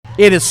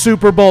It is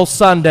Super Bowl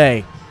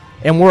Sunday,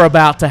 and we're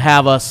about to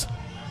have us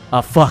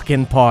a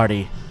fucking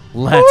party.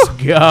 Let's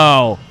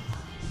go.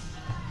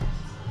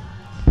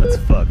 Let's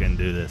fucking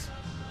do this.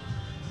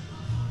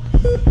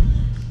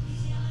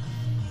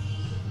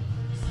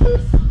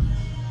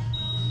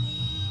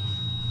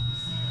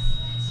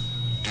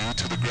 Due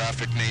to the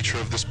graphic nature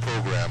of this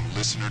program,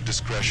 listener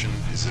discretion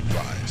is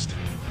advised.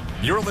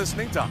 You're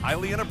listening to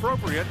Highly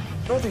Inappropriate.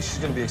 I don't think she's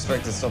going to be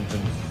expecting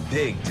something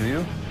big, do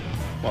you?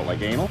 What,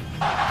 like anal?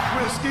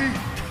 Whiskey,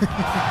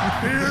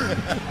 beer,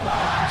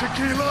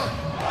 tequila,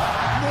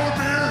 more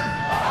beer,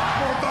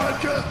 more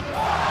vodka,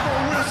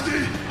 more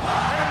whiskey,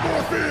 and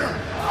more beer.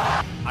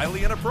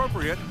 Highly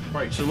Inappropriate.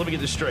 Right, so let me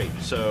get this straight.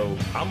 So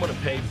I'm going to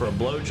pay for a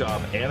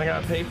blowjob and I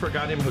got to pay for a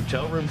goddamn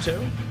hotel room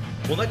too?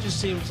 Well, that just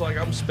seems like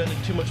I'm spending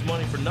too much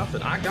money for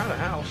nothing. I got a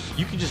house.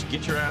 You can just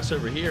get your ass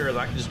over here and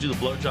I can just do the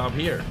blowjob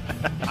here.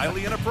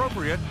 Highly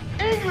Inappropriate.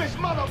 English,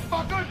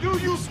 motherfucker, do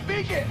you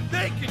speak it?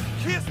 They can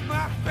kiss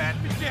my fat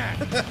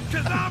vagina,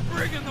 because I'm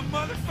bringing the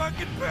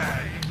motherfucking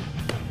pain.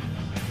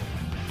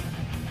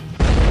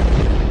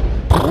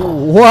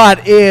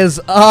 What is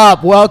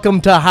up?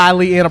 Welcome to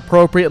Highly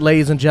Inappropriate,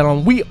 ladies and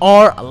gentlemen. We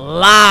are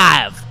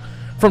live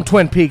from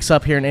Twin Peaks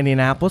up here in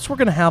Indianapolis. We're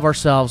going to have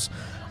ourselves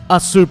a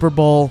Super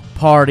Bowl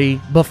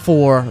party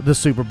before the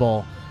Super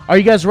Bowl. Are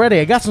you guys ready?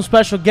 I got some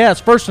special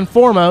guests. First and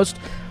foremost,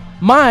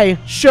 my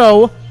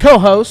show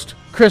co-host,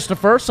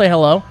 Christopher. Say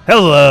hello.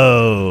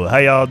 Hello. How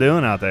y'all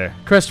doing out there?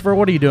 Christopher,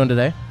 what are you doing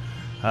today?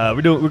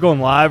 We're going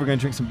live. We're going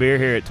to drink some beer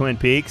here at Twin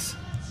Peaks.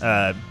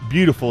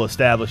 Beautiful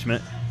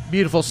establishment.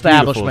 Beautiful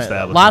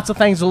establishment. Lots of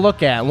things to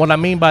look at. And what I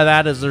mean by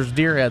that is there's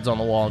deer heads on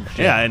the wall and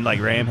shit. Yeah, and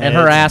like ram heads. And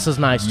her ass is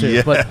nice too.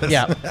 Yes. But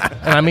yeah,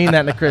 and I mean that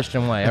in a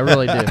Christian way. I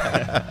really do.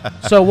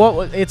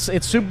 So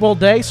it's Super Bowl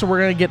day, so we're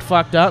gonna get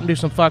fucked up and do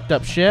some fucked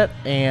up shit,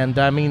 and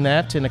I mean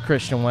that in a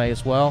Christian way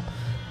as well.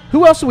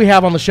 Who else do we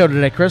have on the show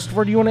today,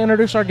 Christopher? Do you want to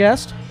introduce our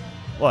guest?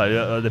 What,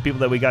 the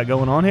people that we got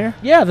going on here?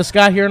 Yeah, this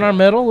guy here in our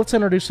middle. Let's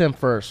introduce him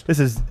first. This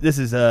is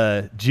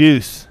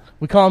Juice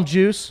We call him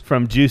Juice.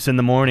 from Juice in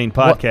the Morning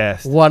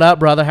podcast. What up,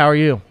 brother? How are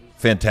you?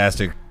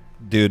 Fantastic.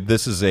 Dude,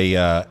 this is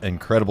a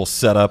incredible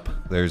setup.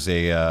 There's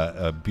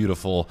a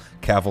beautiful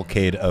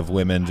cavalcade of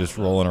women just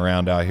rolling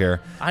around out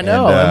here. I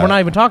know, and we're not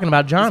even talking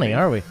about Johnny,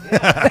 are we?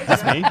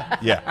 That's me?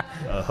 Yeah.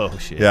 Oh,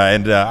 shit. Yeah,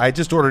 and I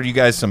just ordered you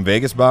guys some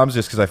Vegas bombs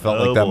just because I felt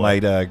like that boy.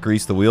 might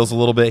grease the wheels a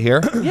little bit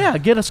here. Yeah,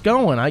 get us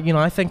going.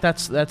 I think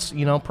that's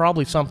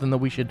probably something that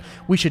we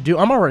should do.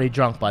 I'm already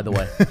drunk, by the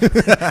way.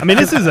 I mean,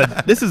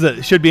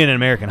 this should be an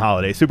American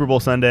holiday. Super Bowl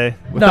Sunday.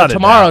 No,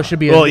 tomorrow should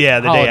be a the day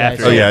holiday,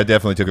 after. so- Oh, yeah, I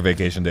definitely took a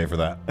vacation day for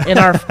that.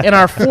 In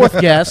our fourth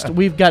guest,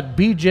 we've got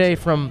BJ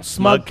from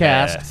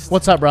Smugcast. Smugcast.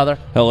 What's up, brother?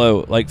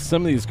 Hello. Like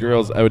some of these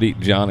girls, I would eat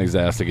Johnny's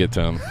ass to get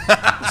to him.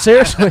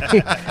 Seriously,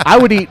 I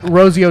would eat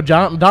Rosie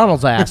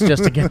O'Donnell's ass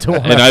just to get to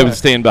him. And I would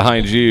stand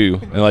behind you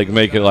and like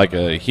make it like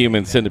a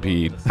human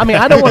centipede. I mean,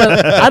 I don't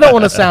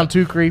want to sound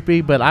too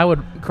creepy, but I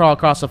would crawl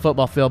across a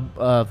football field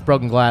of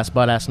broken glass,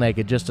 butt ass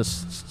naked, just to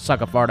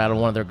suck a fart out of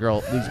one of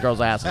these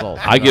girls' assholes.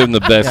 I give them the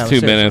best Yeah, 2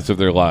 seriously. minutes of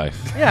their life.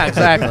 Yeah,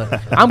 exactly.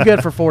 I'm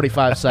good for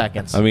 45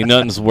 seconds. I mean,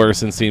 nothing's worse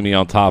than seeing me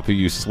on top of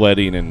you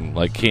sweating and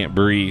like can't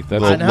breathe.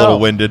 That's I know. Little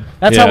winded.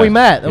 That's Yeah. how we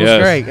met. It was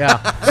Yes. great. Yeah.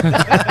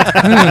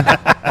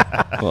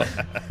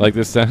 like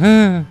this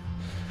time.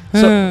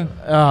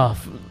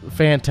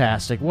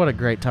 Fantastic! What a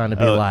great time to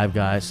be alive,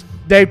 guys.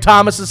 Dave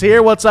Thomas is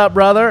here. What's up,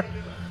 brother?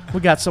 We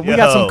got some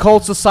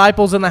Colts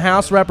disciples in the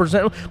house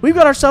representing. We've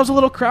got ourselves a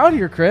little crowd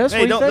here, Chris. Hey,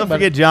 What do you don't think,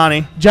 forget buddy?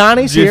 Johnny.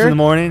 Johnny's Juice here. in the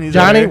Morning. He's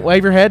Johnny, over here.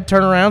 wave your head,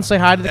 turn around, say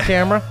hi to the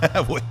camera.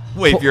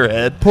 Wave your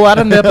head. Pull out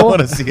a nipple. I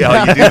want to see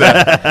how you do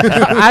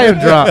that. I am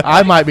drunk.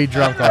 I might be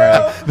drunk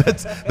already.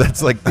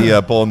 That's like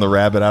the pulling the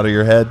rabbit out of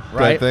your head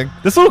Right. type thing.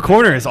 This little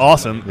corner is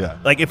awesome. Yeah.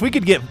 Like, if we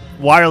could get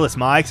wireless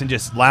mics and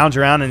just lounge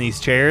around in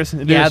these chairs.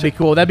 And do Yeah, this that'd be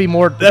cool. That'd be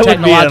more would be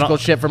technological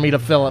shit for me to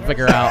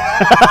figure out.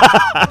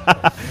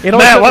 It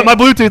only Matt, took me- my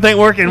Bluetooth ain't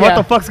working. What Yeah.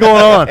 the fuck's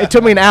going on? It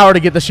took me an hour to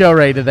get the show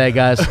ready today,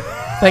 guys.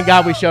 Thank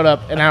God we showed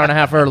up an hour and a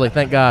half early.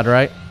 Thank God,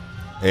 right?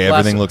 Hey, Bless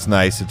everything it. looks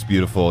nice. It's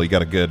beautiful. You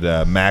got a good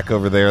Mac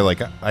over there. Like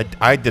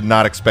I did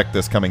not expect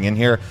this coming in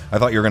here. I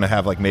thought you were gonna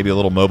have like maybe a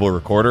little mobile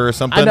recorder or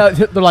something. I know.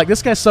 They're like,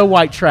 this guy's so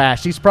white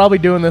trash. He's probably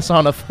doing this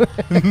on a.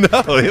 No,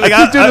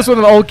 He's doing this with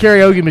an old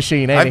karaoke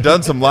machine, ain't I've he?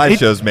 done some live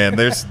shows, man.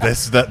 This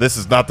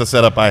is not the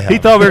setup I have. He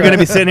thought we were going to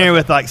be sitting here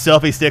with like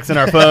selfie sticks in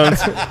our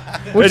phones.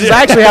 Which is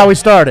actually how we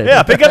started.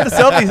 Yeah, pick up the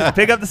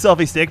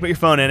selfie stick, put your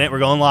phone in it. We're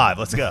going live.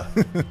 Let's go.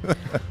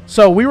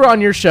 So we were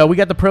on your show. We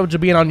got the privilege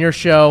of being on your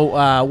show.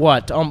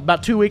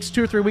 About 2 or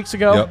 3 weeks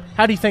ago. Yep.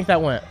 How do you think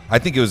that went? I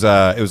think it was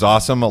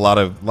awesome. A lot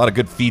of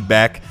good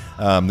feedback.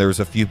 There was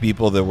a few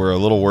people that were a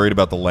little worried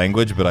about the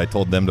language, but I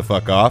told them to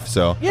fuck off.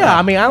 So Yeah,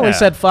 I mean, I only Yeah.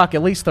 said fuck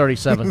at least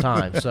 37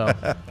 times. So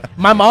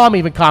my mom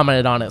even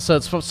commented on it. So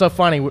it's so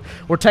funny.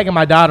 We're taking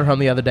my daughter home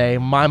the other day.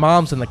 My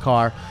mom's in the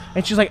car,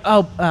 and she's like,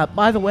 "Oh,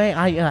 by the way,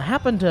 I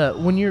happened to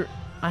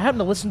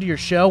listen to your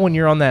show when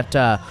you're on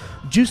that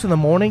Juice in the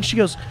Morning." She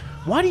goes,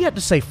 Why do you have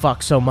to say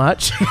fuck so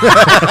much?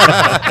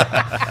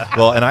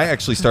 Well, and I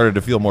actually started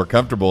to feel more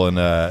comfortable, and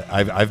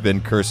I've been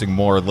cursing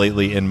more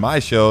lately in my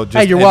show.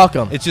 Hey, you're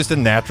welcome. It's just a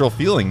natural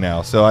feeling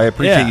now, so I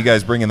appreciate you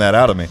guys bringing that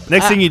out of me.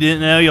 Next thing you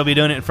didn't know, you'll be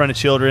doing it in front of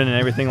children and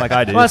everything like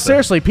I do. Well, so.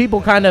 seriously,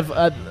 people kind of,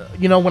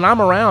 when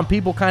I'm around,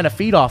 people kind of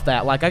feed off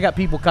that. Like, I got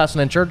people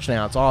cussing in church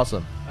now. It's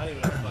awesome.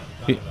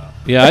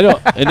 Yeah, I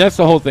don't, and that's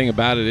the whole thing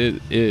about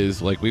it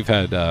is like we've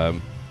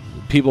had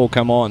people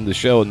come on the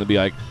show and they'll be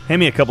like, hand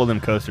me a couple of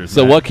them coasters.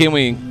 So Matt.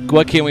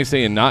 what can we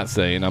say and not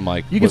say? And I'm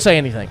like, you can say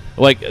anything.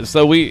 Like,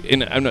 so I'm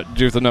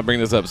not bringing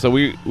this up. So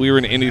we were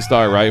in Indie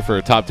Star, right, for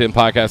a top 10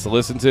 podcast to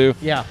listen to.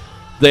 Yeah.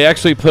 They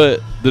actually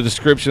put the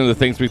description of the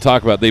things we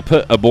talk about. They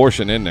put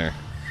abortion in there.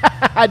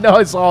 I know,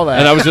 I saw that.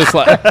 And I was just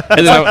like,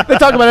 and then they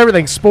talk about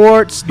everything: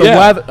 sports, the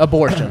weather,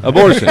 abortion.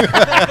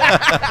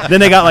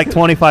 Then they got like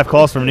 25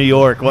 calls from New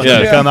York wanting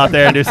to come out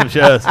there and do some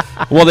shows.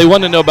 Well, they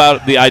wanted to know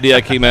about the idea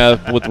I came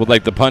out with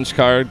like the punch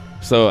card.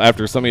 So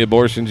after so many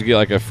abortions, you get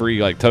like a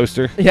free like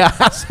toaster. Yeah,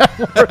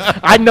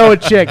 I know a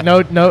chick.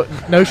 No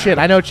shit.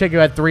 I know a chick who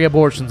had 3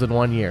 abortions in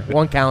 1 year,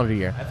 1 calendar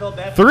year. I felt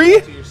bad. 3?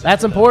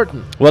 That's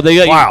important. Well, they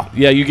got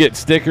you get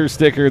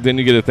sticker, then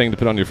you get a thing to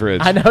put on your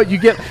fridge. I know you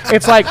get.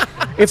 It's like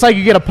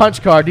you get a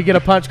punch card. You get a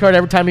punch card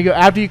every time you go.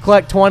 After you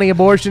collect 20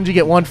 abortions, you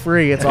get 1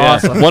 free. It's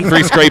awesome. 1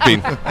 free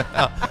scraping.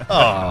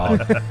 All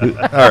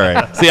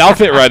right. See, I'll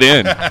fit right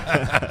in.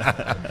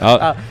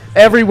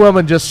 Every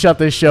woman just shut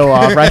this show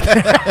off right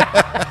there.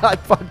 Like,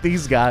 fuck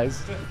these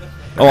guys.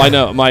 Oh, I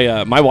know.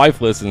 My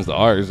wife listens to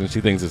ours, and she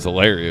thinks it's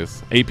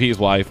hilarious. AP's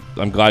wife,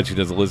 I'm glad she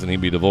doesn't listen.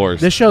 He'd be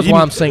divorced. This shows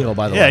why I'm single,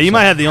 by the way. Yeah, you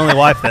might have the only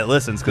wife that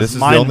listens, because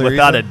mine,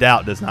 without a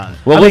doubt, does not.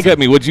 Well, look at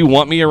me. Would you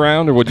want me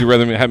around, or would you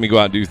rather have me go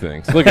out and do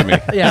things? Look at me.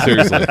 Yeah.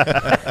 Seriously.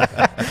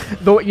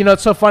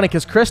 It's so funny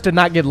because Chris did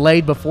not get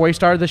laid before he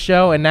started the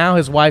show, and now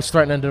his wife's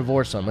threatening to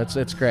divorce him.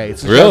 It's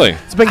great. Really?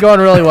 It's been going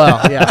really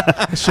well. Yeah,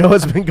 the show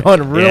has been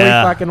going really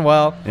fucking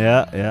well.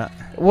 Yeah.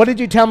 What did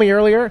you tell me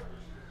earlier?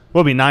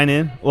 We'll be 9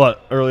 in.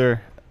 What,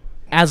 earlier?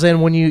 As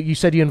in when you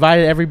said you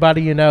invited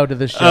everybody you know to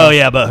this show. Oh,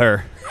 yeah, but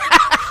her.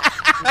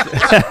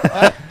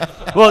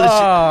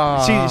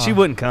 Well, she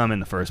wouldn't come in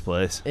the first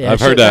place. Yeah,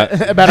 I've heard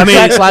that. About her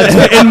sex life.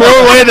 In more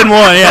way than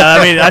one. Yeah,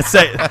 I mean, I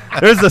say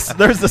there's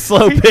the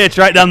slow pitch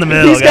right down the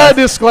middle. He's got a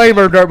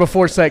disclaimer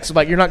before sex,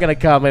 like you're not going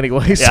to come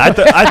anyway. So.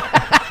 Yeah,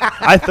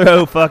 I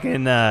throw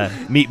fucking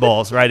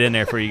meatballs right in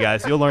there for you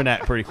guys. You'll learn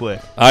that pretty quick.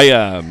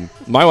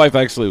 My wife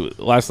actually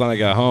last night I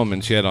got home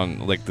and she had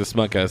on like the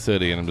Smunk Ass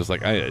City, and I'm just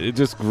like, it's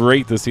just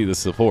great to see the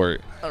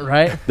support.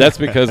 Right. That's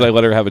because I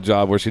let her have a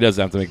job where she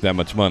doesn't have to make that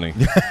much money.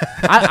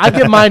 I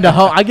give mine to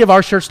I give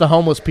our shirts to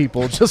homeless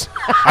people. Just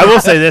I will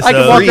say this. I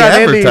can walk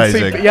around Indy and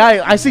advertising. see,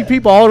 I see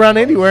people all around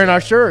Indy wearing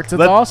our shirts.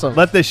 It's awesome.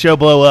 Let this show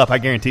blow up. I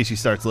guarantee she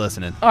starts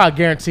listening. Oh, I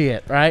guarantee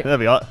it. Right. That'd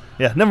be all.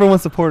 Yeah, number 1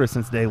 supporter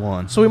since day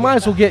 1. So we might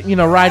as well get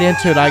right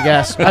into it, I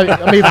guess.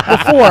 I mean,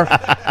 before,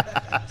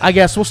 I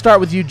guess we'll start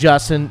with you,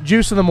 Justin.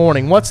 Juice in the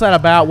Morning. What's that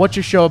about? What's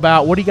your show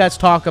about? What do you guys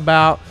talk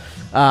about?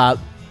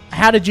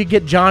 How did you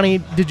get Johnny?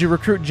 Did you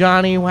recruit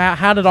Johnny?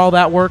 How did all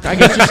that work? I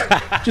guess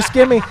just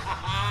give me.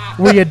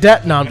 Were you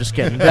No, I'm just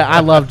kidding.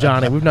 I love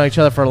Johnny. We've known each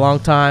other for a long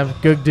time.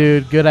 Good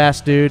dude. Good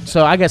ass dude.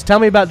 So I guess tell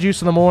me about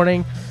Juice in the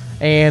Morning.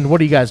 And what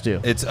do you guys do?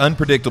 It's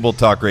unpredictable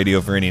talk radio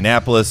for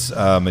Indianapolis.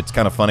 It's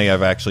kind of funny.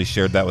 I've actually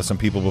shared that with some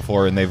people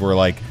before, and they were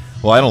like,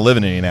 well, I don't live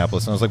in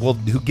Indianapolis. And I was like, well,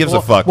 who gives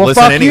a fuck? Well,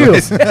 Listen fuck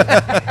anyways.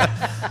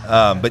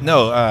 But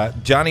no,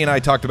 Johnny and I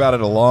talked about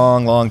it a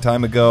long, long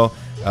time ago.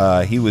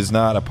 He was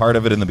not a part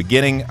of it in the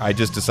beginning. I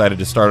just decided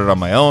to start it on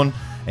my own,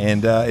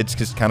 and it's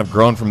just kind of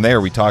grown from there.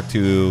 We talked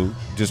to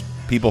just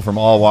people from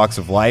all walks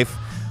of life.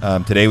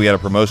 Today we had a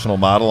promotional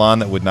model on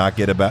that would not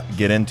get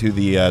into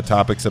the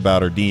topics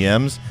about our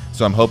DMs.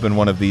 So I'm hoping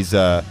one of these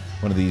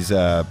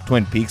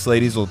Twin Peaks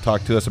ladies will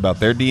talk to us about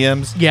their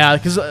DMs. Yeah,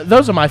 because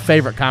those are my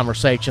favorite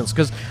conversations.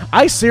 Because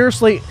I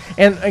seriously,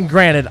 and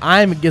granted,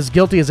 I'm as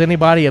guilty as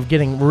anybody of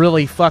getting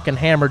really fucking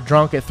hammered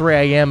drunk at 3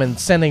 a.m. and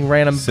sending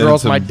random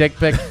girls my dick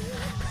pic.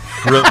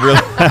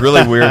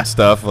 really weird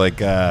stuff like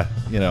man,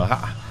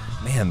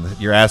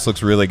 your ass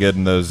looks really good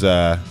in those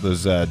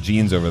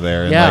jeans over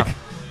there. And yeah.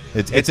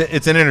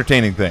 It's an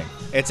entertaining thing.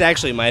 It's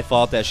actually my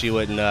fault that she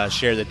wouldn't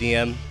share the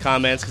DM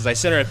comments, because I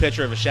sent her a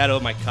picture of a shadow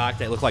of my cock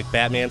that looked like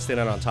Batman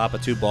standing on top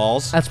of 2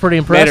 balls. That's pretty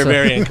impressive. Made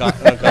her very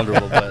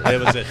uncomfortable, but it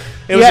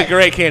was a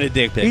great candid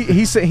dick pic.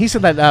 He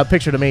sent that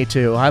picture to me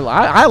too.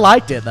 I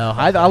liked it though.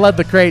 I love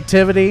the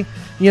creativity.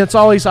 It's I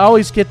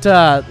always get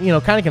kind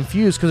of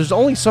confused because there's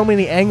only so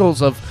many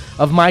angles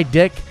of my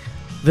dick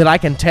that I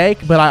can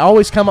take, but I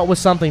always come up with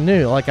something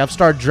new. Like I've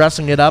started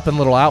dressing it up in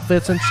little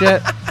outfits and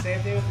shit. Same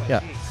thing with my yeah.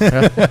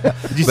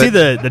 feet. Did you see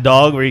the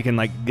dog where you can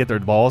like get their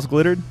balls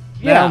glittered?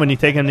 Yeah. Now when you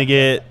take them to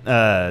get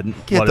the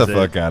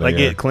fuck out of like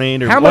here. get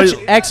cleaned or How much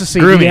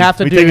ecstasy do grooming. you have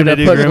to We do take to them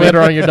to put grooming.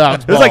 glitter on your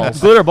dog's It was balls? like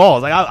glitter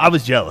balls. Like I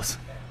was jealous.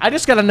 I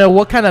just got to know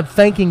what kind of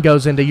thinking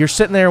goes into. You're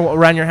sitting there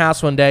around your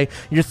house one day.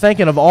 You're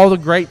thinking of all the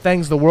great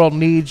things the world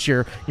needs.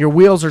 Your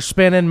wheels are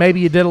spinning.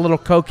 Maybe you did a little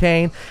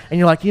cocaine, and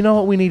you're like, you know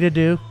what we need to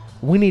do?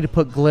 We need to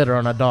put glitter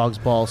on a dog's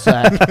ball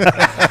sack.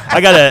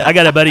 I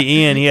got a buddy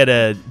Ian. He had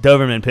a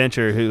Doberman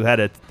Pinscher who had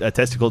a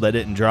testicle that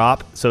didn't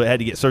drop, so it had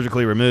to get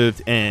surgically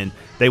removed. And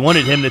they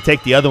wanted him to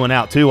take the other one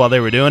out too while they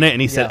were doing it,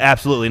 and he said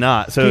absolutely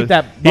not. So keep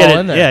that ball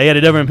in there. Yeah, he had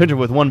a Doberman Pinscher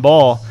with one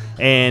ball.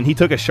 And he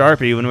took a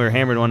Sharpie when we were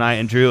hammered one night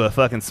and drew a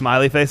fucking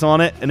smiley face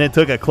on it, and then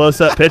took a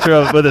close-up picture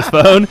of it with his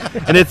phone,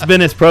 and it's been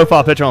his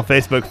profile picture on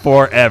Facebook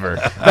forever.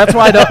 That's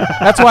why.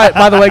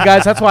 By the way,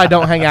 guys, that's why I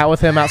don't hang out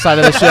with him outside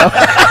of the show.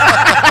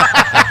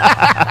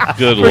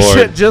 Good For Lord.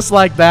 shit just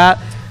like that.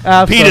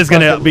 Pete is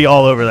going to be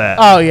all over that.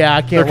 Oh yeah,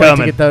 I can't They're wait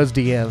coming. to get those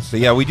DMs. So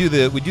yeah, we do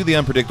the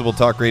unpredictable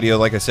talk radio.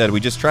 Like I said, we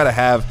just try to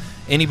have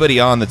anybody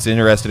on that's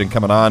interested in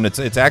coming on.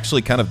 It's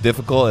actually kind of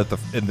difficult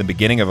in the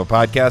beginning of a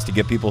podcast to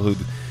get people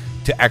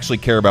to actually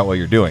care about what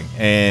you're doing.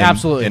 And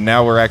Absolutely. And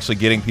now we're actually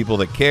getting people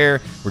that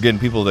care. We're getting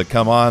people to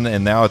come on,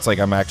 and now it's like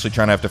I'm actually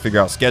trying to have to figure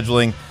out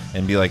scheduling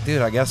and be like,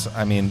 dude, I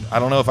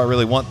don't know if I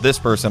really want this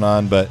person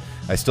on, but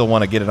I still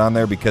want to get it on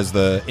there because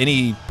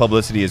any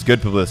publicity is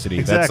good publicity.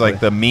 Exactly. That's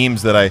like the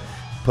memes that I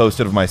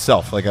posted of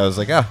myself. Like I was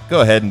like, go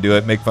ahead and do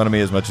it. Make fun of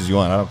me as much as you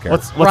want. I don't care.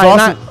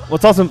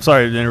 What's awesome?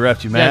 Sorry to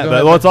interrupt you, Matt. go But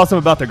ahead. what's awesome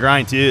about the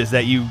grind too is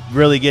that you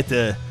really get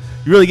to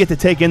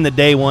take in the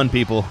day one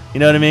people. You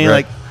know what I mean?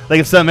 Right. Like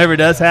if something ever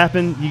does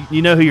happen,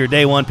 you know who your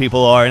day one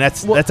people are, and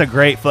that's a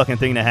great fucking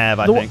thing to have.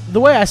 I think.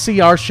 The way I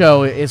see our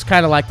show is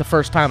kind of like the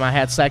first time I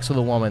had sex with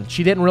a woman.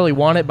 She didn't really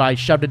want it, but I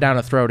shoved it down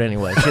her throat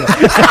anyway.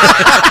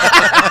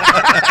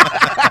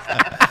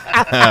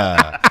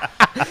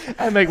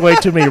 I make way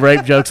too many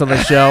rape jokes on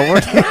the show.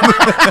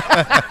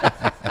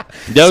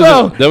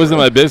 That was in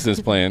my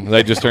business plan. That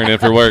I just turned in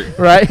for work.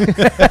 Right?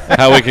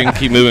 How we can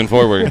keep moving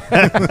forward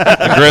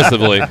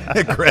aggressively.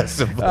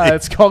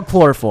 It's called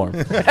chloroform.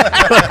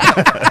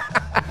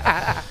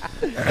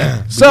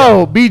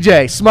 So,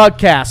 BJ,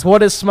 Smugcast.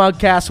 What is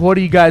Smugcast? What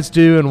do you guys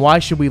do, and why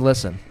should we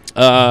listen?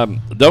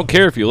 Don't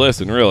care if you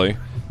listen, really.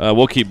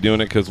 We'll keep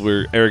doing it because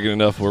we're arrogant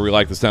enough where we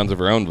like the sounds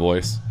of our own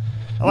voice.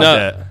 I like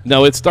that.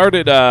 No, it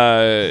started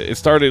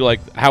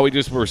like how we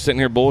just were sitting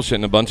here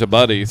bullshitting a bunch of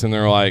buddies, and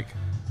they're like,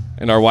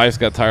 and our wives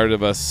got tired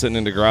of us sitting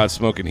in the garage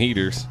smoking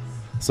heaters.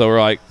 So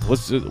we're like,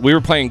 we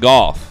were playing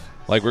golf.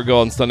 Like we're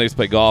going Sundays to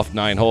play golf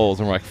 9 holes,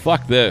 and we're like,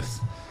 fuck this.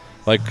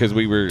 Like, because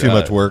we were Too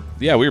much work.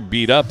 Yeah, we were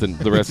beat up the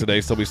rest of the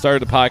day. So we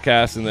started the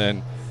podcast, and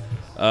then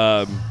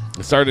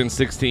it started in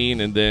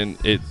 16, and then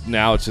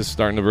now it's just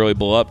starting to really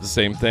blow up. The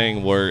same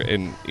thing where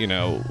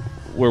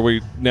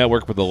we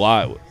network with a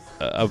lot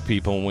of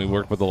people, and we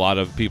work with a lot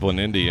of people in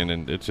India,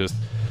 and it's just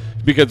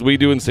because we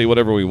do and say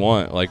whatever we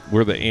want. Like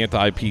we're the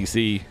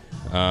anti-PC.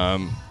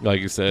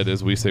 Like you said,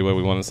 as we say what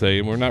we want to say,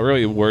 and we're not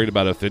really worried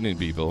about offending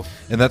people.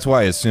 And that's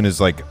why as soon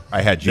as like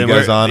I had you Then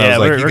guys on, I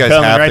was like, you guys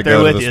coming have right to there go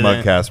to with the you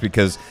then. Smugcast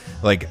because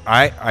like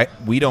I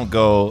don't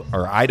go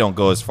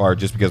as far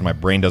just because my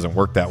brain doesn't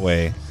work that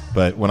way.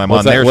 But when I'm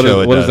on their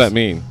show, what does that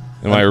mean?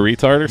 Am I a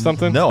retard or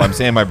something? No, I'm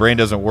saying my brain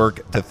doesn't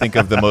work to think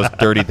of the most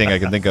dirty thing I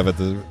can think of at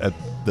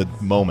the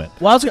moment.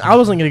 Well, I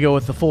wasn't going to go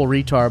with the full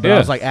retard, but Yeah. I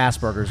was like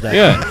Asperger's Day.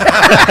 Yeah.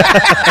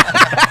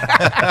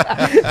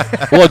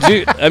 Well,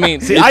 I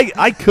mean, See,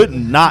 I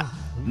couldn't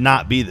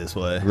not be this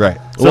way. Right.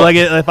 So like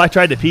if I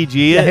tried to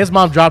PG it, Yeah, his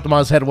mom dropped him on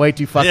his head way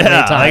too fucking many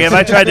like times. if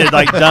I tried to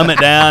like dumb it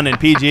down and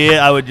PG it,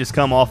 I would just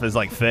come off as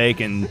like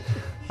fake, and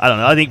I don't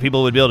know. I think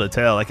people would be able to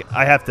tell. Like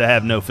I have to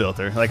have no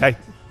filter. Like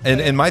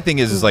And my thing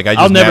is like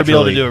I'll never be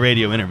able to do a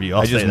radio interview.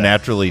 I just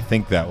naturally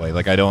think that way.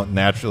 Like I don't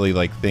naturally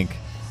like think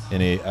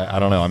I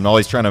don't know. I'm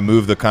always trying to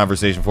move the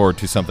conversation forward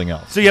to something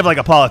else. So you have like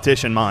a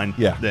politician mind.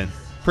 Yeah. Then.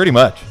 Pretty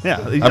much. Yeah.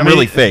 I'm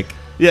really fake.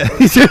 Yeah.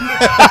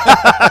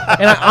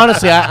 And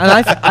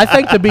I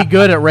think to be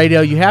good at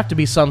radio, you have to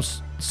be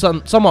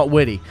somewhat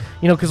witty.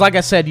 Because like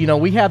I said,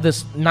 we have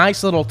this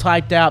nice little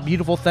typed out,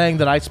 beautiful thing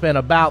that I spent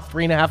about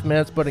 3.5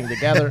 minutes putting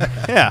together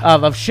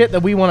of shit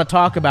that we want to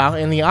talk about,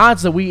 and the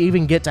odds that we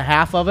even get to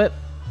half of it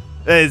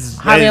Is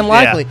highly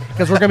unlikely,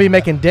 because we're going to be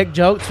making dick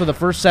jokes for the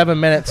first 7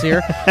 minutes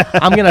here.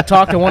 I'm going to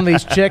talk to one of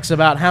these chicks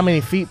about how many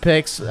feet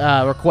pics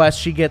requests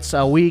she gets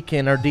a week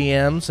in her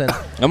DMs, and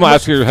I'm gonna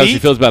ask her how she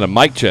feels about a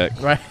mic check.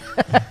 right.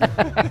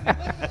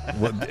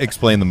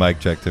 Explain the mic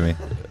check to me.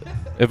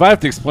 If I have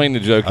to explain the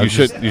joke, you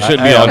shouldn't be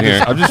I'm on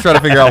here. I'm just trying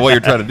to figure out what you're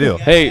trying to do.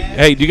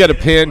 Hey, do you got a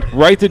pen?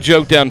 Write the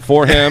joke down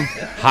for him,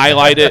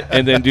 highlight it,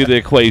 and then do the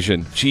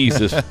equation.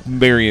 Jesus,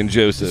 Mary and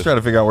Joseph. Just trying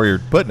to figure out where you're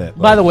putting it.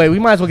 By the way, we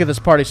might as well get this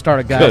party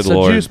started, guys. Good So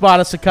Lord. Juice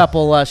bought us a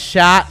couple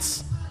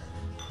shots.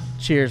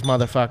 Cheers,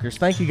 motherfuckers.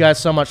 Thank you guys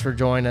so much for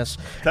joining us.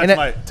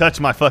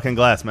 touch my fucking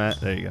glass, Matt.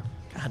 There you go.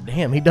 God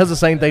damn, he does the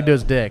same thing to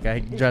his dick.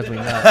 He drives me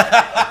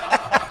nuts.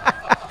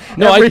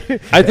 No, I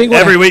think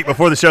Every week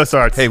before the show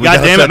starts. Hey, we God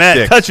gotta damn it, suck Matt!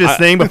 dicks. Touch this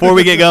thing before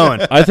we get going.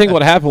 I think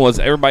what happened was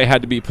everybody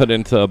had to be put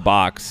into a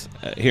box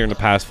here in the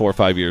past 4 or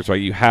 5 years,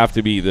 right? You have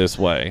to be this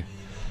way,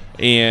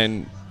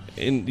 and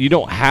you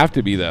don't have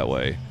to be that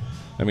way.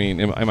 I mean,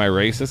 am I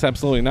racist?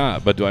 Absolutely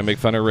not. But do I make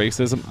fun of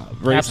racism?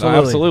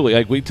 Absolutely.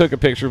 Like we took a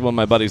picture of one of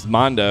my buddies,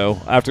 Mondo.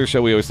 After the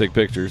show, we always take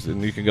pictures,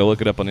 and you can go look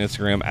it up on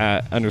Instagram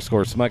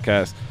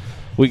 @_Smutcast.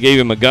 We gave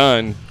him a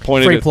gun.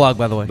 Free plug,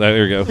 by the way.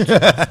 There you go.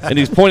 And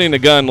he's pointing the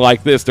gun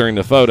like this during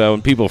the photo,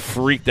 and people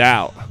freaked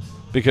out.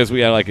 because we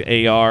had like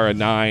an AR, a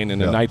 9,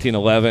 and a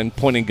 1911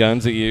 pointing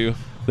guns at you.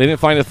 They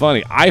didn't find it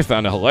funny. I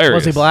found it hilarious.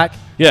 Was he black?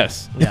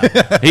 Yes. Yeah.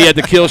 He had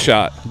the kill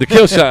shot. The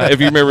kill shot, if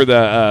you remember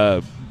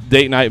the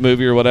Date Night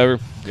movie or whatever.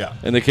 Yeah.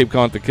 And they keep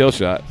calling it the kill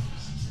shot.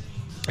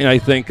 And I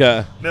think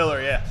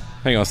Miller, yeah.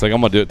 Hang on a second.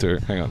 I'm gonna do it to her.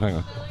 Hang on. Hey,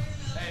 can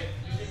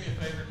you do me a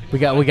favor? We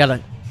gotta.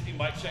 Can you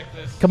mic check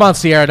this? Come on,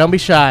 Sierra. Don't be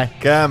shy.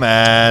 Come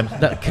on.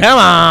 Come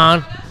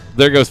on.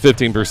 There goes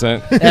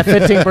 15%. At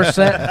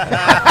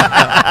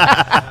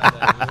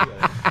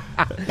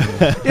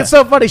 15%. It's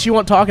so funny. She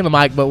wasn't talking to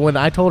Mike, but when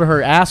I told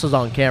her ass was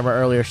on camera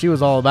earlier, she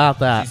was all about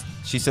that.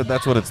 She said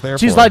that's what it's there for.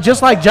 She's like,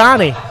 just like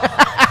Johnny.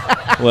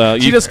 Well,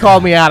 she just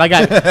called me out. I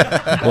got.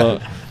 Well,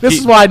 this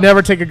is why I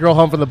never take a girl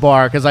home from the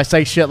bar, because I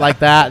say shit like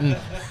that. And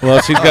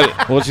well, she's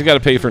got to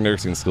pay for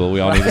nursing school. We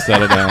all need to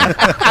settle down.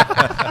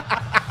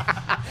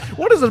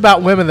 What is it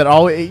about women that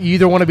always you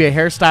either want to be a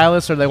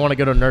hairstylist or they want to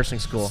go to nursing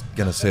school?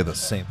 Gonna say the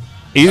same.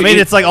 I mean,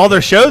 it's like all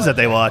their shows that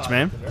they watch,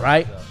 man.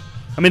 Right.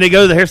 I mean, they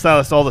go to the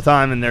hairstylist all the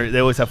time, and they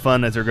always have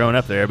fun as they're growing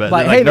up there. But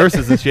Like, like hey,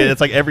 nurses and shit,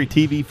 it's like every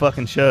TV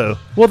fucking show.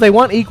 Well, they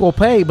want equal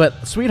pay,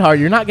 but sweetheart,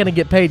 you're not going to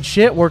get paid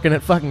shit working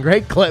at fucking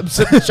Great Clips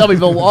at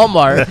Shelbyville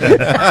Walmart.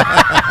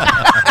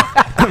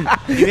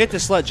 You hit the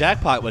slut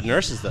jackpot with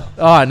nurses, though.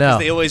 Oh, I know. 'Cause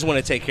they always want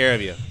to take care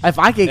of you. If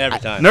I could, every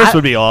time. Nurse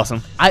would be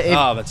awesome.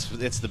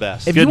 It's the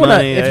best. If you want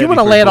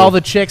to lay at all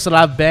the chicks that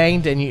I've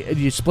banged and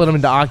you split them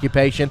into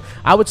occupation,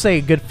 I would say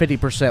a good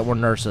 50% were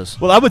nurses.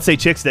 Well, I would say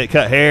chicks that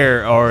cut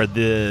hair are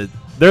they're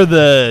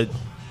the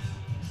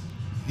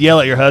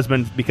yell at your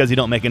husband because you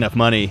don't make enough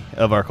money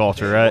of our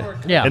culture, right?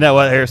 Yeah. Isn't that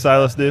what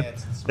hairstylists do?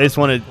 They just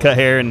want to cut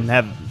hair and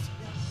have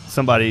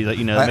somebody that,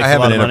 makes I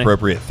have a lot an of money.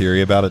 inappropriate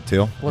theory about it,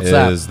 too. What's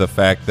that? Is the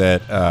fact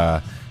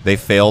that they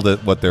failed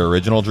at what their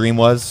original dream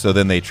was, so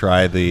then they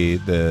try the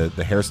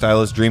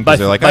hairstylist dream because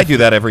they're like, I do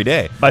that every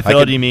day. By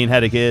failed, you mean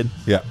had a kid?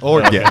 Yeah.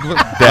 Or, yeah.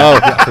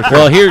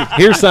 Well,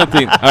 here's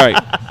something. All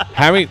right.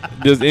 How many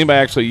does anybody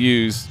actually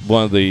use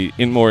one of the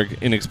more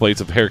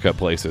inexpensive haircut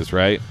places,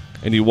 right?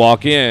 And you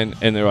walk in,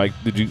 and they're like,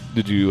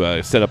 "Did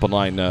you set up a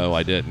line?" No,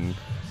 I didn't. And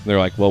they're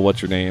like, "Well,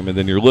 what's your name?" And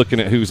then you're looking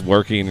at who's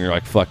working, and you're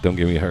like, "Fuck, don't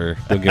give me her.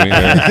 Don't give me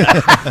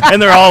her."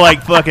 And they're all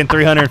like fucking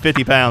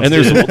 350 pounds. And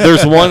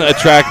there's one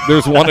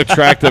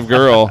attractive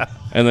girl,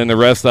 and then the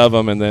rest of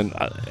them, and then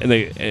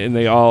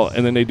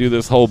they do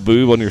this whole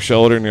boob on your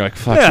shoulder, and you're like,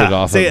 "Fuck it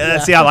off." See,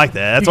 I like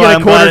that. That's You why get a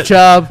I'm quarter glad.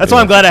 chub. That's why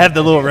I'm glad I have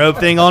the little robe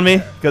thing on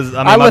me because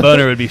my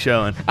boner would be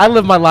showing. I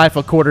live my life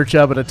a quarter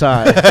chub at a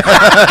time.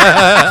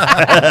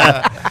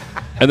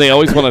 And they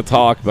always want to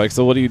talk. Like,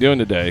 so what are you doing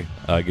today?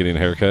 Getting a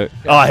haircut.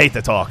 Oh, I hate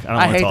to talk.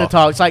 I hate to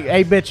talk. It's like,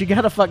 hey, bitch, you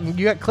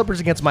got clippers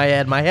against my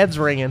head. My head's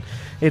ringing.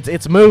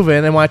 It's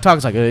moving. And when I talk,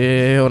 it's like,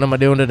 hey, what am I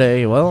doing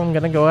today? Well, I'm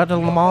going to go out to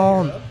the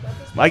mall. And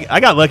I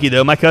got lucky,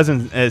 though. My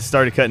cousin has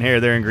started cutting hair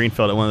there in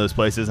Greenfield at one of those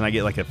places, and I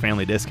get like a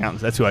family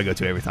discount. That's who I go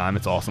to every time.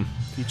 It's awesome.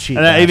 You cheap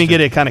And I even bastard. get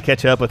to kind of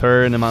catch up with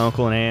her and then my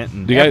uncle and aunt.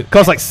 And Do you guys- it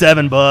costs like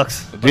 $7.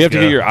 Do you have to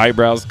get your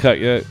eyebrows cut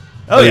yet?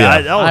 Oh, yeah.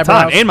 yeah. All the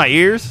Eyebrows. time. And my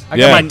ears. I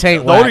got my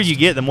taint The older waxed. you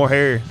get, the more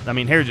hair. I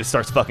mean, hair just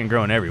starts fucking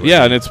growing everywhere.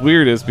 Yeah, and it's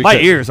weird. Is because My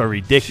ears are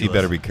ridiculous. You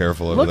better be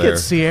careful over Look there. at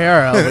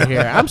Sierra over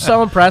here. I'm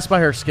so impressed by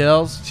her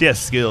skills. She has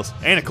skills.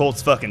 And a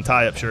Colts fucking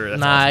tie-up shirt. That's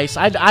Nice.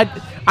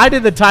 I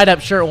did the tied up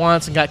shirt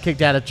once and got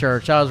kicked out of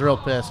church. I was real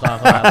pissed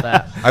off about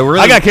that. I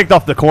got kicked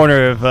off the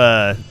corner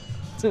of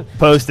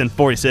Post and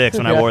 46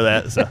 when I wore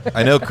that. So.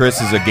 I know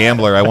Chris is a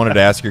gambler. I wanted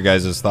to ask your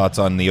guys' thoughts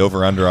on the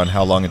over-under on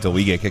how long until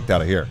we get kicked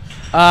out of here.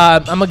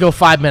 I'm going to go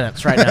 5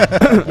 minutes right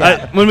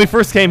now. When we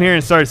first came here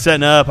and started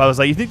setting up, I was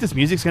like, you think this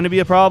music's going to be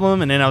a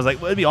problem? And then I was like,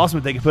 well, it'd be awesome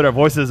if they could put our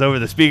voices over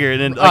the speaker.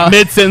 And then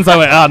mid-sentence, I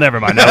went, oh,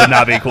 never mind. That would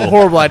not be cool.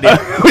 Horrible idea.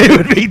 We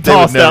would be They would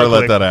tossed never out let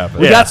quick. that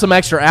happen. We got some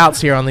extra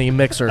outs here on the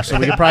mixer, so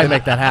we could probably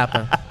make that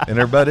happen. And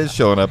her butt is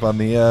showing up on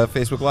the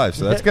Facebook Live,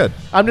 so that's good.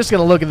 I'm just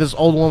going to look at this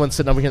old woman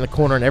sitting over here in the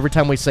corner, and every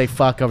time we say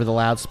fuck over the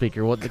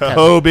loudspeaker, what the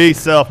Kobe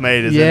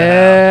Selfmade is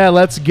yeah,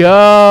 let's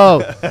go.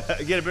 in the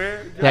house. Get a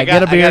beer? Yeah,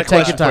 get a beer, I got a take your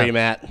question time. for you,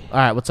 Matt. All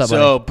right, what's up,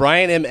 So buddy?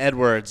 Brian M.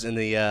 Edwards in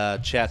the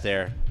chat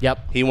there.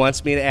 Yep. He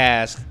wants me to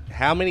ask,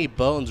 how many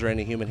bones are in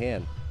a human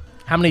hand?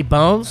 How many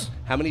bones?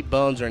 How many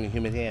bones are in a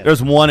human hand?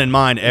 There's one in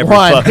mine every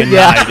One, fucking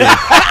yeah. night, dude.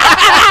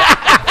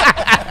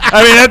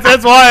 I mean,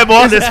 that's why I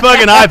bought this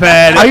fucking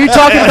iPad. Are you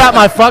talking about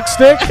my fuck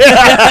stick?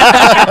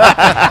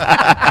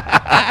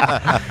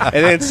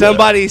 And then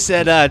somebody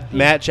said,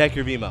 Matt, check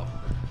your Vimeo.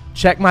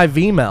 Check my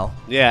Vmail.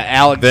 Yeah,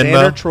 Alexander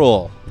Venmo?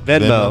 Troll.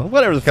 Venmo.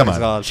 Whatever the Come fuck it's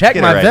on. called. Check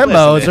Get my it right.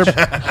 Venmo. Is Listen,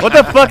 there, What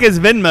the fuck is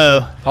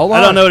Venmo? Hold I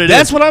don't on. know what it is.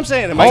 That's what I'm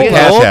saying. Am I Hold getting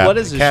on. Cash old? App. What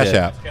is this Cash shit?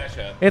 App.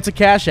 it's a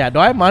cash app. Do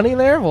I have money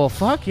there? Well,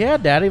 fuck yeah,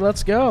 daddy.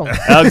 Let's go.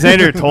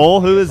 Alexander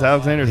Toll? Who is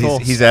Alexander Toll?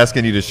 He's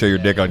asking you to show your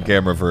dick on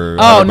camera for.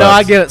 Oh $100. no,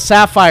 I get it.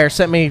 Sapphire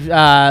sent me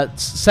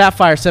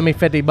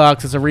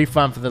 $50 as a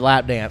refund for the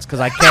lap dance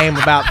because I came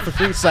about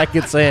 3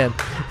 seconds in.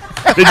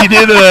 Did you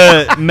do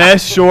the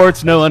mesh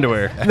shorts, no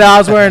underwear? No, I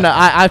was wearing.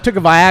 I took a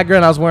Viagra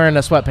and I was wearing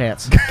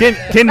sweatpants.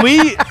 Can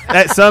we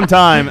at some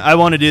time? I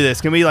want to do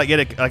this. Can we like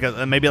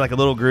get maybe like a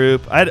little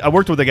group? I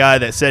worked with a guy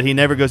that said he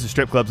never goes to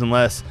strip clubs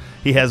unless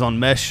he has on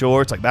mesh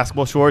shorts, like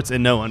basketball shorts,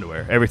 and no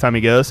underwear every time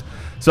he goes.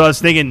 So I was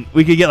thinking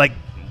we could get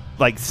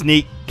like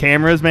sneak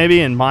cameras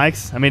maybe and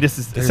mics. I mean, it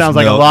sounds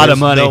like a lot of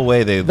money. No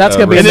way That's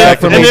gonna be and enough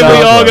for me. And then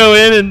we all go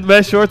in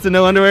mesh shorts and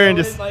no underwear and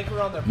just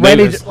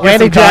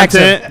Randy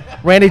Jackson. content.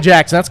 Randy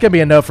Jackson. That's gonna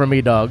be a no for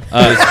me, dog.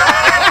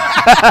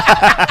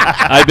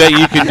 I bet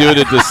you can do it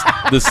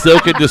at the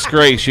Silk and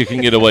Disgrace. You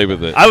can get away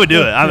with it. I would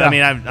do it. I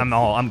mean,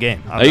 I'm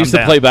game. I used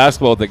to play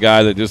basketball with the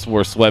guy that just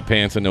wore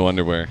sweatpants and no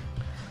underwear.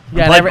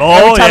 Yeah, Like, every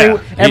oh, time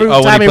yeah. every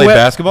when time he played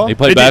basketball? He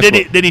played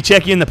basketball. Did he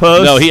check you in the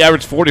post? No, he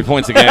averaged 40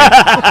 points a game.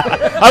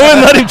 I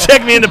wouldn't let him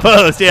check me in the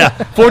post. Yeah,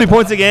 40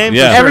 points a game.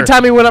 Yeah. Every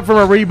time he went up from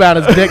a rebound,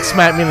 his dick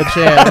smacked me in the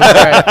chin.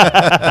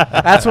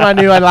 That's when I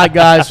knew I liked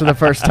guys for the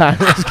first time.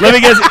 Let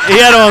me guess. He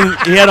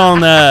had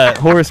on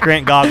Horace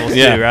Grant goggles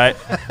Yeah. too, right?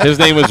 His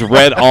name was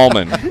Red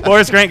Almond.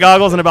 Horace Grant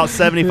goggles and about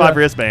 75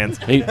 wristbands.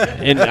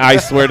 And I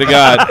swear to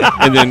God,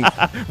 and then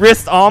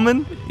Wrist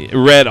almond.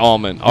 Red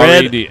Almond.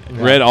 R-E-D.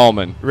 Red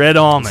Almond. Red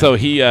almond. So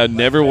he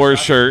never wore a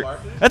shirt.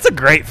 That's a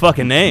great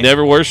fucking name.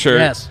 Never wore a shirt.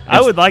 Yes.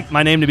 I would like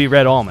my name to be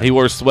Red Almond. He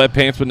wore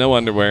sweatpants with no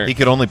underwear. He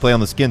could only play on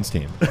the Skins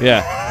team.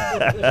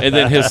 Yeah. And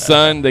then his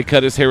son, they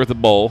cut his hair with a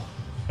bowl.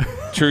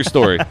 True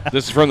story.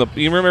 This is from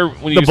you remember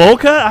when you The bowl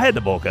cut? I had the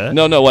bowl cut.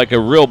 No, like a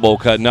real bowl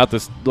cut, not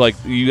this. Like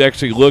you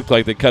actually looked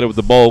like they cut it with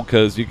the bowl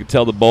because you could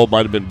tell the bowl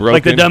might have been broken.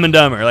 Like the Dumb and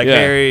Dumber, like Yeah.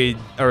 Harry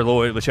or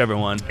Lloyd, whichever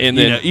one. And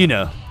you then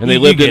know. And they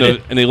lived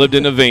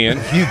in a van.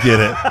 You get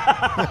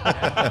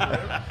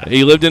it.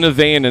 He lived in a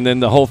van, and then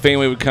the whole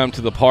family would come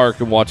to the park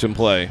and watch him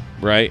play,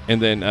 right?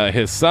 And then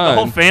his son.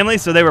 The whole family,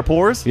 so they were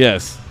poors.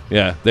 Yes,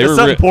 yeah, they That's were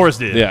something poors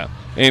did. Yeah,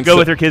 and Go so,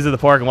 with their kids to the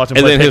park and watch them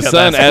and play. then his pickup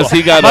son, basketball. as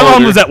he got my older,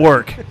 mom was at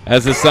work.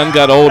 As his son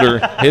got older,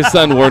 his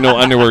son wore no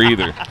underwear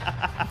either.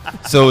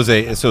 So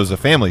it was a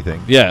family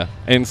thing. Yeah,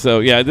 and so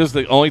yeah, this is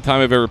the only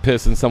time I've ever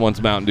pissed in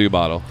someone's Mountain Dew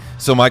bottle.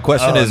 So my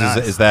question is nice.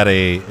 is that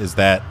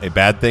a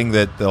bad thing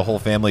that the whole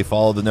family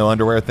followed the no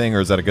underwear thing,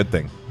 or is that a good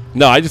thing?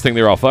 No, I just think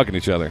they were all fucking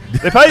each other.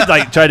 They probably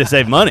like tried to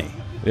save money.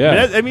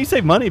 Yeah. I mean, you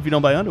save money if you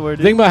don't buy underwear.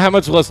 Dude. Think about how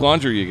much less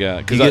laundry you got.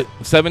 You Because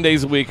get- 7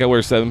 days a week, I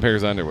wear 7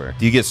 pairs of underwear.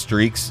 Do you get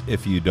streaks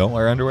if you don't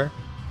wear underwear?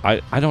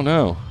 I don't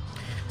know.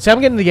 See,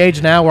 I'm getting to the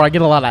age now where I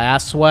get a lot of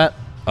ass sweat.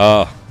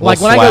 Uh, Like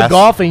when I go slash.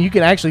 golfing, you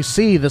can actually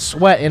see the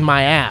sweat in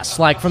my ass,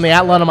 like from the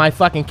outline of my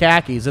fucking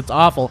khakis. It's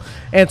awful,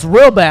 and it's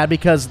real bad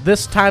because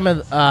this time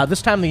of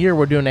the year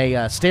we're doing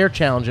a stair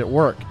challenge at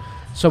work.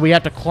 So we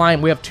have to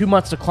climb. We have 2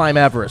 months to climb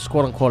Everest,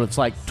 quote unquote. It's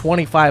like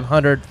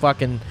 2,500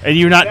 fucking. And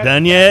you're not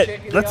done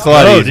yet. Let's a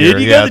lot go, easier.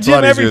 dude. You Yeah, go to it's the a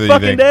lot gym easier every than you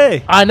fucking think.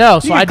 day. I know.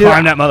 So You I can do.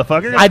 climb that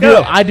motherfucker. I Let's do.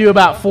 go. I do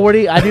about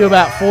 40. I do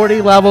about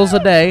 40 levels a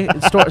day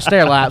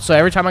stair laps. So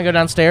every time I go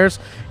downstairs,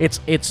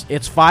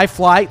 it's 5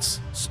 flights,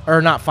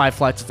 or not 5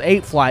 flights. It's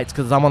 8 flights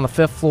because I'm on the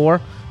 5th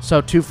floor. So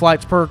 2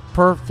 flights per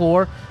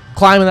floor.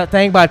 Climbing that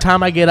thing. By the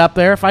time I get up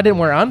there, if I didn't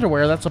wear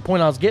underwear, that's the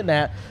point I was getting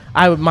at.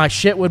 My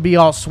shit would be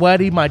all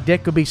sweaty. My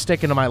dick would be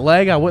sticking to my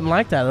leg. I wouldn't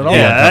like that at all.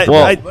 Yeah,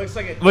 Well-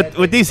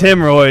 with these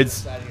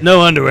hemorrhoids,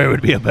 no underwear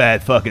would be a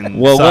bad fucking.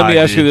 well, let me side,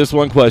 ask you dude. this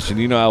one question.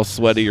 You know how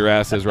sweaty your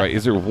ass is, right?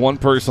 Is there one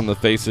person on the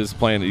face of this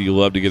planet you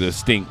love to get a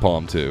stink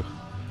palm to?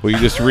 Where you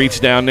just reach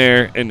down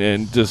there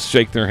and just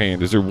shake their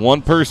hand? Is there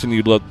one person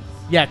you'd love?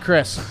 Yeah,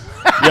 Chris.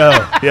 Yo,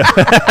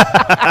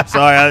 yeah.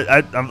 Sorry,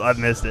 I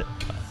missed it.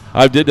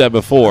 I did that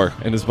before,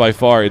 and it's by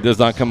far, it does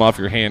not come off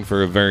your hand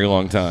for a very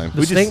long time.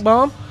 The stink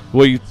bomb?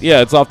 Well,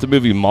 yeah, it's off the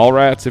movie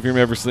Mallrats, if you've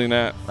ever seen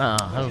that. I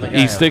don't think I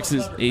He have.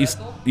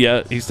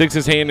 sticks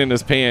his hand in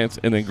his pants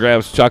and then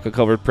grabs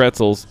chocolate-covered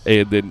pretzels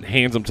and then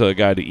hands them to a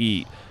guy to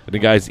eat. And the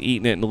guy's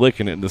eating it and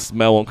licking it, and the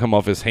smell won't come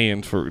off his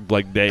hand for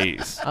like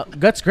days.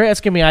 That's great.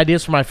 That's giving me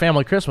ideas for my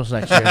family Christmas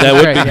next year. That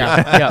would Great,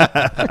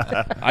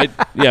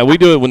 be yeah. We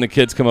do it when the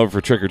kids come over for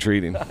trick or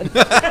treating.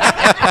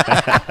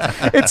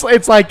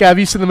 It's like, have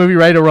you seen the movie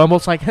Ready to Rumble?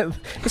 It's like, it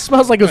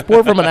smells like it was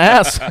poured from an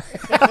ass.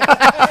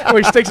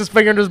 Where he sticks his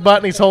finger in his butt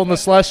and he's holding the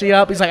slushie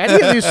up. He's like, I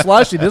need to do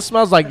slushie. This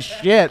smells like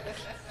shit.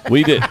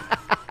 We did.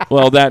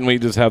 Well, that and we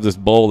just have this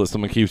bowl that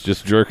someone keeps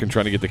just jerking,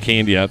 trying to get the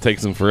candy out. It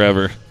takes them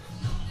forever.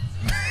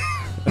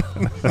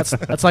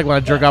 That's like when I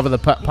jerk off with a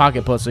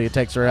pocket pussy. It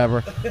takes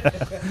forever.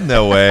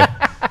 No way.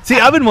 See,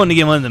 I've been wanting to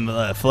get one of them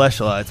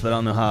fleshlights, but I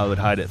don't know how I would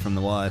hide it from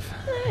the wife.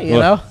 You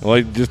know?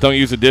 Well, just don't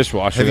use a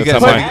dishwasher. Have you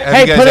That's guys- how have mine- you-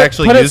 Hey, guys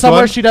actually put it used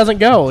somewhere one? she doesn't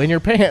go, in your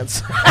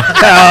pants. Oh,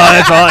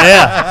 that's all.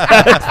 Yeah,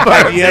 that's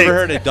Have you ever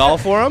heard a doll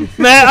for him?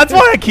 Man, that's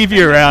why I keep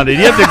you around, dude.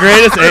 You have the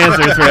greatest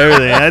answers for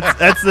everything.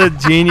 That's the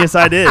genius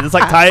idea. It's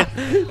like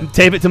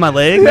tape it to my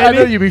leg. I know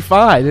Maybe you'd be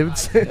fine.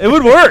 it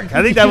would work.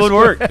 I think that would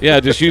work. Yeah,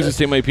 just use the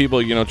same way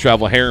people,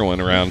 travel heroin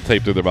around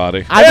taped to their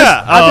body.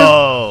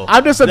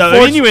 I'm just No, I mean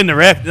unfortunate. you in the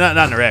wreck, not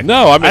in the wreck.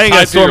 No, I mean I ain't tied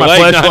gonna to store your my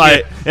leg, not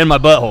fleshlight in my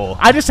butthole.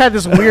 I just had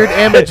this weird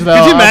image, though.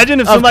 Could you imagine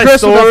if of somebody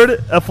Chris with a- stored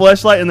a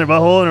fleshlight in their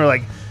butthole and were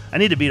like, I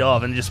need to beat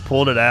off, and just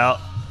pulled it out?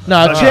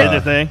 No,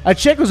 thing. a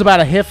chick was about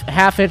a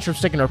half inch from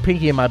sticking her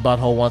pinky in my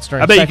butthole once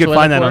during I bet you sexual could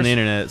find that on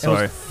intercourse. the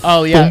internet. Sorry.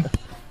 Oh, yeah.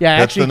 Yeah,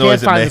 That's actually, the you noise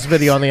can it find makes. this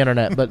video on the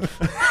internet. But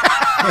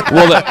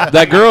Well,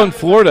 that girl in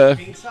Florida.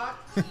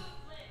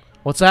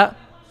 what's that?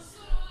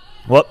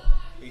 What?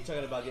 Are you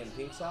talking about getting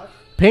pink sock?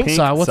 Pink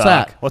sock. What's sock.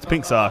 that? What's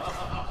pink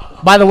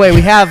sock? By the way,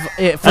 we have.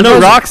 For I know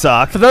those- rock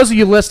sock. For those of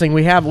you listening,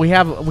 we have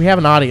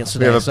an audience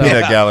today. We have a so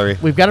peanut gallery.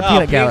 We've got a peanut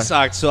pink gallery.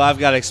 sock, so I've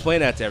got to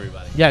explain that to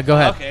everybody. Yeah, go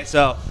ahead. Okay,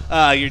 so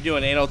you're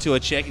doing anal to a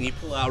chick, and you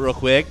pull out real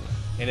quick,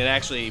 and it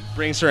actually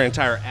brings her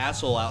entire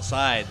asshole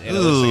outside, and it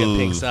looks like a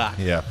pink sock.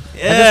 Yeah.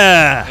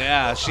 Yeah.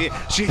 Yeah, she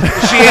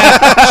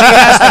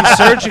has to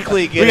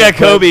surgically get. We got it,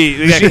 Kobe.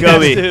 We got she has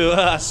Kobe. to,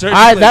 All surgically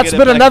right, that's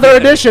get it been back another in.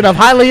 edition of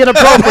Highly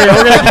Inappropriate.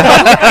 We're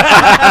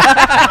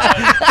gonna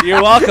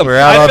You're welcome. We're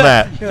out on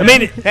that. I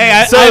mean, Hey,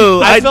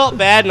 I felt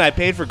bad and I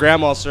paid for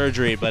grandma's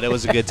surgery, but it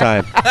was a good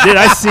time. Dude,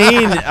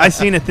 I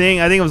seen a thing.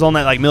 I think it was on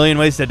that like Million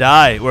Ways to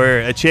Die,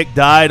 where a chick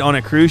died on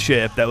a cruise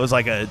ship that was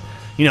like a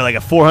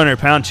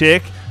 400-pound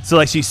chick. So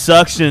like she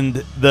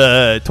suctioned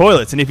the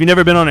toilets, and if you've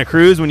never been on a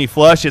cruise, when you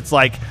flush, it's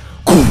like,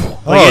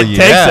 it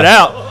takes it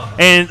out,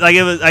 and like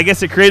it was. I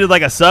guess it created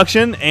like a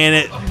suction, and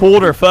it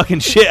pulled her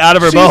fucking shit out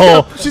of her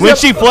butthole when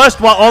she flushed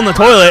while on the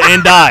toilet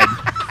and died.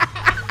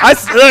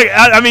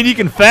 I mean, you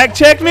can fact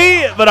check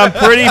me, but I'm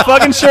pretty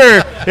fucking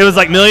sure it was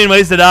like Million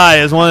Ways to Die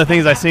is one of the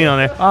things I seen on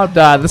there. I'm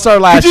done. This is our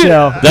last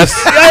show. That's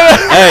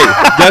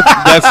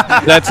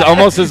that's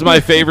almost as my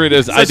favorite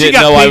as I she didn't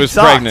got know I pink was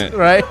socks, pregnant.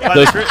 Right?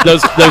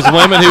 Those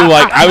women who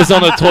like I was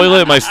on the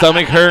toilet, my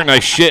stomach hurt, and I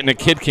shit, and a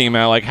kid came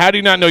out. Like, how do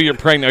you not know you're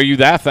pregnant? Are you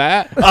that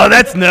fat? Oh,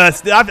 that's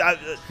nuts.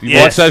 You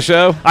Yes. watch that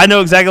show? I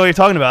know exactly what you're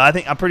talking about.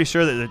 I'm pretty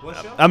sure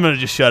that I'm gonna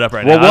just shut up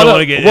right Well, now. I what don't a-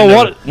 want to get well, into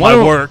what- my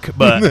what a- work,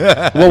 but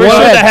Well, pretty what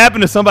sure a- that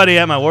happened to somebody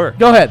at my work.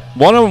 Go ahead.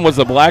 One of them was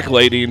a black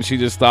lady, and she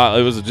just thought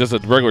it was just a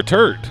regular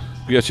turd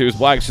because she was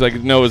black. She's like,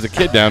 no, it was a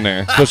kid down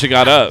there, so she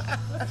got up.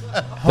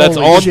 That's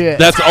Holy on. shit.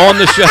 That's on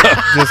the show.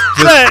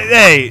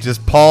 Hey,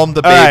 Just palmed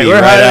the All right, baby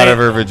we're right out highlighting- of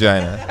her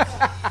vagina.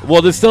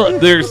 Well,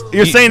 there's.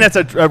 you're saying that's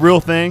a real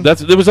thing?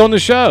 It was on the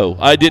show.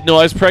 I didn't know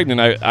I was pregnant.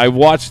 I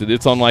watched it.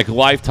 It's on like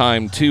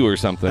Lifetime 2 or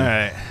something. All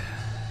right.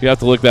 You have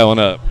to look that one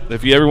up.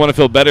 If you ever want to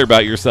feel better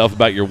about yourself,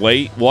 about your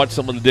weight, watch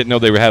someone that didn't know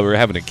they were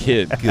having a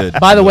kid. Good.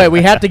 By the way,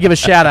 we have to give a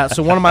shout out.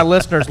 So one of my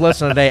listeners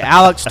listening today,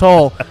 Alex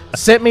Toll,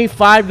 sent me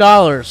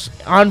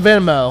 $5 on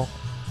Venmo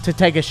to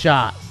take a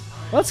shot.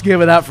 Let's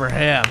give it up for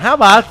him. How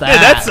about that?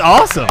 Dude, that's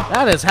awesome.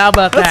 That is. How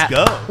about Let's that?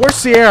 go. Where's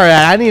Sierra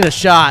at? I need a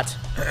shot.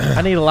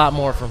 I need a lot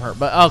more from her.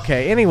 But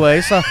okay.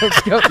 Anyway, so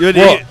let's go.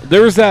 Well,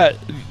 there was that.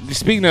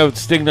 Speaking of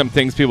sticking up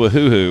things, people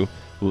hoo-hoo.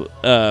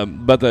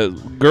 But the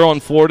girl in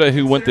Florida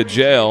who went to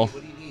jail,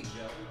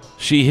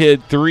 she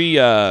hid three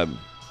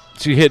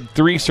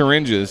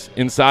syringes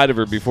inside of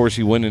her before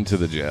she went into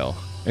the jail,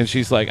 and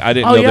she's like, I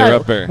didn't know they were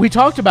up there. We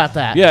talked about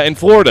that. Yeah, in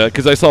Florida,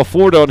 because I saw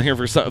Florida on here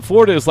for some.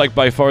 Florida is like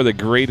by far the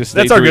greatest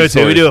state. That's our to read go-to.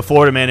 We stories. do a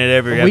Florida man at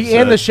every episode. We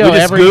end the show We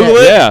just every Google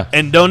day. it Yeah.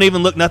 and don't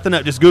even look nothing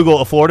up. Just Google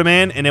a Florida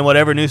man, and then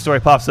whatever news story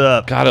pops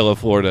up. God, I love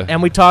Florida.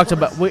 And we talked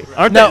about.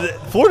 Aren't no, they?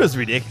 Florida's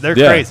ridiculous. They're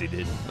Yeah. crazy,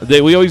 dude.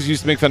 We always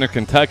used to make fun of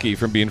Kentucky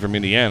from being from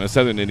Indiana,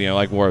 Southern Indiana,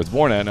 like where I was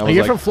born at. And I was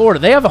you're like, from Florida.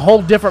 They have a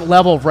whole different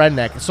level of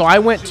redneck. So I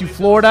went to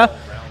Florida,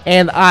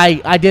 and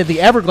I did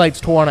the Everglades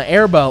tour on an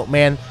airboat.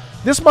 Man,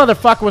 this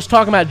motherfucker was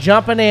talking about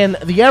jumping in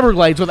the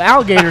Everglades with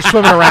alligators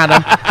swimming around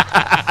him.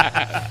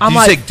 I'm You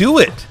like, say, do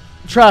it.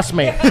 trust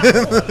me.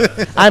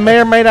 I may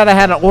or may not have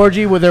had an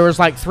orgy where there was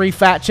like 3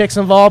 fat chicks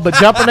involved, but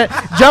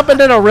jumping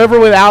in a river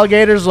with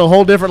alligators is a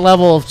whole different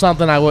level of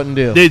something I wouldn't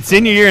do. Dude,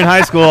 senior year in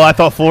high school, I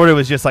thought Florida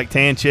was just like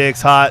tan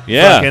chicks, hot,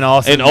 Yeah, fucking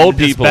awesome, and old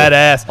just people.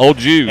 badass, Old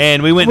Jews.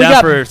 And we went We down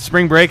got- for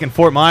spring break in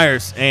Fort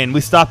Myers, and we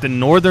stopped in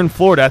northern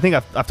Florida. I think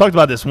I've talked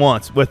about this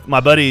once with my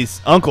buddy's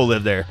uncle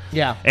lived there.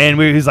 Yeah.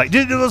 And he's like,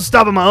 dude, let's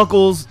stop at my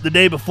uncle's the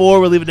day before.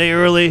 We'll leave a day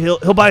early.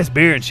 He'll buy us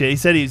beer and shit. He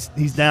said he's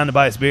down to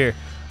buy us beer.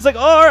 I was like, oh,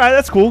 all right,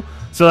 that's cool.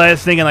 So I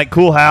was thinking like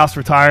cool house,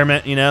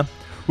 retirement, you know.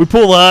 We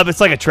pull up, it's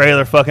like a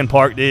trailer fucking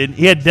park, dude.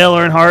 He had Dale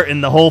Earnhardt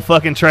in the whole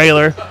fucking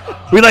trailer.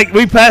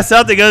 We pass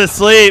out to go to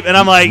sleep, and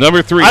I'm like,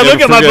 Number 3, I never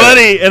look at my forget.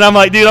 buddy, and I'm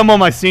like, dude, I'm on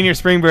my senior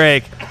spring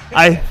break.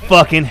 I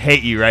fucking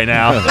hate you right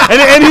now.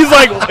 and he's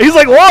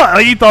like, what?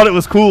 Like, he thought it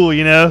was cool,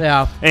 you know?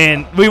 Yeah.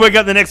 And we wake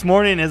up the next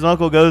morning, and his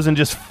uncle goes and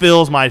just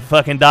fills my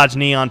fucking Dodge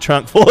Neon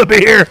trunk full of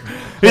beer.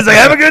 He's like,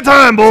 have a good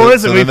time,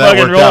 boys. So and we then that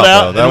fucking worked rolled out,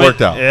 out. though. That and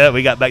worked out. Yeah,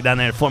 we got back down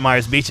there at Fort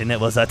Myers Beach, and it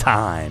was a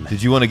time.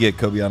 Did you want to get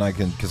Kobe on?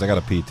 Because I got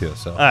to pee too.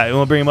 So All right, you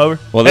want to bring him over?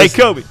 well, hey, this,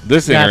 Kobe.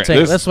 This,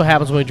 That's what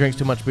happens when he drinks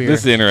too much beer.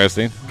 this is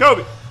interesting.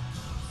 Kobe.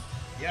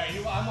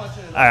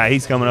 All right,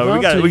 he's coming over.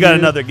 Well, We got you-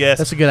 another guest.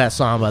 That's a good ass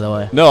song, by the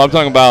way. No, I'm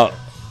talking about.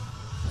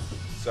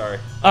 sorry.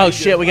 Oh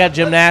shit, we got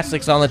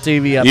gymnastics on the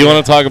TV. Up You there.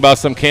 want to talk about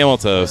some camel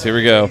toes? Here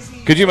we go.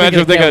 Could you imagine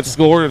if they got camel-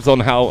 scores on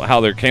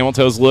how their camel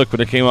toes look when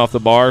they came off the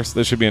bar? So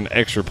this should be an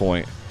extra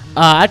point.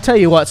 I tell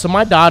you what. So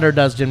my daughter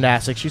does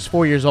gymnastics. She's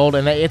 4 years old,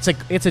 and it's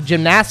a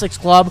gymnastics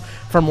club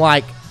from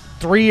like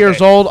 3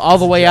 years old all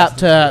the way up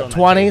to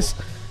 20s.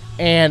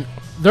 And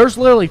there's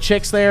literally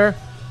chicks there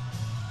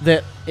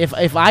that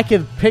if I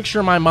could picture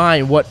in my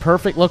mind what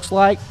perfect looks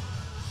like,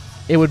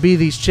 it would be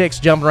these chicks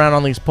jumping around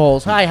on these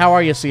poles. Hi, how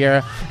are you,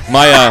 Sierra?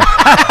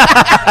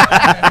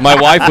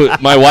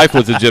 My wife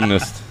was a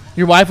gymnast.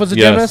 Your wife was a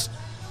Yes. gymnast?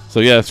 So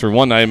yes, for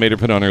one night I made her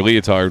put on her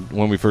leotard.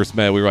 When we first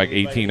met, we were like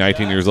 18,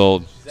 19 years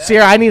old.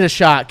 Sierra, I need a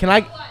shot. Can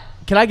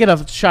I get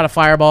a shot of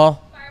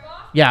Fireball?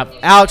 Yeah,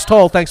 Alex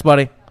Toll, thanks,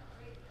 buddy.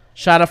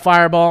 Shot of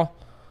Fireball.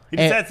 He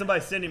just And- had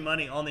somebody send him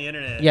money on the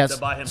internet Yes, to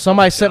buy him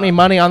somebody some sent me shot.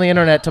 money on the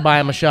internet to buy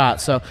him a shot.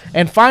 So,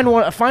 and find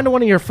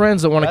one of your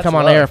friends that want to That's come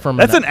on love. air for a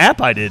minute. That's an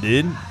app I did,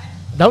 dude.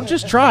 Don't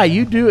just try.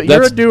 You do it. You're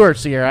a That's- doer,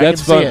 Sierra. I can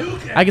that's see fun.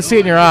 it. I can see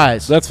it in your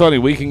eyes. That's funny.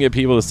 We can get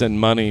people to send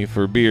money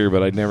for beer,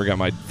 but I never got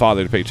my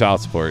father to pay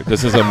child support.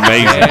 This is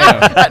amazing.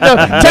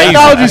 No,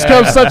 technology's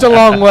come such a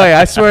long way.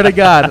 I swear to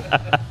God.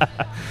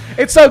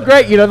 It's so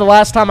great. You know, the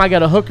last time I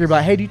got a hooker,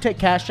 like, hey, do you take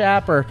Cash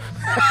App or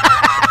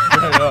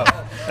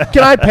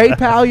can I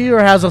PayPal you, or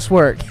how's this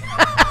work?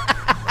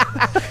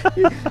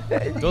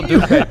 They'll do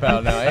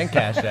PayPal now and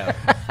Cash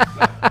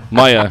App.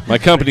 My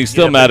company's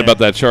still mad about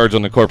that charge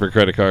on the corporate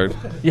credit card.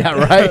 Yeah,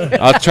 right.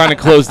 I was trying to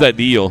close that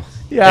deal.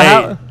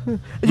 Yeah,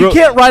 you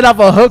can't write off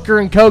a hooker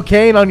and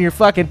cocaine on your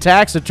fucking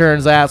tax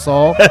returns,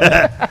 asshole.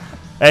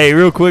 Hey,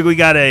 real quick, we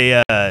got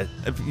a.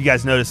 If you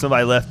guys noticed,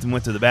 somebody left and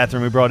went to the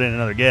bathroom. We brought in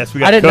another guest. We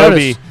got I didn't Kobe.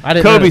 notice. I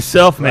didn't Kobe notice.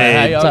 Self-Made.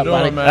 How y'all What's up,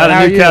 buddy? doing, man? Out How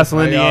are of you? Newcastle,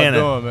 How Indiana.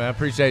 y'all doing, man? I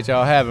appreciate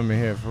y'all having me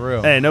here, for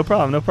real. Hey, no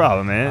problem,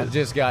 I man.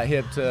 just got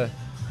hip to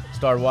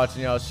start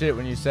watching y'all shit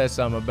when you said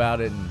something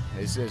about it, and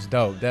it's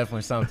dope.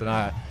 Definitely something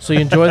So you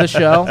enjoy the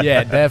show?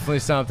 yeah, definitely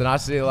something. I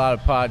see a lot of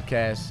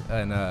podcasts,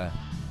 and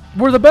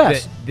We're the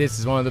best. this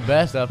is one of the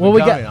best up Well, and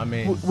we coming. got I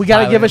mean, we got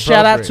to highly give a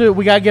shout out appropriate. to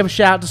we got to give a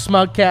shout out to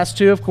Smugcast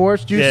too, of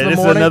course. Juice Yeah, in the this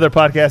morning. is another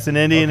podcast in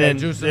Indy, and Okay, then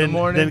Juice in the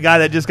Morning. Then the guy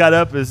that just got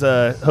up is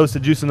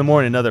hosted Juice in the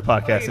Morning, another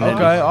podcast in Indy.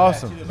 Okay,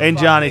 awesome. And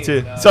Johnny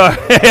too. Sorry,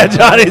 yeah,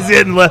 Johnny's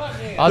getting left.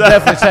 I'll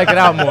definitely check it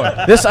out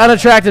more. This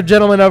unattractive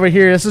gentleman over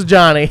here. This is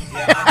Johnny.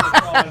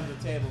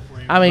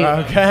 I mean,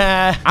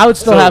 Okay. I would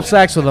still have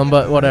sex with him,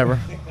 but whatever.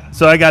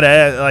 So I gotta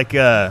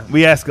ask,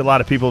 we ask a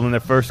lot of people when they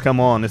first come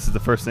on. This is the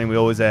first thing we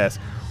always ask: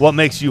 what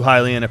makes you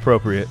highly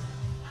inappropriate?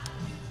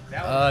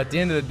 At the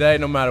end of the day,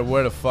 no matter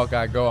where the fuck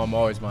I go, I'm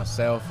always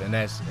myself, and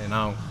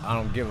I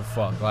don't give a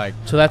fuck. Like,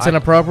 So that's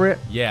inappropriate.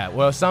 Yeah,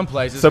 well, some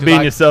places. So 'cause being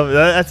I- yourself,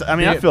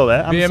 I feel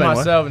that. I'm the being same way.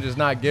 myself and just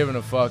not giving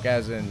a fuck,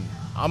 as in,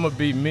 I'm gonna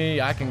be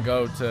me. I can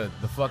go to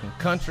the fucking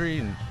country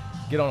and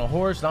get on a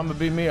horse, and I'm gonna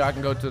be me. Or I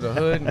can go to the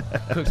hood and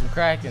cook some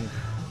crack, and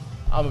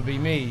I'm gonna be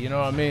me. You know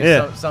what I mean?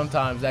 Yeah.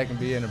 Sometimes that can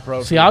be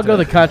inappropriate. See, I'll go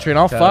to the country and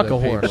I'll to fuck other a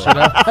horse. people. You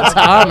know? That's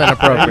how I'm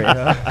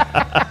inappropriate.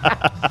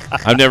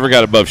 I've never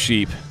got above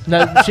sheep.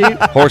 No, sheep.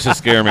 Horses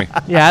scare me.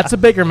 Yeah, it's a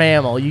bigger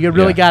mammal. You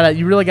really Yeah.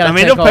 gotta. I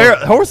mean, take all-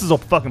 horses will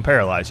fucking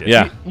paralyze you.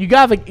 Yeah. You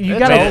gotta.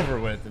 It's over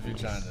with if you're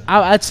trying to.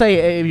 I'd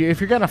say if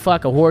you're gonna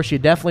fuck a horse, you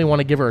definitely want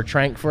to give her a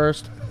trank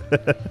first.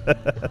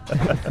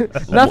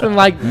 Nothing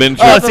like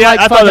Miniature. nothing like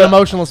I thought fucking that-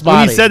 emotionless When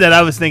body. you said that,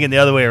 I was thinking the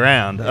other way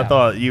around. I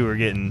thought you were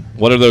getting.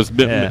 What are those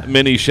Yeah.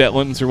 mini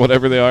Shetlands or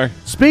whatever they are?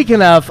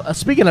 Speaking of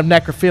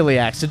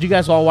necrophiliacs, did you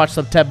guys all watch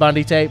some Ted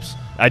Bundy tapes?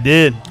 I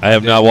did. I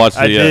have not watched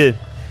I it yet. did.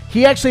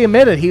 He actually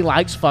admitted he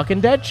likes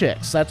fucking dead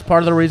chicks. That's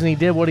part of the reason he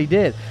did what he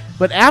did.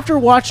 But after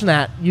watching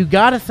that, you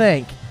gotta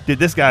think Dude,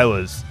 this guy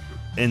was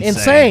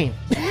insane.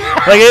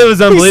 Like, it was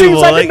He unbelievable.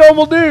 seems like a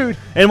normal dude.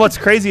 And what's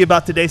crazy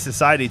about today's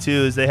society too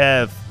is they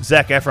have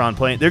Zac Efron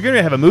playing. They're going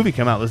to have a movie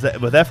come out with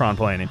Efron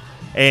playing him,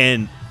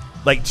 and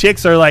like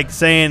chicks are like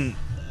saying,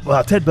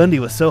 "Wow, Ted Bundy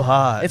was so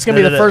hot." It's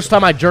gonna be the first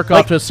time I jerk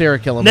off to a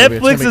serial killer movie.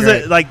 It's gonna be Netflix's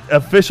great. like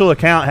official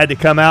account had to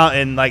come out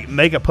and like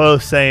make a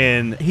post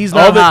saying He's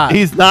not hot.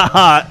 He's not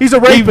hot. He's a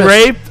rapist. He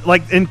raped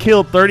like and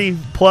killed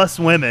 30+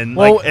 women.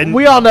 Well, like, and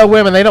we all know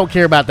women; they don't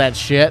care about that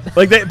shit.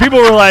 like people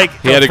were like,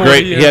 He had a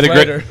great. He had a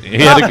great. He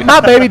had a,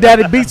 My baby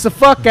daddy beats the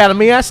fuck out of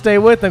me. I stay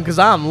with him because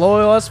I'm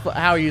loyal as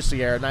How are you,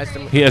 Sierra? Nice to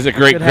meet you. he has a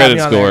great Good having credit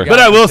you on there, score. guys. But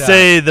I will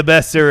say the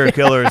best serial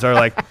killers are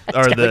like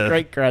are Got a the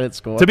great credit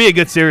score. to be a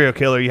good serial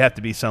killer you have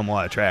to be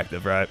somewhat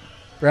attractive, right?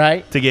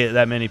 Right? To get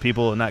that many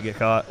people and not get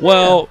caught.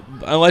 Well,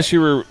 unless you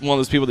were one of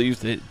those people that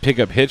used to pick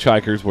up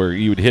hitchhikers, where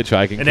you would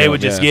hitchhike And they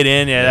would just get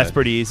in. Yeah, that's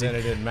pretty easy. Then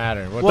it didn't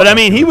matter. What But the I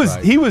mean, fuck he it was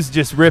like. he was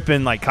just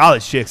ripping like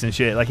college chicks and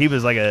shit. Like he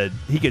was like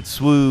he could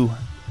swoo,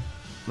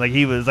 like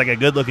he was like a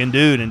good looking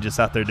dude and just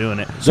out there doing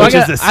it, So which I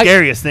is got- the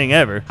scariest thing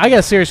ever. I got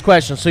a serious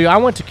question. So I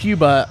went to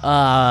Cuba.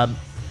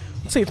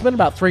 Let's see, it's been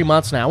about 3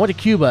 months now. I went to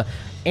Cuba,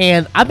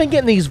 and I've been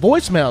getting these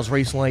voicemails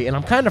recently, and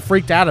I'm kind of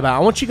freaked out about it. I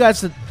want you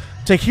guys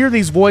to hear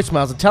these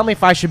voicemails and tell me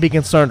if I should be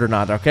concerned or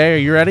not, okay? Are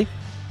you ready?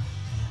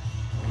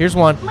 Here's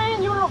one.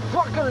 Man, you don't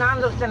fucking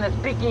understand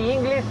speaking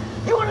English.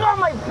 You know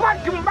my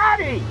fucking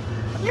body.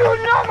 You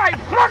know my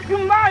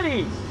fucking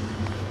body.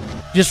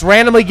 Just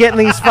randomly getting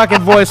these fucking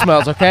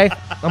voicemails, okay?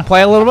 I'm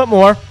playing a little bit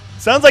more.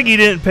 Sounds like you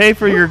didn't pay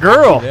for your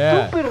girl.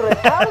 Yeah. Stupid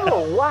retard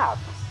or what?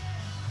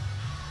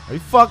 Are you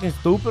fucking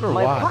stupid or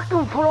My what?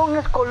 fucking phone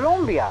is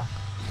Colombia.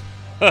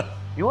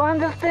 You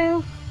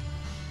understand?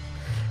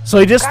 So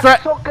he just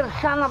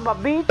Cocksucker son of a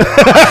bitch.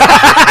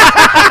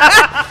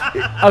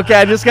 Okay,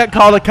 I just got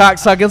called a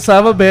cocksucking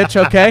son of a bitch,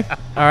 okay?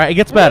 All right, it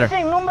gets better.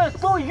 Listen, no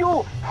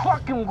you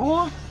fucking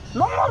goose.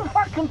 No more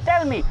fucking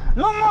tell me.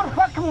 No more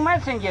fucking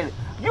messenger.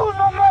 You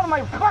no more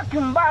my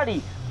fucking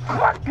body.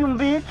 Fucking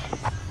bitch.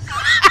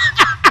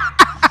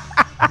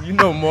 You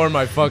know more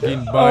my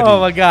fucking body. Oh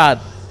my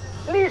God.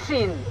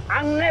 Listen,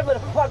 I'm never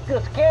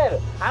fucking scared.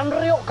 I'm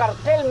Rio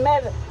Cartel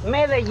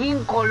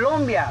Medellín,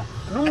 Colombia.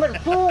 Number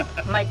 2,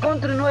 my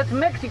country no es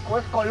Mexico,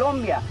 es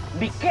Colombia.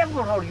 Be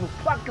careful or you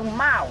fucking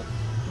mouth.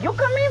 You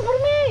come in for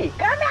me.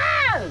 Come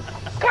on.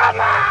 Come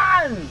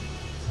on.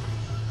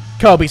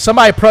 Kobe,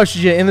 somebody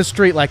approaches you in the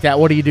street like that.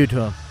 What do you do to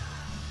him?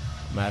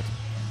 I'm gonna have to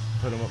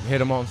put him up, hit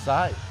him on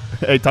sight.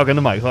 Hey, talking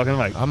to Mike. Talking to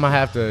Mike. I'm gonna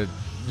have to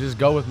just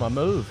go with my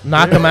move.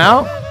 Knock him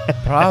out?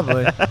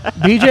 Probably.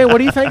 BJ, what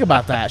do you think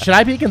about that? Should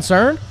I be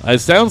concerned? It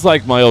sounds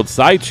like my old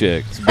side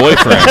chick's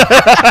boyfriend.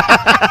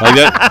 Like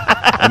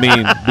that. I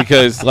mean,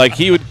 because like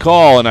he would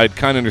call and I'd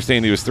kind of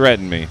understand he was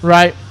threatening me.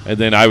 Right. And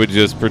then I would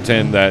just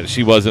pretend that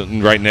she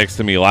wasn't right next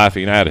to me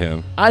laughing at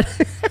him.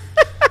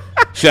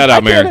 Shout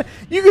out, Mary.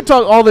 You can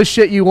talk all this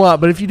shit you want,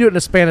 but if you do it in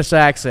a Spanish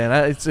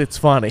accent, it's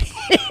funny.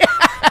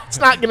 It's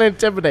not going to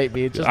intimidate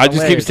me. It's just I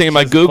just keep saying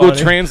my Google funny.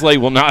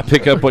 Translate will not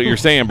pick up what you're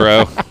saying,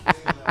 bro.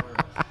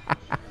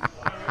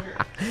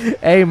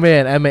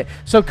 Amen. Amen.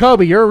 So,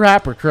 Kobe, you're a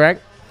rapper,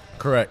 correct?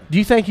 Correct. Do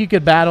you think you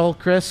could battle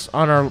Chris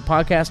on our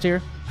podcast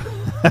here?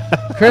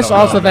 Chris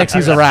also thinks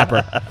he's a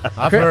rapper.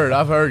 I've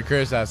heard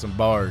Chris has some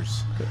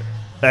bars.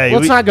 Hey,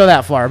 let's not go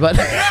that far, but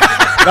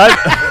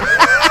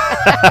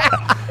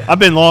I've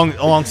been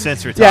long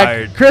since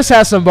retired. Yeah, Chris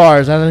has some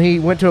bars, and then he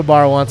went to a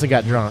bar once and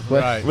got drunk.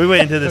 But Right. We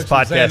went into this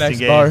podcasting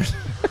game. Bars.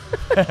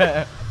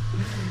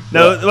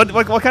 No,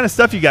 what kind of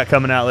stuff you got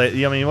coming out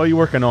lately? I mean, what are you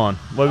working on?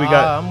 What we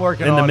got I'm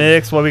working in the on-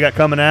 mix? What we got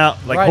coming out?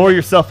 Like, Right pour now-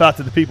 yourself out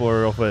to the people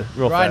real Right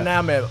fast.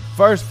 now, man,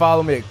 first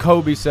follow me at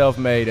Kobe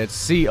Self-Made. That's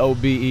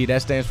COBE.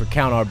 That stands for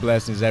Count Our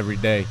Blessings Every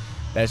Day.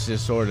 That's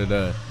just sort of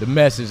the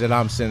message that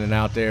I'm sending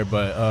out there.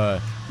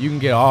 But you can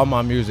get all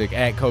my music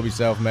at Kobe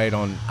Self-Made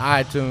on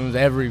iTunes,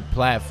 every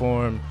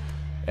platform,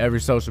 every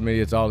social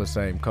media. It's all the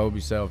same. Kobe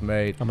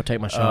Self-Made. I'm gonna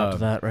take my shot to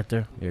that right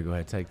there. Yeah, go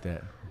ahead, take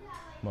that.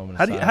 Moment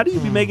How of do silence. you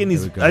be making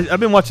these? Here we go. I've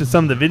been watching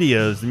some of the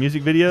videos, the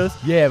music videos.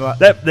 Yeah,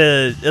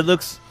 it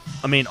looks,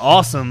 I mean,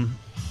 awesome.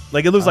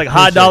 Like it looks like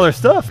appreciate high dollar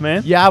stuff,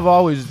 man. Yeah, I've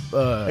always.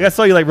 Like I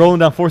saw you like rolling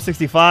down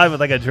 465 with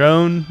like a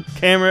drone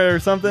camera or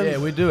something. Yeah,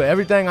 we do.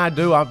 Everything I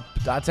do, I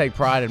take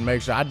pride in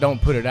make sure I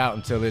don't put it out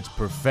until it's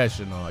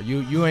professional.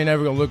 You ain't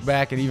ever gonna look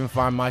back and even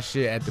find my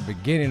shit at the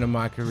beginning of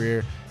my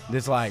career.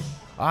 It's like,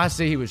 I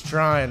see he was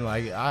trying.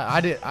 Like I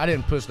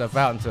didn't put stuff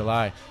out until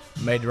I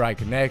made the right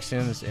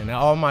connections, and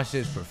all my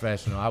shit's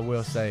professional. I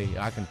will say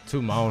I can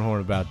toot my own horn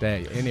about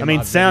that. I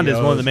mean, sound is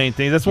one of the main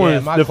things. That's one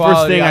of my the first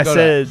quality, thing I go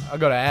said. I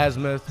go to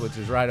Azimuth, which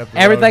is right up the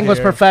Everything road was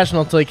here.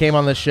 professional until he came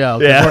on this show.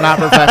 'Cause Yeah. we're not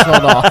professional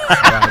at all.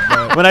 Right,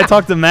 but When I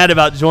talked to Matt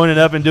about joining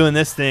up and doing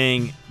this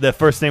thing, the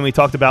first thing we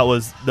talked about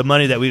was the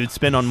money that we would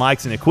spend on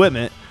mics and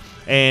equipment.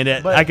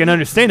 And But I can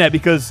understand that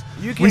because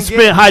you can we get-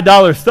 spent high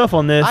dollar stuff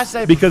on this I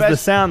say because the profes-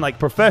 sound like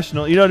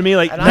professional. You know what I mean?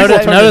 Like And I people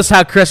say- turn Notice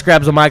how Chris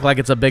grabs a mic like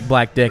it's a big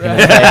black dick in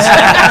his face.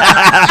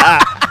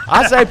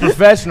 I say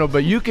professional,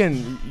 but you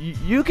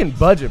can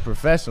budget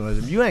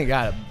professionalism. You ain't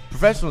got it.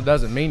 Professional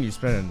doesn't mean you're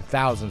spending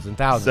thousands and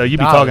thousands. So you of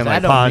be dollars. talking That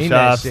like don't pawn mean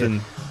that shops shit.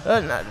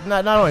 and-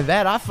 not only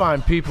that, I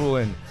find people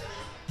and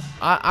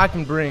I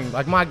can bring,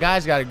 like, my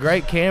guy's got a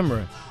great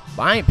camera,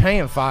 but I ain't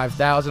paying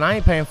 $5,000. I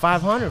ain't paying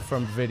 $500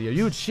 from a video.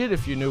 You would shit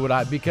if you knew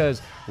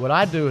because what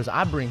I do is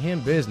I bring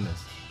him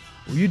business.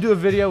 When you do a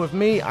video with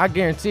me, I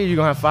guarantee you're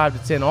gonna have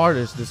 5 to 10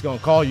 artists that's gonna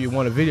call you,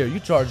 want a video. You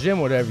charge them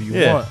whatever you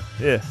want.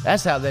 Yeah.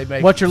 That's how they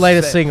make. What's your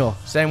latest single?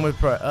 Same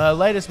with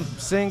latest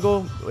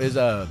single is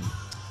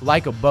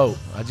Like a Boat.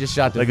 I just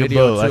shot the Like a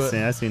video Boat, to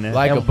I it. seen that.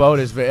 Like a Boat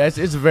is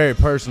it's a very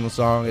personal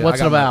song. What's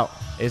it about?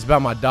 It's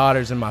about my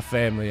daughters and my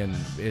family, and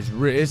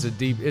it's a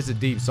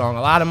deep song.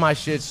 A lot of my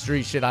shit's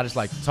street shit. I just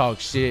like to talk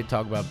shit,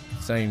 talk about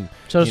the same.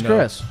 So does you know,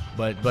 Chris.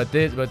 But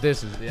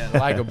this is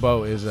Like a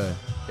Boat is a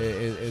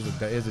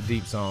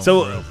deep song.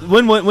 So for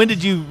real. when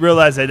did you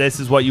realize that this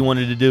is what you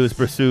wanted to do? Is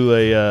pursue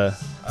a?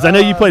 Because I know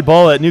you played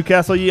ball at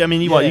Newcastle. You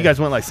guys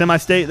went like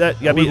semi-state. That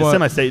you got We beat at won-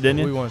 semi-state, didn't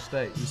you? We won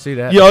state. You see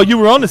that? You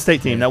were on the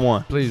state team that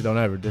won. Please don't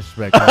ever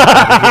disrespect me.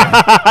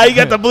 You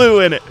got the blue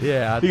in it.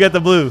 Yeah, you got the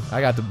blue. I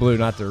got the blue,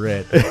 not the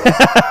red.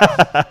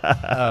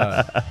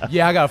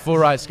 Yeah, I got a full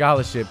ride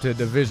scholarship to a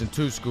Division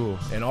II school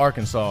in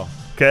Arkansas.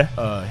 Okay.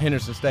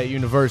 Henderson State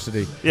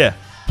University. Yeah.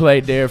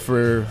 Played there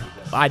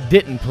I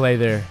didn't play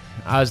there.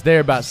 I was there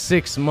about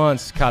 6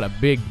 months, caught a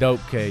big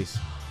dope case.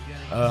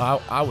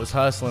 I was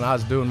hustling. I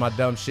was doing my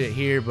dumb shit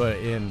here, but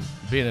in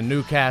being in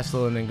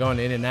Newcastle and then going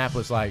to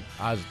Indianapolis, like,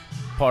 I was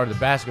part of the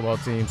basketball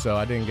team, so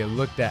I didn't get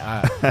looked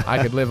at.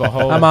 I could live a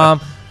whole Hi,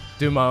 Mom.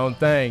 do my own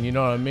thing, you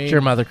know what I mean? It's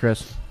your mother,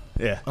 Chris.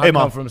 Yeah. I Hey, come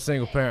Mom. from a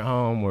single parent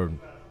home where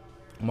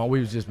we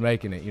was just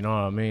making it, you know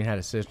what I mean? Had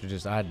a sister,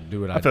 I had to do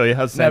what I feel you.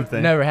 That's the same never,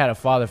 thing. Never had a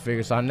father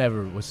figure, so I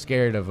never was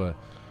scared of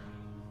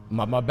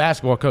my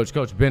basketball coach,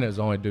 Coach Bennett, is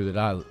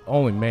the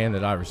only man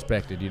that I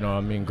respected, you know what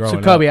I mean? Growing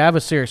So, Kobe, up. I have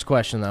a serious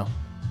question, though.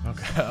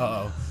 Okay.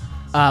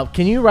 Uh-oh.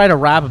 Can you write a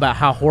rap about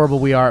how horrible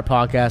we are at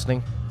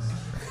podcasting?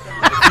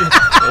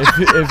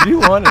 if you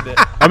wanted it.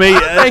 I mean,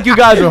 I think you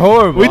guys are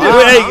horrible. We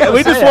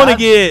just want to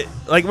get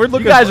like we're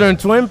looking. You guys are in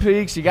Twin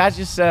Peaks. You got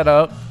your set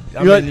up.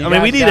 I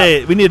mean,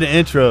 we need an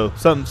intro,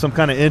 some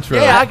kind of intro.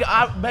 Yeah,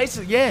 I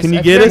basically yes. Can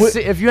you get us?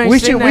 If you ain't we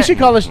seen should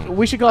call this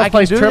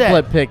place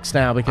triplet that. picks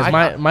now because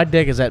my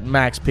dick is at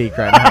max peak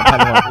right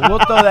now. We'll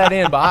throw that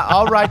in, but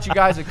I'll write you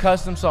guys a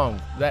custom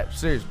song. That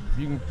serious.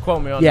 You can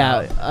quote me on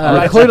that.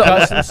 Yeah,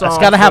 it's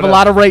got to have a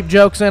lot of rape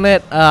jokes in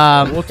it.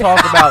 We'll talk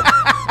about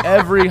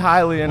every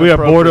highly we are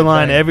inappropriate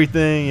borderline thing.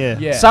 everything.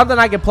 Yeah. Something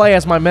I could play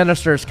as my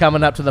ministers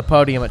coming up to the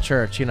podium at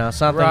church. You know,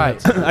 something.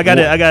 Right. I got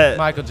it.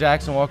 Michael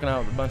Jackson walking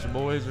out with a bunch of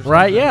boys. Or something.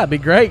 Right. Yeah, it'd be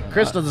great.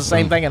 Chris does the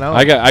same thing at home.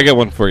 I got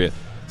one for you.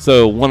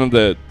 So one of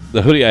the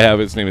hoodie I have,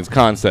 its name is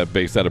Concept,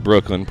 based out of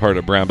Brooklyn, part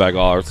of Brown Bag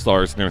All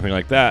Stars and everything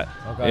like that.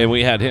 Okay. And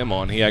we had him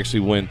on. He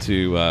actually went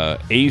to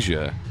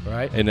Asia,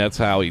 right? And that's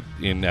how he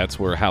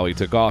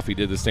took off. He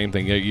did the same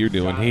thing that you're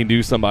doing. He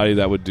knew somebody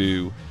that would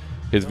do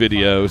his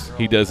videos.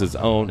 He does his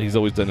own. He's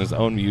always done his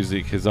own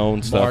music, his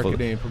own stuff,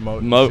 marketing,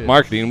 promoting,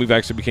 marketing. We've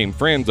actually became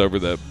friends over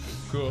the.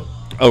 Cool.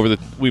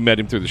 We met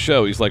him through the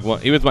show. He's like,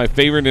 he was my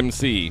favorite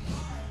MC.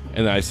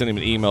 And then I sent him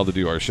an email to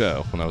do our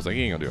show. When I was like,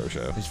 he ain't gonna do our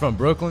show. He's from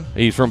Brooklyn?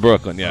 He's from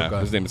Brooklyn, yeah.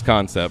 Okay. His name is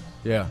Concept.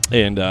 Yeah.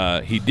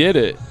 And he did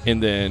it.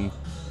 And then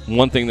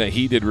one thing that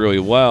he did really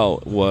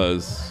well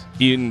was,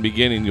 in the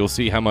beginning, you'll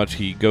see how much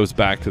he goes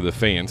back to the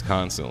fans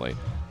constantly.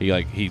 He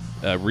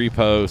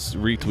reposts,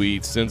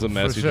 retweets, sends them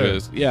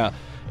messages. Sure. Yeah.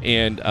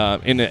 And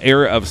in the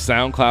era of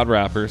SoundCloud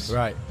rappers,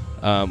 right,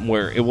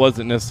 where it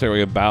wasn't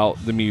necessarily about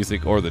the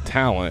music or the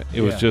talent,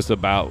 it was just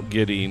about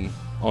getting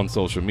on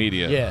social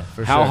media. Yeah,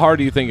 for How sure. hard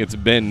do you think it's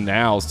been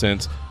now,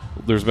 since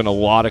there's been a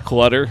lot of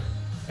clutter,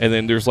 and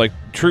then there's like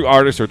true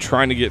artists are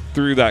trying to get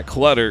through that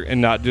clutter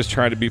and not just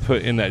trying to be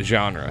put in that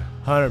genre?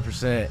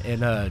 100%.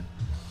 And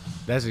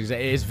that's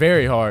it's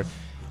very hard.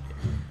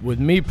 With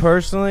me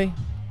personally,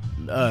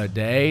 the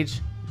age,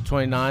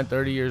 29,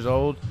 30 years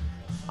old,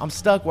 I'm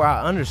stuck where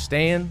I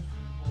understand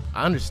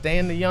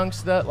the young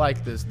stuff,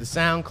 like the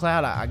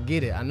SoundCloud. I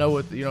get it. I know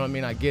what, you know what I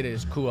mean? I get it.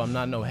 It's cool. I'm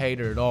not no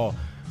hater at all.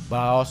 But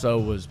I also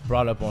was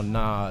brought up on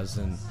Nas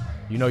and,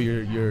 you know,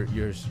 your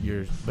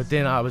but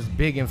then I was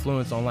big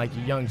influence on like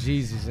your Young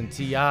Jeezys and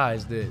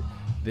T.I.'s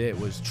that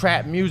was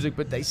trap music,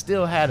 but they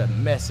still had a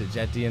message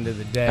at the end of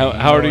the day.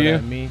 How old are you?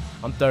 I mean?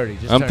 I'm 30.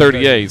 I'm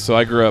 38, so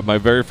I grew up. My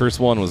very first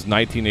one was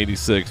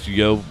 1986,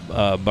 Yo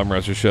Bum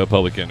Rusher Show,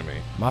 Public Enemy.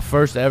 My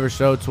first ever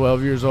show,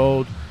 12 years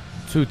old,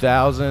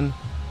 2000,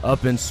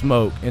 Up in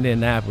Smoke,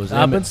 Indianapolis.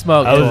 Up in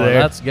Smoke. I was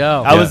there. Let's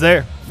go. I was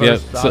there. I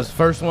was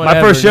first one. My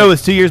ever. first show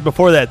was 2 years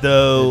before that,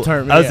 though.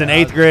 I was in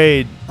 8th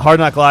grade.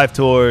 Hard Knock Live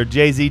tour.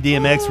 Jay-Z,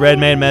 DMX,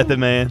 Redman, Method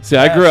Man. See,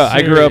 I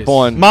grew up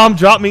on. Mom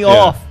dropped me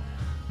off.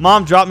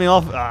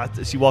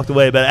 She walked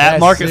away, but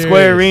at Market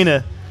Square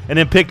Arena, and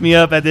then picked me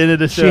up at the end of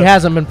the show. She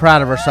hasn't been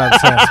proud of her son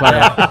since.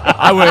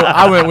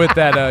 I went with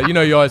that. You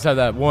know, you always have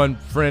that one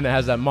friend that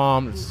has that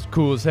mom that's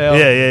cool as hell.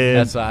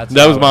 Yeah. That's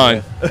that was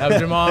mine. That was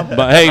your mom.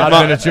 But hey, I've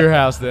Mom, been at your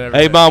house there.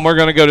 Hey, Mom, we're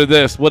gonna go to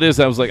this. What is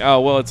that? I was like, oh,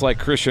 well, it's like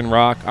Christian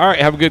rock. All right,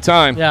 have a good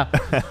time. Yeah.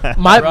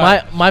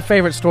 My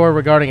favorite story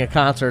regarding a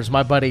concert is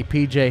my buddy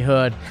PJ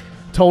Hood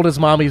told his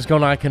mom he was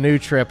going on a canoe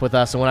trip with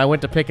us, and when I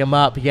went to pick him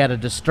up, he had a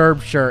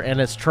Disturbed shirt in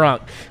his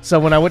trunk. So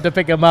when I went to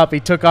pick him up, he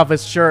took off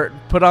his shirt,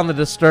 put on the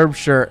Disturbed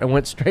shirt, and we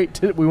went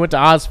to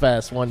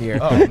Ozfest one year.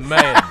 Oh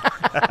man.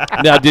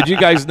 Now, did you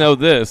guys know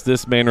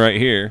this man right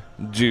here,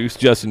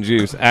 Justin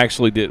Juice,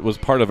 actually was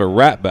part of a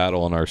rap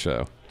battle on our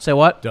show? Say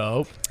what?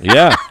 Dope.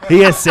 Yeah. He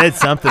has said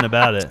something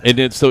about it. And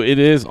it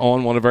is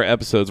on one of our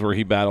episodes where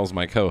he battles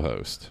my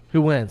co-host.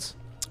 Who wins?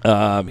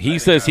 He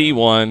says he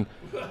won.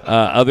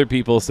 Other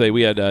people say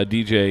we had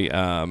DJ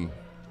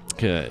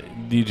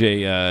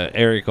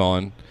Eric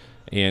on,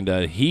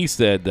 and he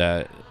said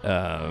that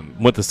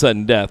went to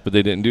Sudden Death, but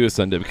they didn't do a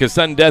Sudden Death because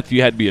Sudden Death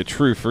you had to be a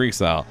true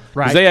freestyle.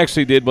 Right. Because they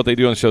actually did what they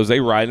do on shows. They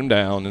write them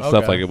down and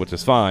stuff like it, which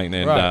is fine.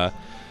 And Right.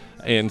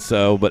 and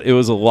so, but it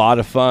was a lot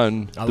of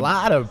fun. A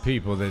lot of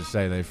people that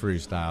say they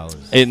freestyle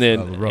is And then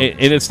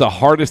and it's the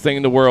hardest thing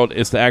in the world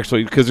is to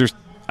actually, because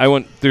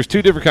there's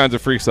two different kinds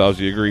of freestyles.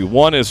 You agree?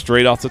 One is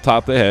straight off the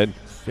top of the head.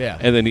 Yeah.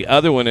 And then the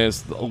other one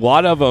is a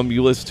lot of them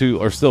you listen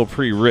to are still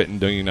pre-written,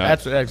 don't you know?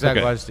 That's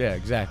exactly. Okay. Yeah,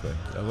 exactly.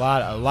 A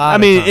lot. I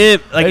mean,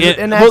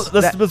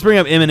 let's bring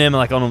up Eminem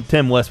like on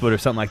Tim Westwood or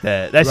something like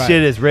that. That Right.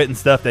 shit is written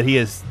stuff that he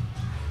is.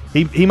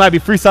 He might be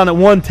freestyling at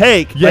one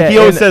take. Yeah, like he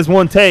always and says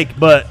one take,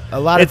 but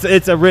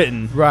it's a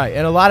written. Right,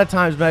 and a lot of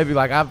times maybe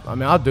like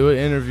I'll do it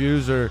in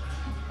interviews, or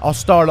I'll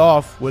start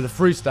off with a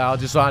freestyle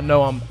just so I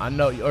know,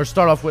 or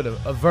start off with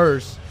a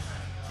verse,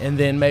 and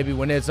then maybe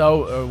when it's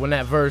over, or when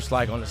that verse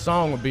like on the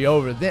song will be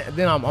over,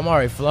 then I'm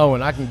already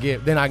flowing. I can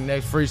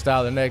next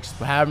freestyle the next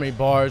however many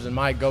bars and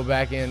might go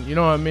back in. You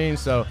know what I mean?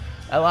 So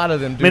a lot of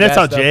them do. I mean, that's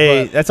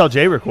that how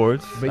Jay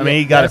records. But I mean, yeah,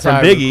 he got it that's from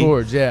how he Biggie.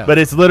 records, yeah. But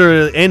it's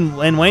literally,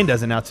 and Wayne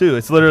does it now too.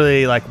 It's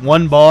literally like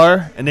one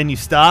bar, and then you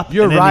stop.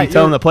 You're and then right. You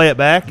tell them to play it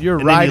back. You're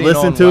and then you writing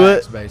listen on to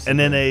wax, it, basically. and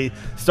then they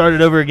start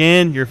it over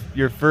again.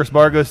 Your first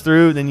bar goes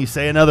through, then you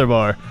say another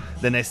bar.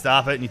 Then they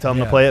stop it, and you tell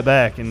them to play it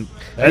back. And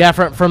yeah,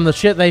 from the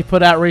shit they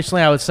put out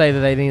recently, I would say that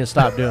they need to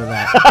stop doing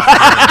that.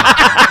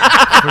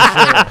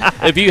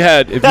 If you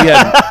had,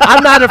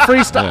 I'm not a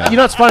freestyle. Yeah. You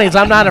know what's funny is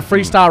I'm not a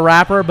freestyle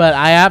rapper, but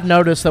I have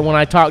noticed that when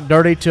I talk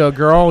dirty to a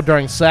girl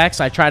during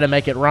sex, I try to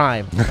make it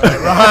rhyme.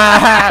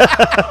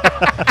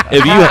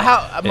 If you,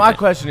 my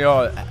question,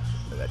 y'all.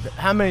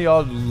 How many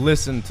of y'all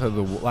listen to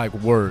the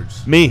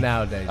words? Me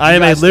nowadays. I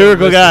am a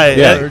lyrical guy.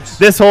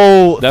 This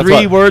whole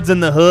three words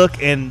in the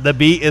hook and the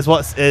beat is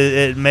what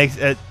it makes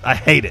it. I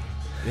hate it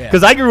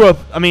because I grew up.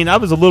 I mean, I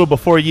was a little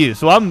before you,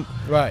 so I'm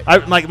right.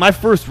 Like my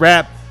first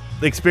rap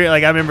experience.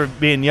 Like I remember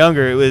being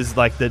younger. It was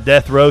like the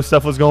Death Row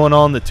stuff was going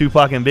on, the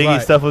Tupac and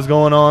Biggie stuff was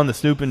going on, the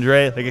Snoop and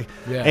Dre,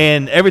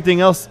 and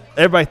everything else.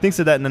 Everybody thinks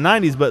of that in the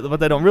 90s, but what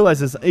they don't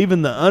realize is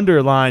even the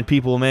underlying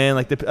people, man,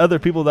 like the other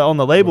people that on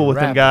the label with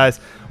them guys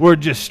were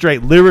just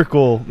straight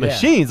lyrical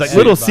machines. Like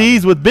Little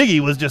C's with Biggie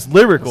was just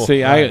lyrical.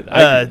 See,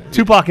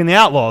 Tupac and the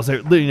Outlaws,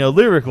 they're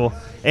lyrical.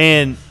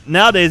 And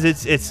nowadays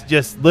it's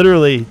just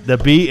literally the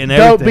beat and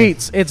everything. Dope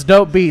beats. It's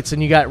dope beats,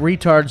 and you got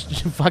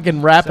retards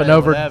fucking rapping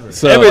over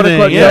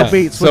everything. Dope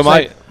beats. So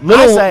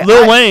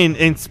Lil Wayne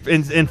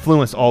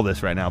influenced all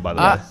this right now. By the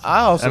way,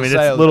 I mean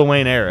it's Lil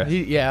Wayne era.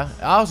 I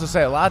also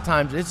say a lot of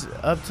times it's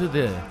up to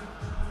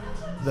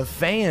the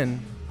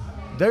fan.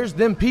 There's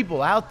them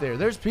people out there.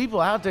 There's people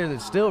out there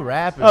that still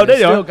rap and they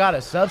still got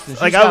a substance.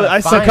 Like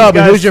I said,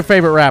 Kobe, who's your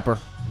favorite rapper?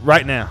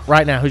 Right now,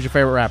 who's your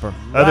favorite rapper?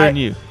 Other than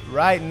you.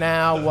 Right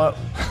now, what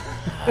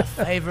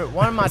favorite?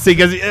 One of my see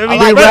because I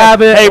like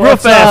Rabbit. Hey, real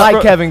fast. I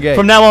like Kevin Gates.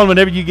 From now on,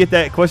 whenever you get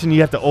that question,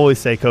 you have to always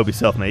say Kobe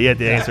Selfmade. You have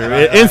to answer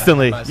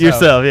instantly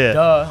yourself. Yeah,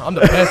 duh, I'm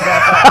the best.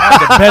 I'm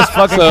the best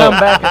fucking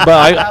comeback.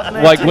 But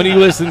like when you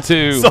listen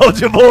to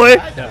Soulja Boy,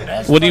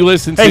 when you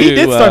listen to he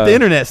did start the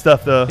internet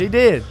stuff though. He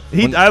did.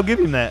 I'll give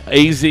him that.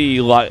 AZ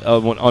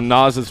on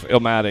Nas's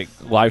Illmatic,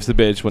 Life's a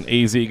Bitch, when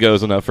AZ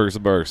goes on that first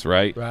verse,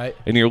 right? Right.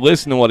 And you're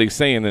listening to what he's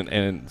saying,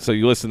 and so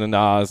you listen to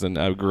Nas, and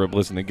I grew up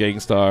listening to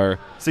Gangstar.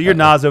 So you're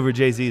Nas over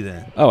Jay-Z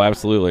then? Oh,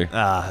 absolutely.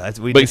 That's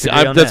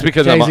that's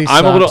because I'm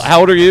a little. How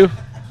old are you?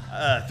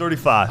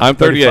 35. I'm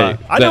 38.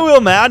 I know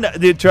Will, man.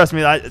 Dude, trust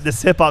me,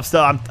 this hip hop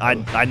stuff. I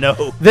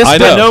know. I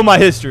know my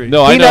history.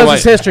 No, he knows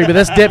his history, but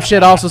this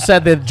dipshit also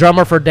said the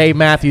drummer for Dave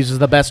Matthews is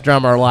the best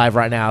drummer alive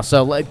right now.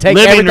 So take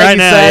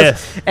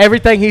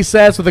everything he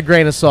says with a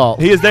grain of salt.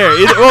 He is there.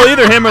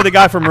 Either him or the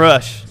guy from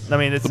Rush. I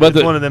mean, it's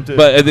one of them too.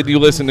 But then you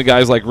listen to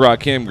guys like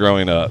Rakim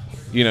growing up.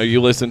 You know,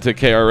 you listen to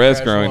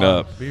KRS growing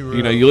up.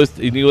 You know, you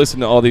listen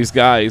to all these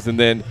guys, and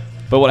then.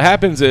 But what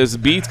happens is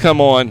beats come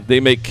on,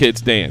 they make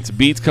kids dance.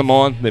 Beats come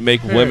on, they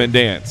make women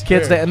dance.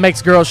 It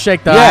makes girls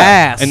shake their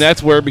ass. And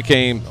that's where it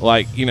became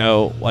like you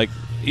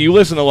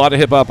listen to a lot of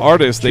hip hop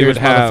artists, they would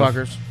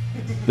have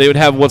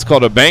what's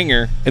called a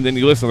banger, and then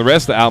you listen to the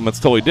rest of the album, it's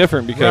totally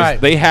different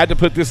because they had to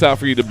put this out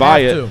for you to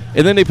buy it,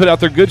 and then they put out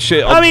their good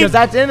shit. I mean, because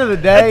at the end of the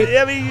day,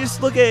 you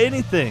just look at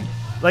anything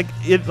like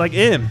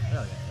M.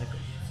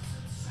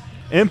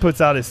 M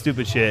puts out his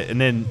stupid shit, and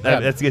then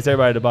that gets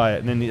everybody to buy it,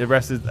 and then the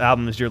rest of the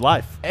album is your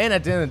life. And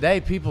at the end of the day,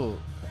 people,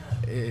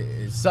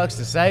 it sucks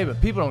to say,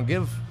 but people don't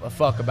give a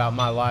fuck about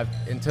my life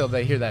until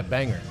they hear that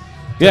banger.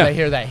 Until they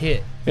hear that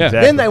hit. Yeah.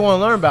 Exactly. Then they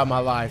want to learn about my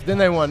life. Then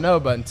they want to know,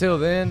 but until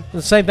then,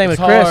 the same thing with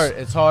Chris.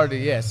 It's hard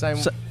to,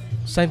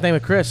 same thing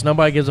with Chris.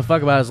 Nobody gives a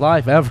fuck about his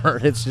life ever.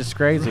 It's just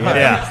crazy.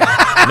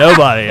 Yeah.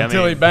 Nobody.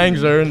 Until he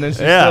bangs her, and then she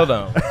still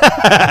don't.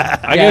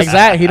 I guess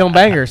exactly. He don't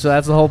bang her, so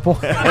that's the whole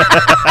point.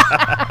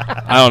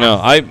 I don't know.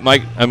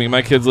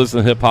 My kids listen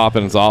to hip hop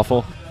and it's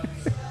awful,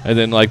 and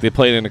then they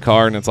play it in the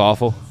car and it's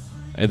awful,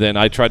 and then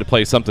I try to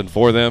play something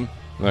for them.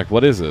 They're like,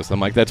 what is this? I'm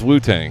like, that's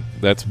Wu-Tang,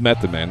 that's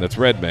Method Man, that's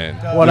Redman.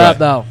 What up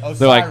though?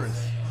 They're like,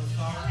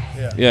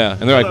 yeah,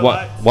 and they're like,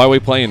 why are we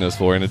playing this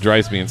for? And it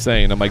drives me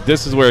insane. I'm like,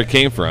 this is where it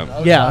came from.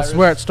 Yeah, that's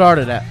where it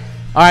started at.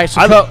 All right,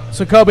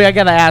 so Kobe, I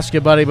got to ask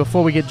you, buddy,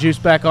 before we get Juice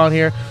back on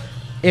here,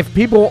 if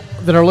people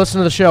that are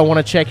listening to the show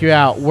want to check you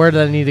out, where do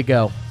they need to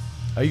go?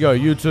 You go to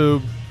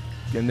YouTube,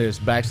 and there's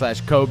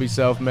 /Kobe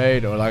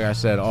Selfmade, or like I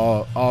said,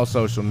 all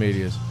social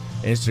medias.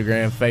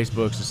 Instagram,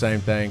 Facebook's the same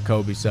thing,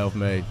 Kobe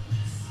Selfmade.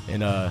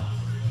 And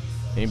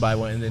anybody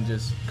want, and then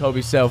just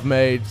Kobe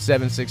Selfmade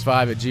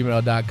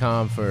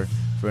 765@gmail.com for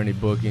any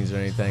bookings or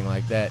anything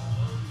like that.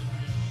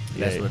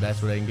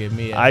 That's where they can get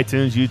me at.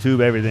 iTunes, YouTube,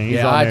 everything. He's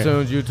on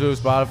iTunes, YouTube,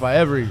 Spotify,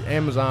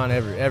 Amazon,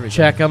 everything.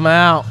 Check them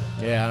out.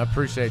 Yeah, I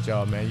appreciate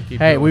y'all, man.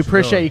 We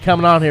appreciate you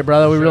coming on here,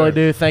 brother. We really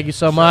do. Thank you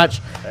so much.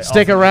 Hey,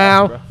 Stick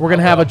around. We're going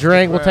to have a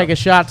drink. We'll take a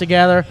shot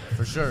together.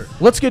 For sure.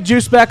 Let's get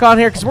Juice back on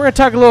here because we're going to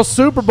talk a little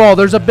Super Bowl.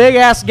 There's a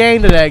big-ass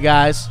game today,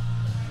 guys.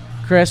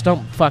 Chris,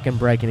 don't fucking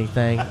break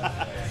anything.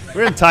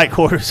 We're in tight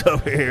quarters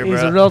over here, bro.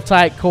 He's a real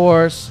tight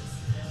course.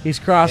 He's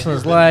crossing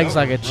his legs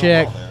like a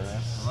chick.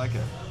 I like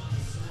it.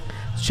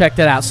 Check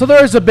that out. So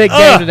there's a big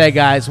game today,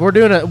 guys. We're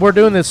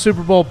doing this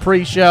Super Bowl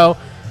pre-show,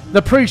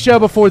 the pre-show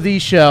before the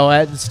show.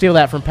 I'd steal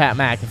that from Pat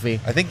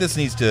McAfee. I think this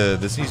needs to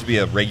be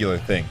a regular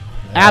thing.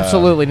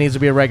 Absolutely needs to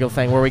be a regular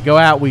thing where we go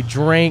out, we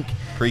drink,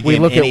 we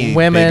look at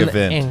women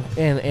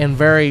in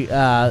very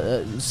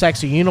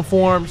sexy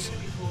uniforms.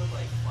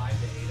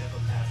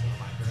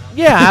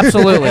 Yeah,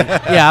 absolutely.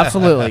 Yeah,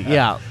 absolutely.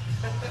 Yeah.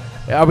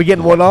 Are we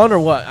getting one on or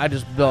what? I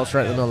just belched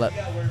right in the middle of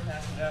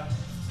that.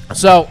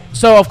 So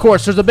of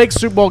course, there's a big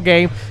Super Bowl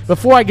game.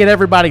 Before I get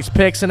everybody's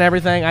picks and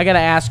everything, I got to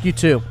ask you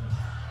too.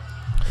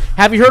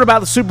 Have you heard about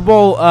the Super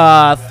Bowl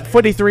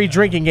 53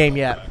 drinking game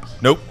yet?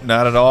 Nope,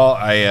 not at all.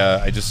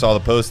 I just saw the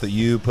post that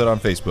you put on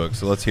Facebook,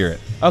 so let's hear it.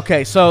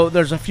 Okay, so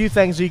there's a few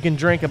things you can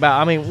drink about.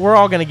 I mean, we're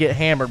all going to get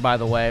hammered, by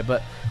the way,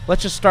 but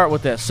let's just start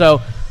with this.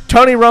 So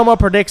Tony Romo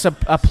predicts a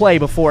play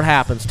before it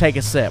happens. Take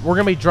a sip. We're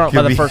going to be drunk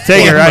by the first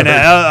Take it quarter. right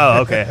now.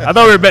 Oh, okay. I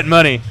thought we were betting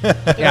money.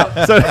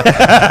 Yeah. So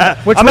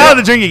I'm out of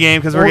the drinking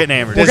game because we're getting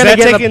hammered. Does that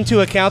take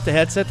into account the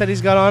headset that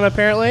he's got on,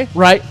 apparently?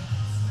 Right.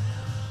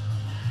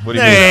 What do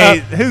you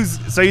mean? Hey,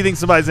 so you think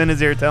somebody's in his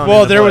ear telling him?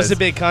 Well, the there was plays? a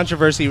big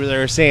controversy where they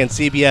were saying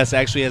CBS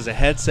actually has a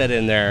headset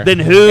in there. Then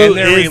who and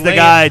they're is the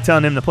guy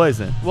telling him the plays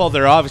then? Well,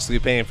 they're obviously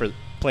playing for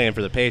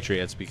the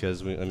Patriots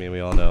because we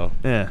all know.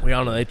 Yeah, we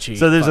all know they cheat.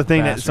 So there's a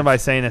thing bastards. that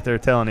somebody's saying that they're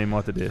telling him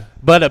what to do.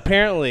 But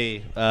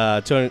apparently,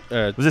 Tony,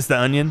 was this the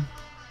Onion?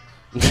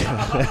 Those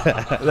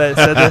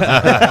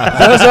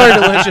are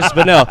delicious,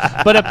 but no.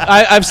 But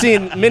I've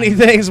seen many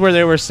things where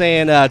they were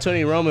saying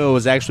Tony Romo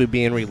was actually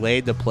being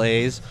relayed the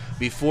plays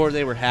before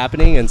they were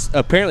happening, and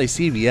apparently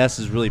CBS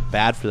is really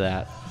bad for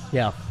that.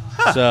 Yeah.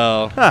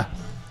 So,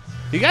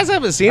 you guys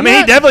haven't seen I mean, that?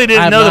 he definitely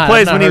didn't know the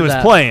plays when he was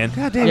playing.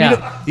 God damn,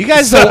 Yeah. you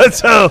guys So don't.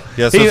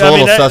 Yeah, so it's a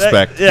little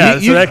suspect. so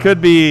that could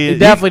be. You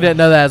definitely didn't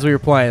know that as we were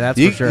playing. That's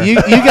for sure. You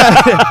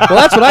guys, well,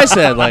 that's what I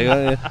said.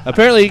 Like,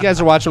 apparently, you guys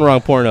are watching the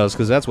wrong pornos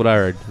because that's what I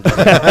heard.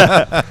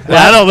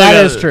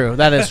 That is true.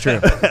 That is true.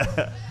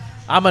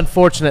 I'm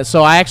unfortunate.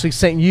 So I actually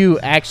sent you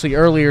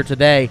earlier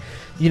today.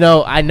 You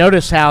know, I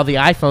noticed how the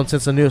iPhone,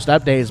 since the newest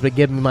update, has been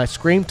giving me my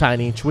screen time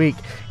each week.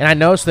 And I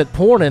noticed that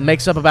porn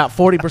makes up about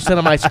 40%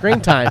 of my screen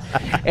time.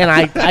 And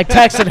I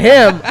texted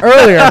him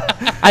earlier.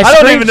 I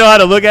don't even know how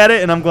to look at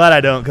it, and I'm glad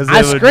I don't because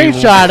I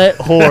screenshot it.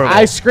 Horrible.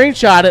 I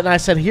screenshot it, and I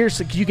said, "Here's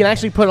you can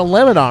actually put a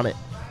limit on it,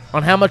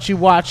 on how much you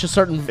watch a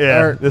certain."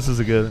 Yeah, this is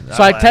a good.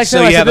 So I texted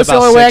him. I said, "This is the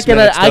only way I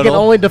can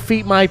only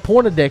defeat my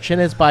porn addiction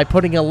is by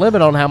putting a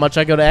limit on how much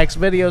I go to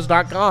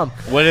xvideos.com."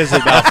 What is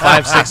it, about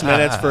 5-6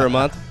 minutes for a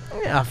month?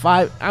 Yeah,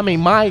 5. I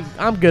mean,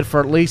 I'm good for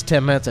at least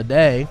 10 minutes a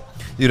day.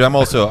 Dude, I'm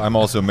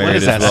also married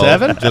is as that, well,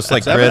 7? just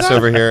like 7 Chris now?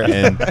 over here,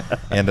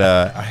 and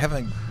I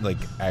haven't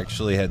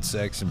actually had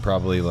sex in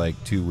probably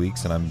 2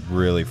 weeks, and I'm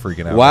really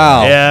freaking out.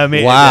 Wow. Yeah, I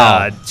mean,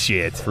 Wow. God,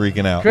 shit.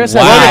 Freaking out. Chris,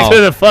 Welcome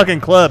to the fucking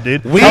club,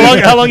 dude.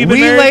 How long you been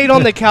we married? laid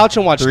on the couch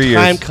and watched 3 years.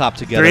 Time Cop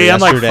together 3. I'm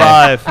like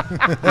yesterday.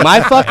 5.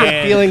 My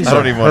fucking feelings I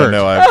don't even want to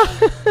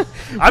know.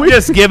 I'm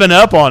just giving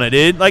up on it,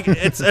 dude. Like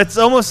it's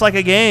almost like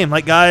a game.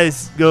 Like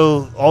guys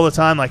go all the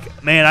time.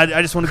 Like, man,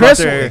 I just want to go out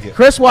there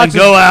Chris watches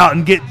and go out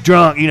and get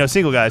drunk. You know,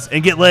 single guys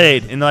and get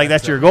laid, and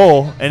that's your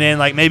goal. And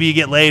then maybe you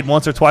get laid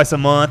once or twice a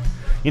month.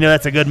 You know,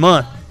 that's a good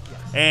month.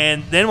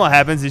 And then what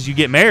happens is you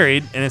get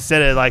married, and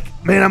instead of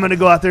man, I'm gonna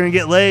go out there and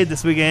get laid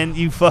this weekend,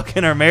 you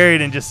fucking are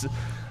married and just.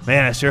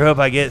 Man, I sure hope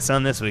I get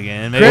some this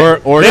weekend. Maybe,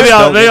 Or maybe just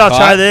I'll don't get try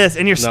caught. this,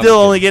 and you're No, still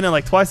only getting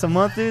it twice a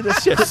month, dude.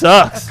 This shit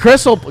sucks.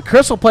 Chris will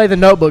play the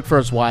Notebook for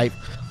his wife,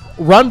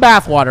 run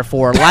bathwater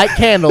for her, light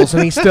candles,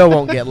 and he still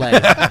won't get laid.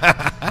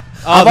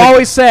 I've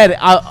always said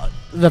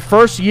the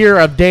first year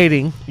of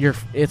dating,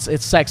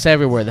 it's sex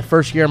everywhere. The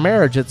first year of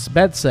marriage, it's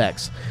bed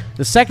sex.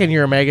 The second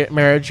year of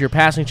marriage, you're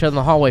passing each other in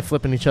the hallway,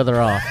 flipping each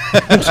other off.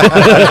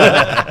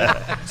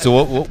 So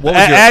what was your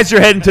As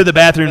you're heading to the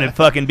bathroom to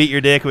fucking beat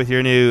your dick with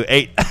your new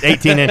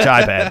 18-inch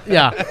iPad.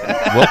 Yeah.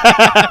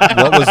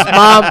 what was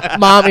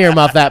Mom,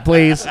 earmuff that,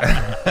 please.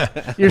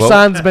 Your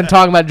son's been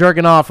talking about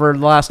jerking off for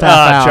the last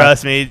half hour.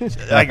 Trust me,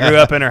 I grew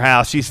up in her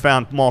house. She's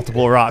found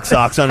multiple rock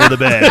socks under the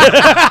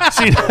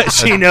bed.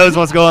 she knows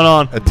what's going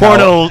on.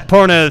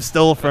 Porno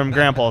stole from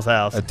Grandpa's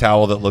house. a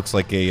towel that looks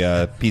like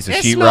a piece of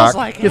It sheetrock? smells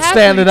like Get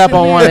standing up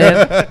on one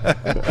end.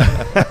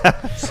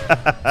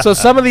 So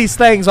some of these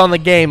things on the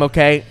game,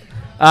 okay?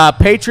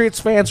 Patriots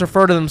fans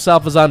refer to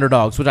themselves as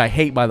underdogs, which I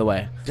hate, by the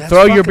way.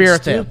 Throw your beer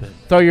at them.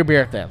 Throw your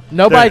beer at them.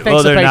 Nobody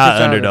thinks the they're Patriots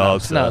not are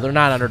underdogs, No, though. they're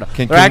not underdogs.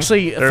 Can- They're can-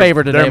 actually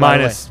favored today. They're by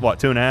the minus, way.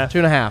 2.5?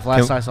 2.5.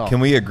 Last I saw. Can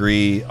we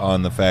agree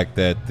on the fact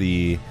that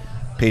the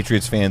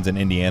Patriots fans in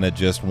Indiana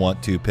just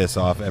want to piss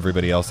off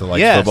everybody else that likes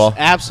Yes, football?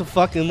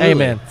 absolutely.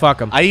 Amen. Fuck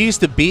them. I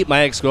used to beat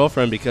my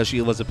ex-girlfriend because she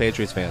was a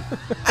Patriots fan.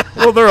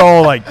 Well, they're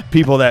all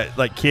people that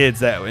kids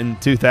that in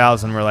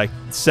 2000 were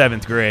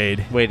 7th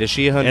grade. Wait, is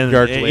she 100 And,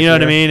 yards away you know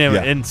from what I her? mean? And,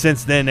 Yeah. and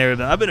since then,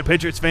 I've been a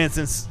Patriots fan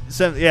since.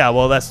 Yeah,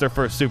 well, that's their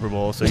first Super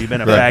Bowl, so you've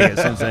been a Right.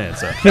 faggot since then.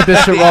 So. Keep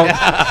this shit rolling.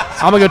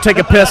 I'm going to go take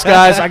a piss,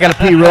 guys. I got to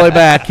pee really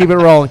bad. Keep it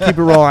rolling. Keep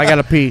it rolling. I got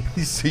to pee.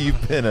 So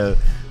you've been a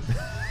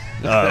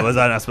Was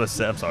I not supposed to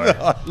say? I'm sorry.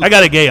 I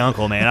got a gay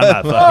uncle, man. I'm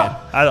not fucking.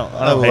 I don't hate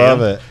love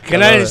him. it.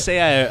 Can I just say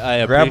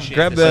I Grab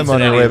appreciate the them on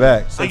your Cincinnati- way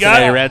back.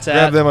 Cincinnati Reds Grab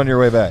hat. them on your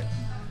way back.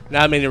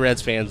 Not many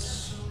Reds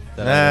fans.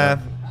 that I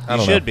Nah, know. I You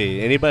don't should know.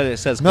 be. Anybody that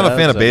says Not a Cubs,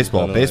 fan of I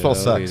baseball. don't know Baseball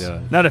what you're sucks.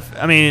 doing. Not if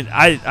I mean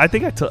I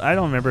think I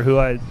don't remember who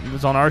I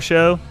was on our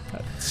show.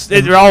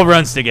 it all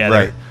runs together.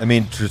 Right. I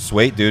mean, just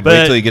wait, dude. But-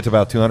 wait till you get to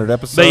about 200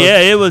 episodes. But yeah,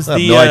 it was I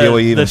have the no idea what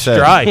you even the said.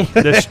 strike.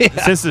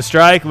 Since the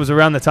strike was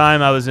around the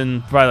time I was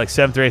in probably like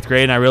 7th or 8th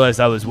grade, and I realized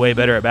I was way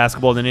better at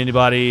basketball than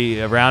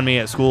anybody around me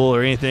at school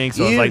or anything.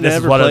 So I was You like, this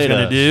is never what I was played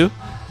going to us.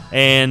 do.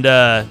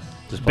 And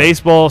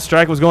baseball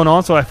strike was going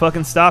on, so I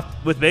fucking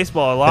stopped with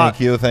baseball a lot.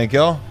 Thank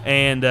you.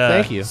 And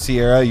Thank you.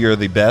 Sierra, you're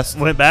the best.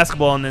 went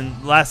basketball, and then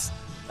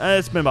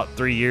it's been about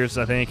 3 years,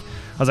 I think.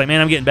 I was like,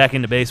 man, I'm getting back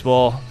into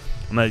baseball.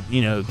 I'm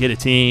gonna, get a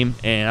team,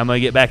 and I'm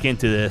gonna get back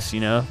into this,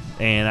 and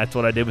that's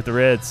what I did with the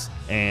Reds,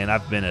 and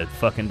I've been a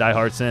fucking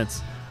diehard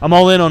since. I'm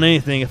all in on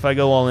anything. If I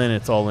go all in,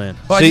 it's all in.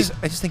 Well, I just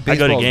think I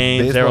go to baseball's-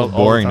 games. baseball's all the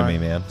boring to time.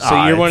 me, man.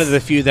 So you're one of the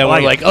few that were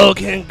like like, it. oh,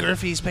 Ken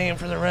Griffey's paying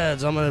for the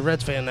Reds. I'm a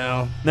Reds fan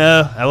now.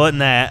 No, I wasn't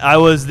that. I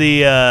was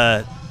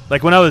the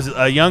like when I was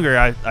younger.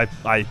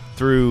 I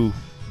threw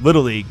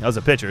Little League. I was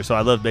a pitcher, so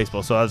I loved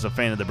baseball. So I was a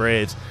fan of the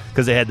Braves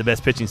because they had the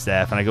best pitching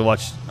staff, and I could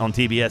watch on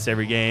TBS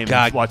every game.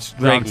 God, Watch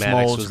Greg Ron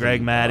Maddux Smoltz, was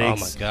Greg the- Maddux,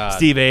 oh my God.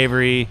 Steve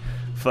Avery,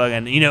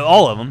 fucking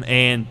all of them,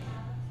 and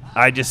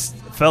I just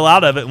fell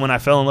out of it when I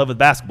fell in love with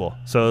basketball.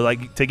 So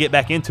like to get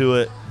back into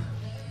it,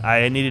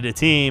 I needed a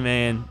team,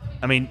 and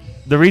I mean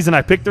the reason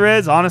I picked the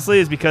Reds honestly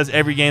is because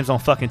every game's on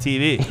fucking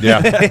TV.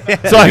 Yeah.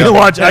 So I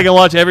can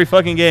watch every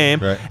fucking game,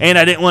 Right. and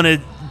I didn't want to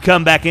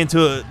come back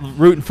into it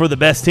rooting for the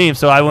best team,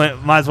 so I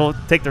might as well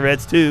take the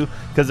Reds too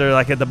because they're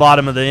like at the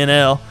bottom of the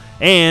NL,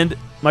 and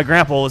my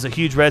grandpa was a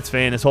huge Reds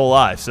fan his whole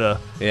life, so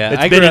Yeah, it's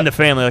I been grew in the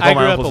family. Like I all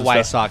my grew up uncles a and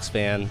White stuff. Sox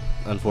fan,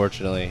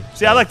 unfortunately.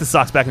 See, I liked the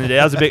Sox back in the day.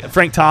 I was a big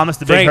Frank Thomas,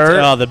 the Frank, Big Hurt.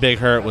 Oh, the Big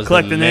Hurt was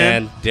Collecting the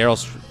man. them. Daryl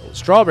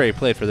Strawberry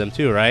played for them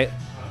too, right?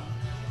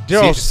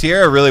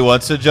 Sierra really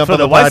wants to jump For on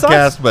the the White Sox?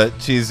 podcast, but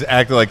she's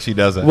acting like she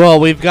doesn't.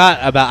 Well, I've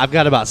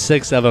got about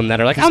 6 of them that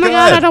are like, Just oh my go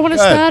God, ahead. I don't want to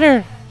Go ahead.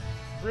 stutter.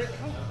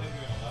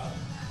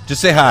 Just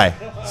say hi.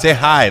 Say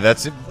hi.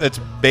 That's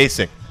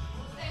basic.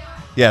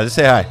 Yeah, just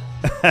say hi.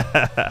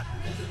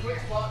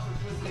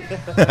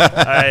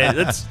 All right,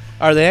 let's.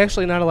 Are they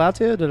actually not allowed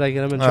to? Did I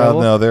get them in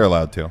trouble? No, they're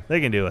allowed to. They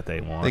can do what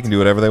they want. They can do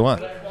whatever they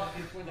want.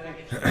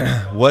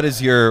 What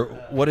is your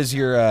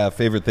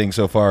favorite thing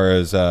so far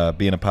as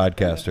being a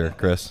podcaster,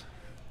 Chris?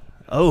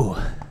 Oh,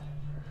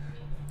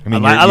 I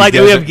mean, I like that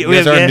you we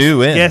have guys are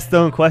new in. guest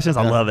throwing questions.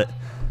 I love it.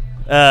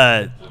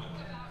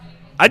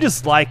 I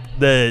just like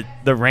the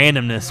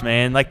randomness,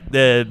 man. Like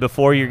the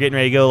before you're getting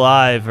ready to go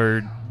live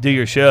or do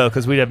your show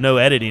because we have no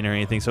editing or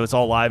anything, so it's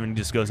all live and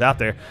just goes out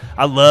there.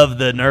 I love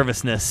the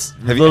nervousness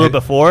a little bit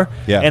before,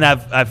 and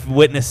I've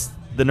witnessed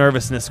the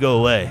nervousness go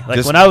away.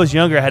 Like when I was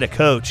younger, I had a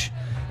coach,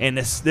 and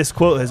this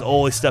quote has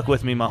always stuck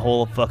with me my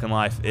whole fucking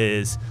life: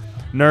 is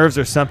nerves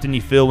are something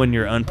you feel when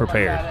you're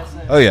unprepared.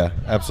 Oh yeah,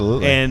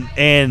 absolutely.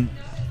 And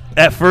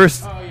at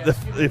first,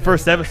 the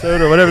first episode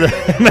or whatever,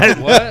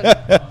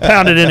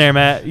 pound it in there,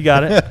 Matt. You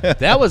got it.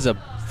 That was a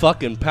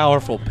fucking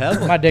powerful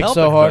pebble. My dick's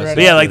so hard right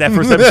But yeah, like that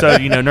first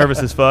episode,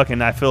 nervous as fuck,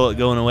 and I feel it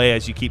going away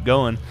as you keep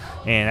going,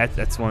 and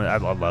that's one I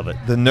love it.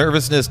 The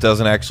nervousness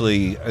doesn't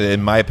actually,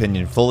 in my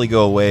opinion, fully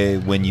go away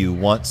when you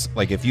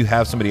if you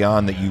have somebody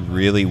on that you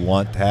really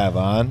want to have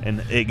on, and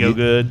it go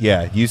good.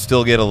 Yeah, you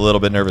still get a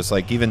little bit nervous.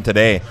 Like even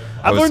today,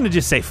 I've learned to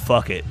just say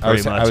fuck it. I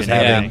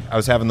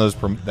was having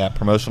that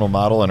promotional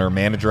model and her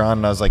manager on,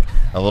 and I was like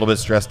a little bit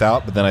stressed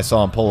out. But then I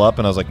saw him pull up,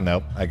 and I was like,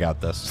 nope, I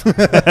got this.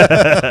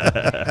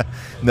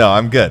 No,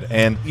 I'm good.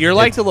 And You're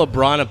like the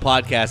LeBron of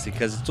podcasting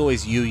because it's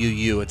always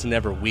you. It's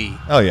never we.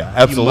 Oh yeah,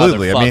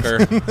 absolutely. You I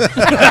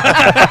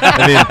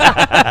mean,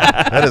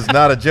 that is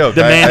not a joke.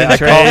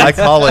 I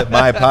call it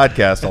my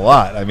podcast a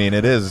lot. I mean,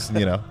 it is.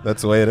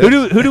 That's the way it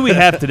is. Who do we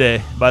have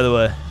today? By the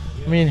way,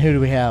 I mean, who do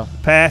we have?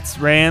 Pats,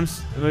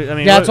 Rams. I mean,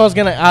 yeah, that's what I was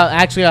gonna.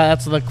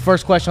 That's the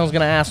first question I was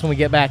gonna ask when we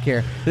get back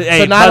here. Hey,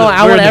 so not only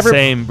I want the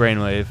same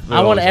brainwave.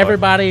 I want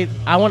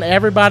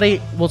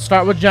everybody. We'll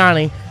start with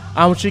Johnny.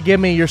 I want you to give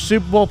me your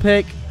Super Bowl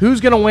pick. Who's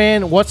gonna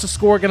win? What's the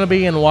score gonna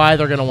be, and why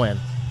they're gonna win?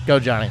 Go,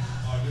 Johnny.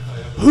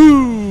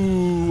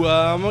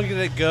 I'm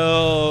gonna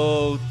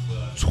go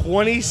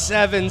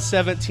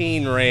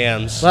 27-17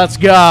 Rams. Let's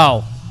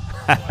go.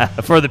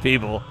 For the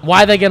people.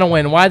 Why they gonna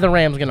win? Why the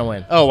Rams gonna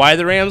win? Oh, why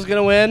the Rams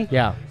gonna win?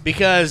 Yeah.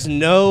 Because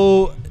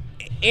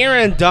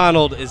Aaron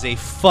Donald is a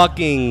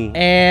fucking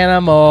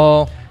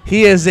animal.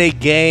 He is a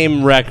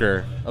game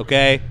wrecker.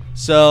 Okay,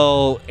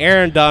 so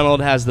Aaron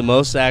Donald has the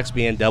most sacks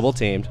being double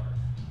teamed.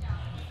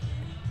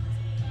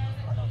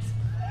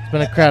 It's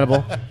been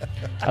incredible.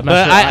 But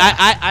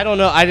I don't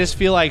know. I just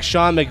feel like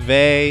Sean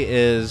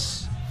McVay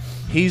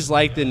he's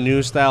like the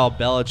new style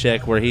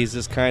Belichick, where he's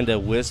just kind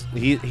of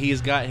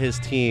he's got his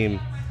team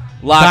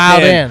locked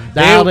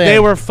dialed in.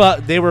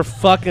 They were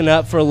fucking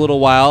up for a little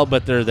while,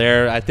 but they're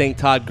there. I think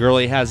Todd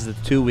Gurley has the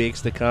 2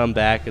 weeks to come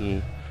back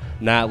and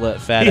not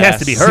let fat. He has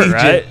to be hurt,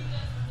 right?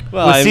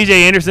 Well, with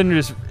C.J. Anderson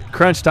just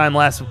crunch time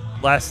last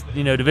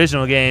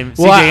divisional game.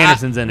 Well, C.J.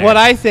 Anderson's in there. What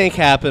I think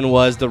happened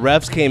was the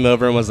refs came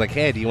over and was like,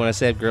 "Hey, do you want to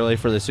save Gurley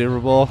for the Super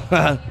Bowl?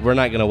 We're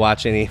not going to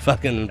watch any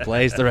fucking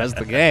plays the rest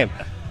of the game."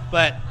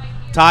 But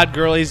Todd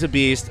Gurley's a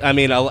beast. I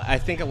mean, I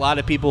think a lot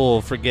of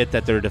people forget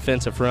that their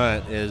defensive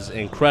front is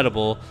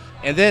incredible.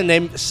 And then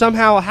they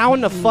somehow, how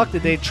in the fuck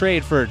did they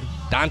trade for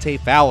Dante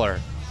Fowler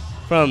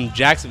from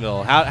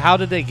Jacksonville? How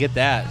did they get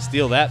that,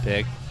 steal that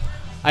pick?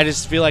 I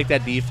just feel like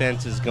that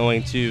defense is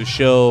going to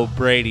show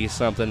Brady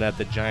something that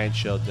the Giants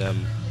showed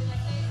them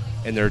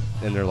in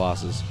their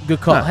losses.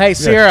 Good call. Hey,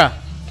 Sierra.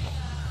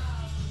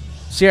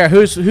 Sierra,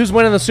 who's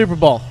winning the Super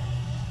Bowl?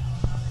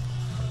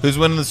 Who's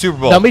winning the Super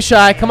Bowl? Don't be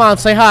shy. Come on,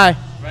 say hi.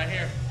 Right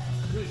here.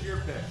 Who's your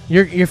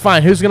pick? You're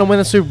fine. Who's going to win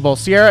the Super Bowl?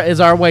 Sierra is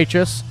our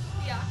waitress.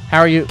 Yeah. How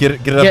are you? Get up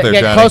there,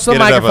 Get Johnny. close to the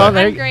Get it up microphone.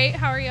 there. I'm great.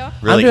 How are you?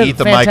 Really I'm doing eat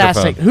the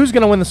fantastic. microphone. Who's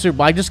going to win the Super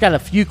Bowl? I just got a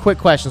few quick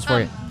questions for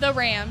you. The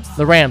Rams.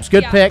 The Rams.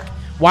 Good Yeah. pick.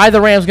 Why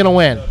the Rams going to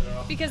win?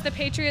 Because the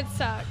Patriots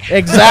suck.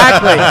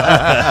 Exactly. All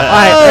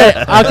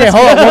right. Okay,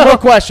 hold on. One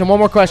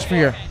more question for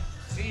you.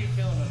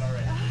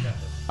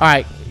 All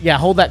right. Yeah,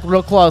 hold that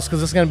real close because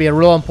this is going to be a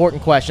real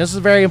important question. This is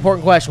a very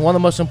important question. One of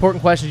the most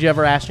important questions you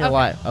ever asked in your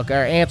life. Okay,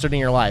 or answered in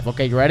your life.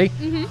 Okay, you ready?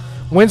 Mm-hmm.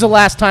 When's the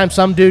last time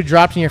some dude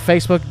dropped in your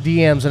Facebook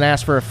DMs and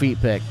asked for a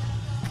feet pic?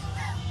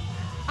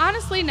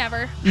 Honestly,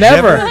 never.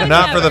 Never?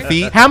 Not for the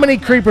feet? How many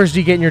creepers do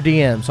you get in your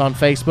DMs on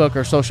Facebook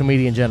or social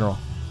media in general?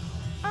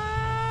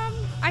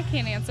 I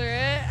can't answer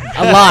it.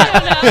 A lot.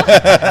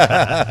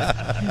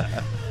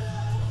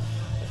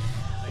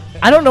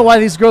 I don't know why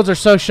these girls are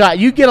so shy.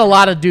 You get a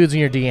lot of dudes in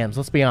your DMs.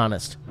 Let's be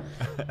honest.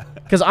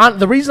 Because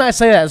the reason I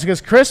say that is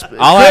because Chris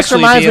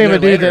reminds me of a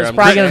dude that's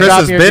probably going to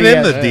drop your DMs. Chris has been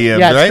in the DMs,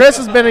 yeah, right? Chris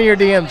has been in your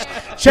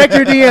DMs. Check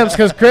your DMs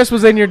because Chris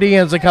was in your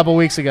DMs a couple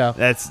weeks ago.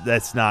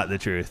 That's not the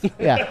truth.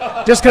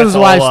 Yeah, just because his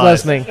wife's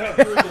listening.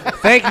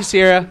 Thank you,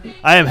 Sierra.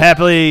 I am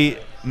happily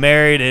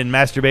married and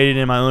masturbating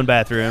in my own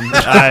bathroom.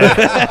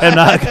 I am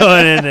not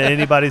going into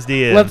anybody's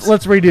DMs.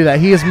 Let's redo that.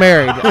 He is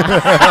married.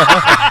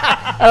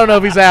 I don't know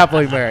if he's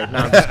happily married. No,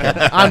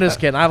 I'm just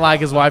kidding. I like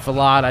his wife a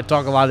lot. I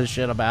talk a lot of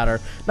shit about her.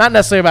 Not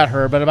necessarily about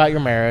her, but about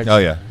your marriage. Oh,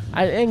 yeah.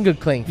 And good,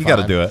 clean fun. You got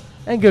to do it.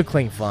 And good,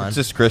 clean fun. It's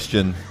just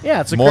Christian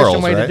Yeah, it's a morals,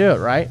 Christian way right? to do it,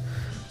 right?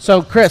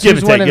 So, Chris, Give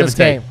who's and take, winning give this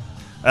and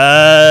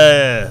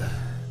game? take.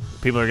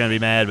 People are going to be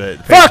mad,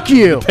 but Fuck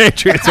you! The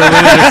Patriots are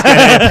winning this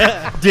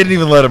game. Didn't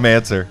even let him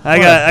answer.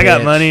 I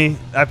got money.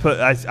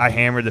 I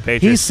hammered the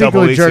Patriots. He a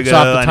couple secretly weeks jerks ago.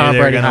 off the I knew Tom they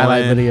were Brady gonna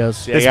highlight win.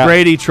 videos. This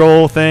Brady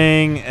troll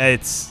thing.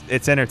 It's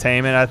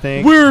entertainment. I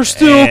think We're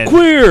still And-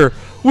 queer.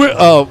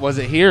 Oh, was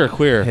it here or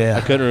queer? Yeah.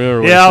 I couldn't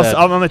remember. What Yeah, it said.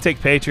 I'm going to take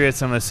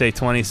Patriots. I'm going to say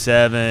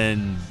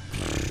 27.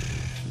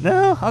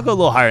 No, I'll go a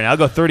little higher now. I'll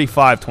go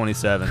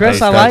 35-27.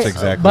 Chris, I That's like,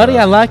 exactly buddy,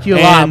 right. I like you a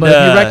lot, And, but if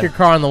you wreck your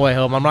car on the way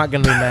home, I'm not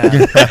going to be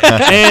mad.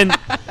 And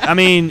I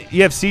mean,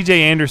 you have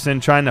C.J. Anderson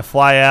trying to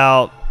fly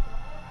out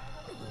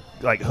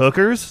like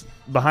hookers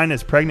behind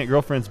his pregnant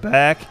girlfriend's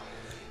back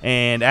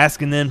and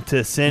asking them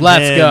to send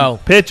him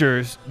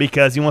pictures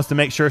because he wants to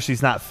make sure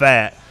she's not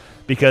fat.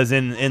 Because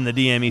in the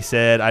DM he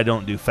said, "I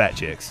don't do fat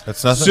chicks."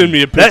 That's nothing. Send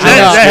me a picture.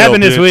 That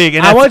happened this week.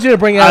 And I want you to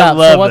bring that I up.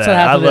 love So what's that.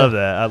 that have to do?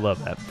 I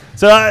love that.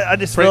 So I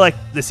just feel like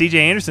the C.J.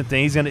 Anderson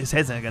thing. His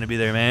head's not going to be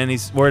there, man.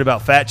 He's worried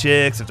about fat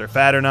chicks, if they're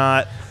fat or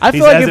not. I He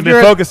feel like hasn't if been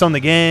you're- focused on the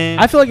game.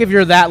 I feel like if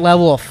you're that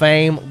level of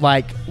fame,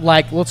 like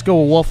let's go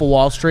with Wolf of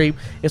Wall Street.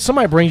 If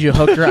somebody brings you a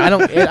hooker, I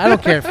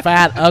don't care,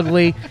 fat,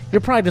 ugly.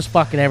 You're probably just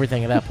fucking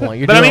everything at that point.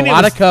 You're doing a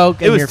lot of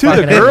coke. It and was you're to the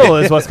fucking girl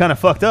everything. is what's kind of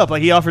fucked up.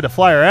 Like he offered to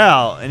fly her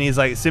out, and he's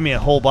like, "Send me a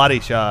whole body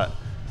shot."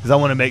 Because I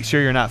want to make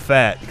sure you're not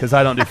fat, because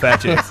I don't do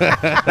fat chicks.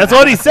 That's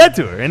what he said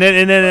to her. And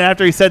then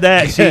after he said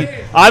that, she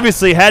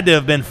obviously had to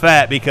have been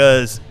fat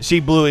because she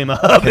blew him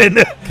up and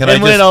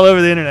went all over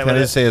the internet Can with I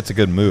it. just say it's a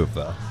good move,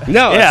 though?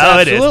 No, Yeah,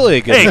 it's absolutely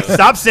a good Hey, move.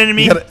 stop sending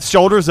me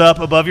shoulders up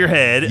above your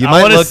head. You I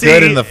might wanna look see,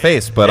 good in the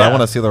face, but I Yeah.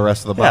 want to see the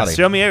rest of the Yeah, body.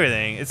 show me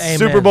everything. It's Amen.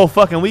 Super Bowl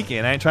fucking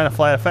weekend. I ain't trying to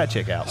fly a fat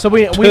chick out. So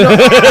we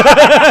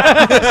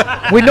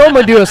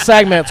normally do a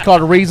segment. It's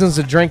called Reasons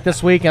to Drink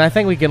this week, and I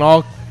think we can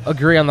all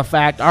agree on the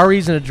fact our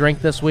reason to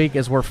drink this week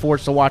is we're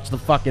forced to watch the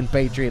fucking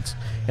Patriots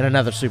in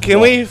another Super Can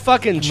Bowl. we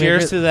fucking we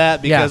cheers agree? to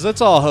that? Because Yeah.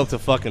 let's all hope the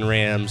fucking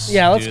Rams.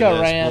 Yeah, let's do go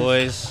this, Rams.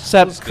 boys.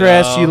 Except Let's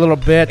Chris, go. you little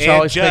bitch, And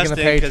always picking the Justin,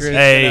 'cause Patriots. he's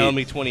Hey, gonna owe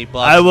me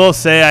 $20. I will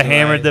say I tonight.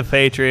 hammered the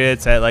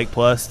Patriots at like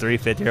plus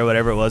 350 or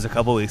whatever it was a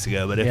couple weeks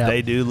ago. But if Yeah.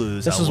 they do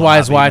lose, This I is will why not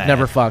his be wife mad.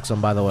 never fucks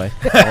him, by the way.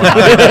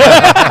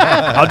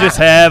 I'll just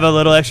have a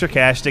little extra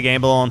cash to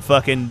gamble on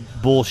fucking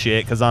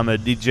bullshit because I'm a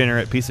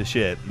degenerate piece of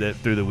shit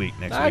through the week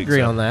next I week. agree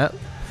so. on that.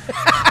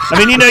 I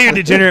mean, you know you're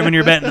degenerate when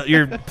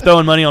you're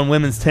throwing money on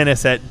women's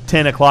tennis at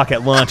 10 o'clock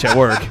at lunch at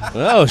work.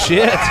 Oh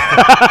shit!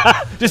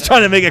 Just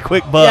trying to make a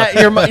quick buck.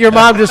 Yeah, your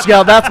mom just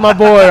yelled, "That's my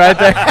boy right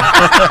there."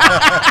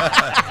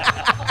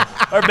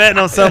 Or betting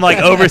on some like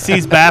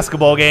overseas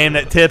basketball game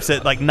that tips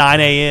at like 9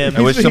 a.m.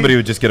 I wish somebody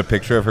would just get a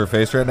picture of her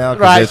face right now.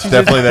 'Cause Right, it's she's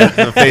definitely just-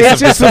 the face it's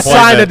of just a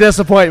sign of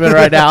disappointment. disappointment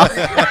right now.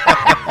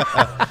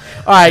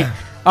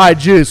 All right,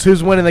 Juice.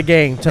 Who's winning the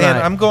game tonight?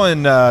 Man, I'm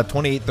going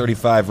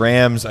 28-35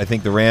 Rams. I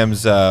think the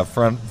Rams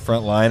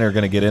front line are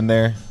going to get in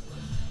there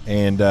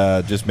and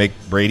just make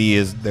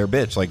Brady their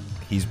bitch like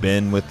he's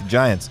been with the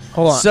Giants.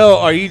 Hold on. So,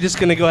 are you just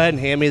gonna go ahead and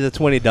hand me the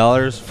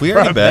 $20? We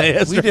already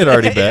bet. We did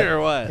already bet.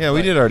 Or what? Yeah,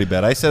 we did already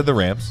bet. I said the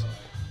Rams.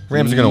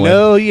 Rams are going to win.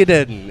 No, you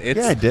didn't.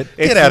 Yeah, I did.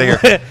 Get out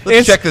of here.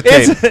 Let's check the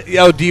tape.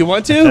 Yo, do you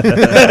want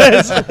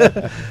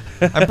to?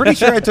 I'm pretty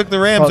sure I took the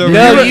Rams over.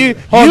 No, here.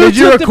 Did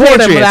you took the record him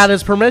Patriots. without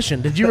his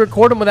permission? Did you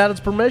record him without his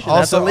permission?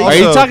 That's Also- illegal. Are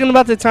you talking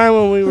about the time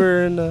when we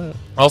were in?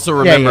 Also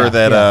remember yeah,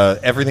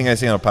 that everything I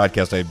say on a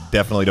podcast, I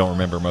definitely don't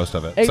remember most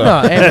of it. Hey, So. no,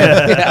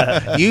 amen.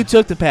 Yeah. You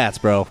took the Pats,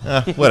 bro.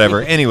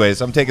 Whatever.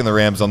 Anyways, I'm taking the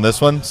Rams on this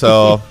one.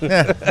 So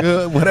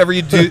whatever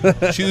you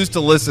choose to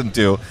listen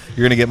to, you're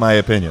going to get my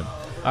opinion.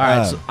 All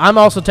right, so I'm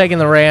also taking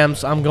the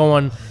Rams. I'm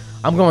going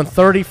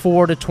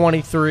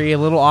 34-23, a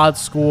little odd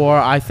score.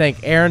 I think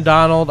Aaron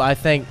Donald, I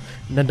think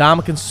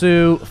Ndamukong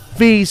Suh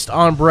feast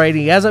on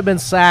Brady. He hasn't been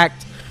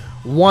sacked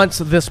once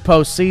this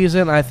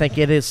postseason. I think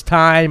it is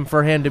time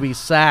for him to be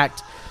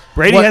sacked.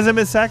 Brady hasn't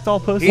been sacked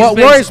all postseason. What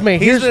worries me?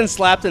 He's been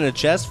slapped in the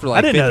chest for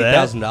like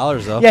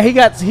 $50,000 though. Yeah, he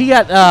got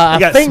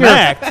a finger.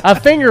 smacked. A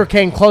finger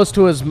came close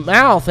to his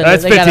mouth, and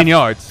That's they got 15 a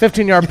yards.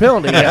 15-yard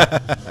penalty. Yeah,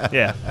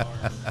 Yeah.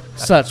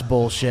 such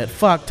bullshit.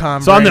 Fuck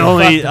Tom. So I'm Brady. the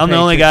only Fuck I'm the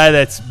only Patriots. guy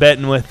that's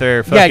betting with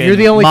their fucking Yeah, you're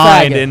the only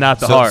mind faggot. and not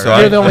the So- heart. so right?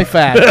 You're the only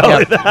fag. Yep.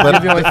 You're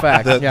the only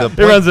fag. The Yep.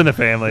 It runs in the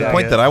family.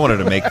 point that I wanted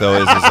to make though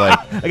is like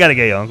I got a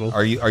gay uncle.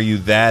 Are you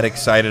that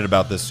excited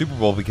about this Super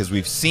Bowl because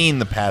we've seen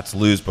the Pats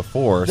lose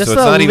before, This so is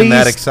it's the not even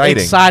that least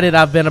exciting. excited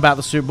I've been about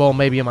the Super Bowl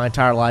maybe in my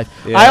entire life.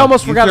 Yeah. I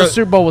almost You forgot throw- the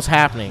Super Bowl was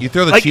happening. You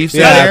throw the Like, Chiefs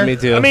yeah, in there. me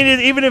too. I mean,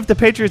 even if the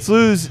Patriots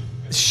lose,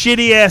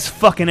 shitty ass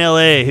fucking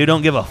LA who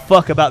don't give a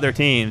fuck about their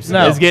teams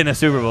No. is getting a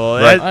Super Bowl.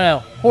 Right. I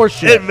know.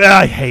 Horseshit.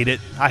 I hate it.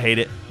 I hate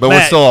it. But we're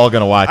Matt, still all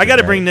going to watch. I got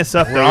to it, bring right? this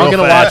up. We're all going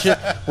to watch it.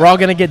 We're all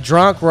going to get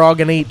drunk. We're all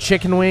going to eat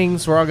chicken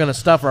wings. We're all going to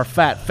stuff our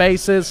fat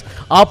faces.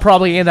 I'll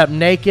probably end up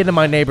naked in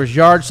my neighbor's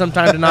yard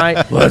sometime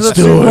tonight. Let's It's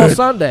do Super Bowl it.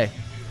 Sunday.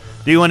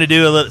 Do you want to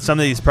do some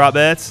of these prop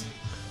bets?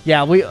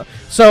 Yeah,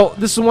 so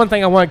this is one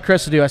thing I wanted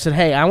Chris to do. I said,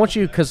 hey, I want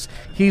you, because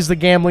he's the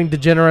gambling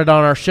degenerate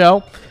on our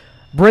show,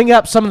 bring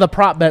up some of the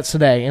prop bets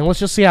today, and let's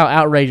just see how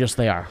outrageous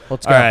they are.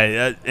 Let's go. All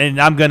right,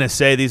 and I'm going to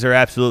say these are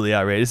absolutely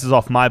outrageous. This is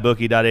off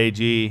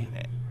mybookie.ag,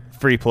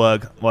 free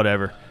plug,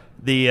 whatever.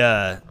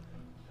 They're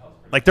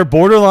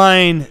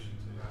borderline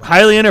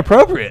highly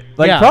inappropriate,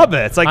 Yeah, prop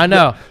bets. I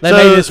know. They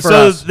made this for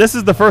us. This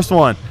is the first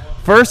one.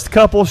 First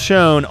couple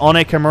shown on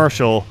a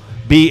commercial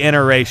be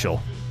interracial.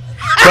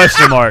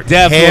 Question mark.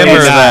 Definitely Hammer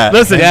not. that.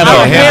 Listen, I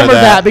would hammer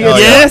that because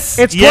yes,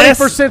 it's yes,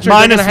 21st century.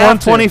 minus They're gonna have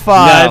to.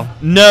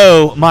 125.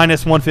 No,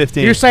 minus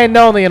 115. You're saying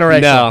no on the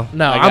interracial.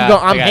 No,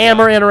 I'm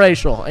hammer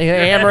interracial.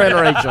 Hammer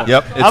interracial.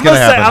 Yep, it's I'm going to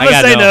happen. I'm gonna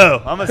I got say no. no.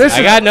 I'm gonna This say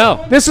is- I got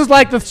no. This is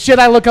like the shit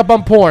I look up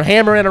on porn.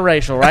 Hammer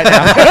interracial right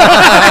now.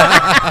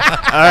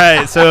 All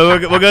right, so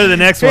we'll go to the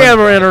next one.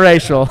 Hammer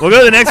interracial. We'll go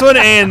to the next one,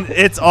 and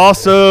it's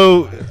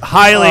also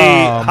highly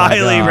Oh, my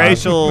God.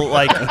 racial,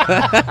 like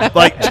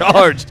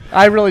charged.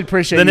 I really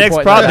appreciate The you next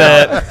pointing prop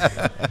that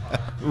out. bet: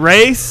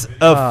 race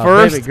of Oh,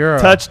 first baby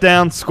girl.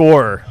 touchdown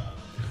scorer.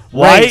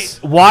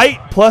 Race. White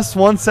plus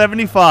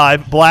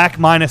 175, black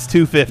minus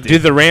 250. Do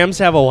the Rams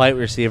have a white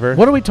receiver?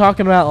 What are we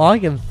talking about? All I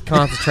can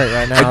concentrate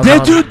right now.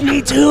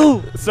 Me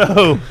too.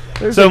 So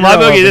There's so a my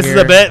girl bookie, over this is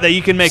here. a bet that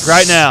you can make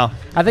right now.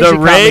 I think the she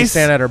caught me race,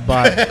 standing at her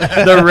butt.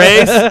 the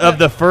race of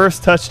the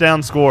first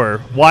touchdown scorer.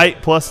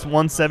 White plus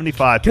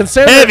 175.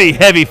 Consider-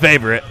 heavy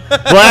favorite.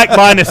 Black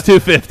minus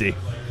 250.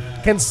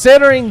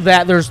 Considering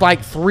that there's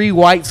like 3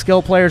 white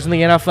skill players in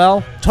the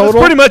NFL That's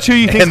total, pretty much who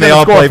you think And they going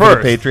all to score play for the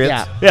first. Patriots.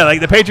 yeah. Yeah, like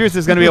the Patriots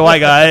is going to be a white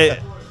guy,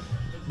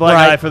 black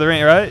Right. guy for the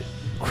ring, right?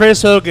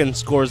 Chris Hogan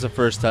scores the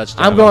first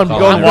touchdown. I'm going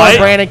white?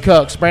 Brandon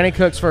Cooks. Brandon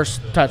Cooks first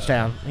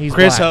touchdown. He's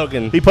Chris black.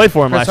 Hogan. He played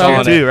for him Chris last year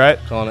Hogan. too, right?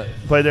 Calling it.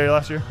 Played there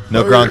last year.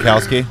 No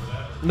Gronkowski.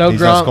 No He's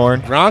not Gronk.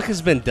 scoring. Gronk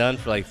has been done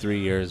for like 3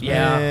 years.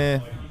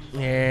 Man. Yeah.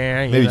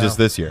 Yeah. you Maybe know. just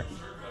this year.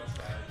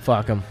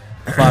 Fuck him.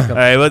 Fuck him. All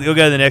right, we'll go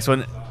to the next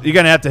one. You're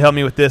going to have to help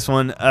me with this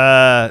one.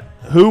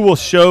 Who will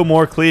show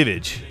more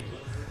cleavage?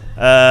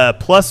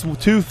 Plus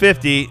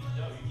 250,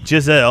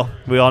 Giselle.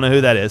 We all know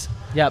who that is.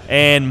 Yep.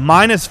 And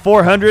minus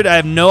 400, I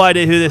have no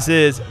idea who this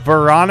is.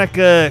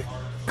 Veronica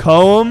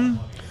Cohen.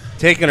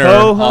 Taking her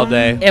Cohen? all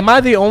day. Am I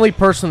the only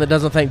person that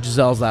doesn't think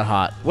Giselle's that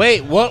hot?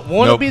 Wait, won't it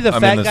Nope, be the I'm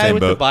fat in the guy same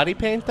with the boat. body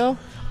paint though?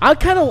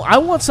 I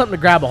want something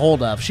to grab a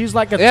hold of. She's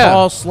like a Yeah.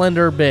 tall,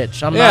 slender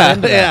bitch. I'm Yeah, not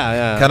into that.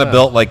 yeah. Kind of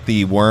built like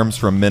the worms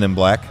from Men in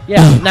Black.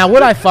 Yeah. Now,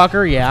 would I fuck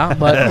her? Yeah.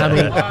 But, I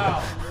mean,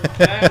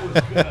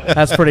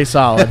 that's pretty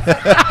solid.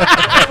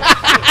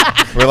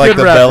 Where like Good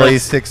the reference. belly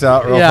sticks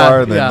out real Yeah,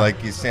 far, and then yeah.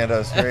 like you stand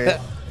up straight.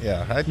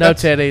 Yeah. No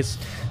titties.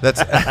 That's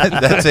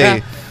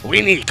a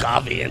We need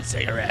coffee and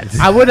cigarettes.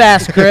 I would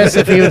ask Chris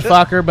if he would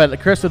fuck her, but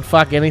Chris would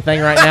fuck anything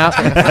right now.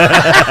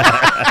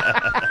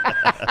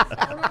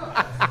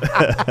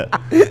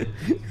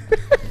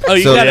 Oh,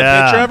 you So- got Yeah.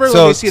 a picture of her? Let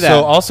so me see that.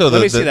 so also Let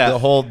me the see that. the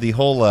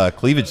whole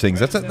cleavage things.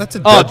 That's a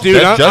Oh, judge- dude,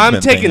 that's I'm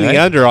judgment taking thing, the right?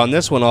 under on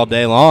this one all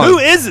day long. Who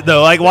is it,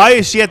 though? Like, why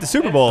is she at the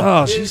Super Bowl?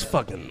 Oh, she's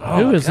fucking. Oh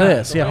Who my is God.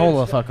 this? Yeah,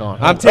 hold the fuck on.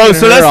 I'm taking Oh,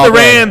 so her that's all the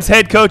day. Rams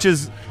head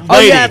coach's Oh,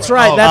 lady. yeah, that's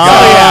right. Oh,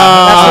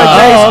 That's oh,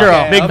 McVay's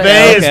girl.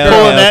 McVay is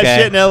pulling that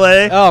shit in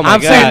L.A. Oh, my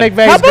I'm God. saying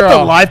McVay's How about girl.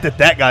 the life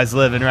that guy's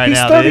living right He's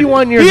now?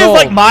 31 dude? years He is old.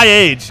 like my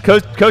age,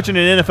 coaching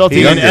an NFL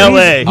team in younger.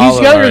 L.A. He's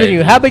All younger right. than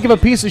you. How big of a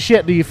piece of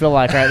shit do you feel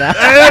like right now?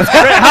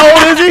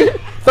 How old is he?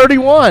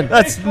 31.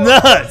 That's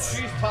nuts.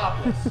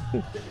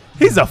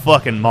 He's a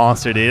fucking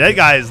monster, dude. That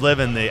guy is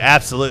living the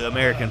absolute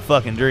American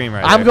fucking dream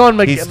right I'm there.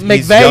 going He's young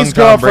McVay's Tom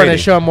girlfriend Brady.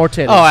 is showing more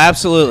titties. Oh,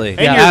 absolutely. And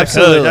Yeah, you're the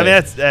absolutely.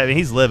 coach. I mean,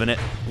 he's living it.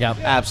 Yep.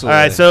 Absolutely.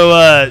 All right, so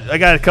I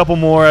got a couple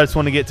more. I just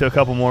want to get to a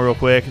couple more real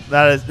quick.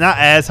 That is not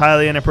as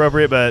highly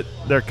inappropriate, but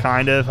they're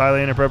kind of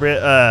highly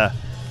inappropriate.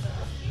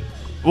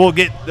 We'll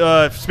get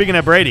speaking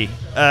of Brady.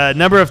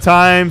 Number of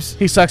times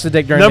He sucks a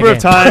dick during number the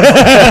of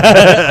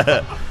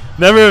game. times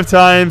number of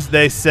times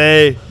they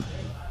say,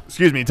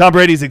 excuse me, Tom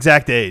Brady's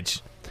exact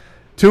age.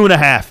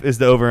 2.5 is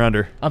the over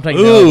under. I'm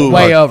taking the over.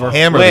 Way over.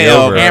 Hammer Way the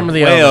over. over. Hammer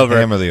the Way over. over.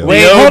 Hammer the over.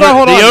 Wait, The hold over- on,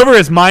 hold on. The over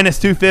is minus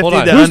 250. Hold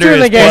on. The Who's under doing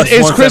is the game? plus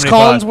Is Chris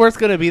 175. Collinsworth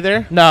going to be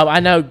there? No, I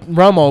know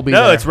Romo will be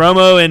No, there. it's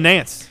Romo and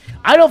Nance.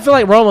 I don't feel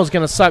like Romo's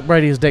going to suck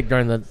Brady's dick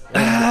during the.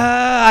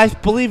 I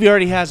believe he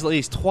already has at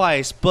least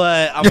twice,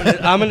 but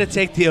I'm gonna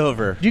take the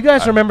over. Do you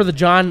guys remember the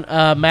John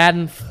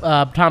Madden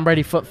Tom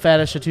Brady foot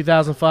fetish of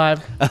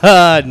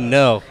 2005?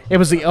 No. It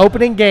was the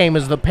opening game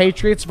as the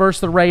Patriots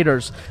versus the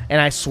Raiders,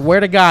 and I swear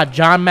to God,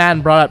 John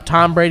Madden brought up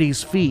Tom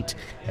Brady's feet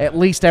at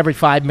least every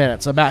 5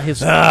 minutes about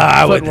his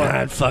I would footwork.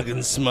 not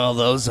fucking smell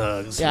those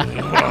hugs. Yeah.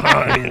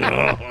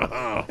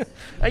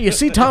 Hey, you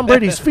see Tom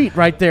Brady's feet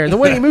right there. The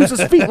way he moves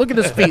his feet. Look at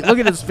his feet. Look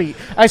at his feet.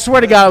 I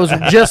swear to God, it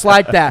was just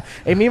like that.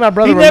 And me and my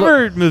brother He were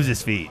never moves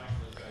his feet.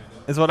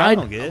 Is what I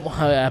don't get.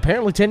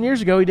 Apparently 10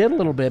 years ago he did a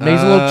little bit. Maybe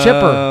he's a little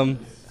chipper.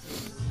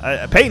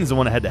 Peyton's the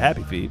one that had the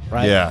happy feet.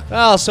 Right. Yeah.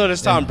 Oh, so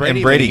does Tom Brady.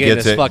 And Brady when he get in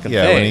gets his it. fucking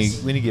Yeah,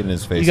 face. when he get in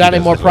his face. You got he any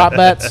does more it. prop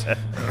bets?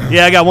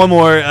 Yeah, I got one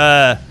more.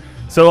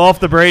 So off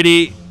the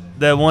Brady,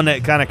 the one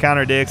that kind of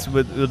contradicts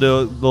with the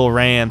little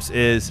Rams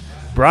is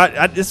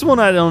this is one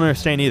I don't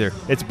understand either.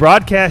 It's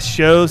broadcast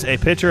shows a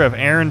picture of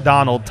Aaron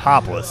Donald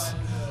topless,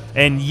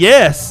 and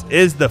yes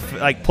is the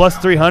plus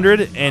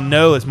 300, and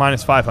no is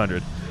minus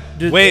 500.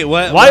 Wait,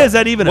 what? Why is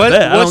that even a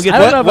bet? I don't get I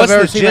don't know that. if What's I've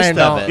ever the seen gist Aaron of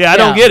Donald. it? Yeah, I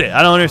don't get it.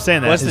 I don't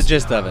understand that. What's the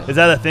gist of it? Is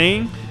that a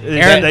thing? Is Aaron,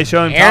 that they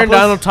show him Aaron topless?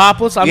 Donald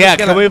topless. I'm Yeah, just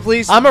gonna, can we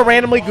please? I'm gonna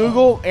randomly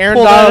Google Aaron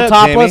Pull that Donald up,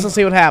 topless Jamie. and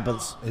see what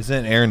happens.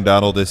 Isn't Aaron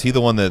Donald? Is he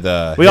the one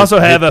that? We also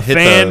have a hit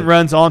fan the-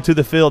 runs onto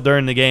the field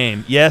during the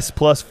game. Yes,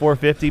 plus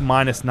 450,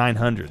 minus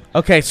 900.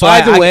 Okay, so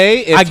By the way,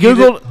 if I you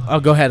googled.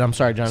 Oh, go ahead. I'm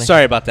sorry, Johnny.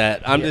 Sorry about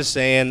that. I'm just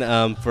saying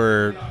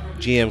for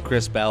GM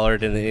Chris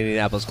Ballard and the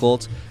Indianapolis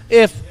Colts,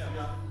 if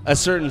a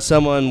certain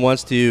someone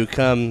wants to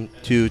come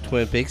to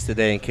Twin Peaks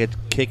today and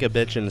kick a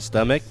bitch in the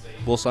stomach,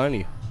 we'll sign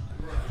you.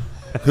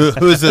 Who's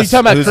You this? talking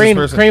about who's Cream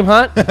this person? Cream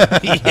Hunt?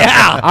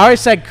 Yeah. I already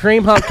said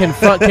Cream Hunt can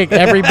front kick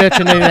every bitch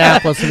in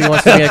Indianapolis if he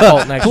wants to be a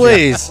Colt next year.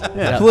 Please,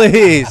 Yeah.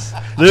 please.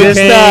 Luke Just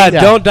Hayes. Yeah.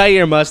 don't dye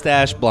your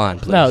mustache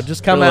blonde, please. No,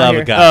 just come For the out love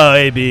here. of God. Oh,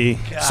 AB.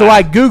 So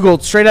I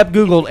googled, straight up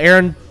googled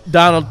Aaron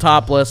Donald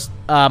topless.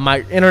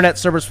 My internet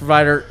service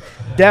provider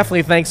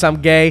definitely thinks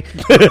I'm gay.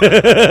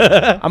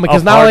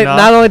 Because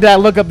not only did I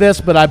look up this,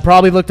 but I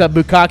probably looked up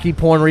bukkake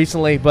porn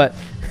recently. But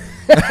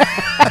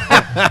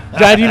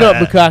Guy, do you know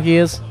what bukkake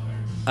is?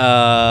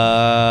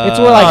 It's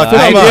where like I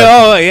 50 do. Oh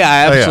yeah, Oh,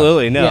 yeah.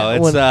 absolutely. No,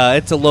 Yeah,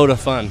 it's a load of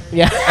fun.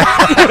 Yeah.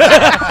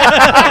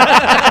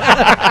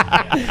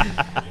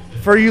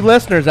 For you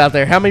listeners out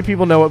there, how many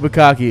people know what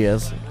bukkake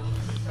is?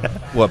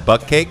 What,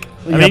 butt cake?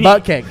 Yeah,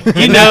 butt cake.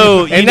 You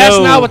know, and that's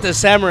not what the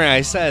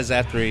samurai says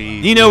after he.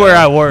 You know where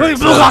I work. So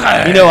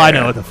you know I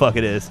know what the fuck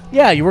it is.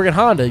 Yeah, you work at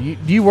Honda. Do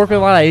you work with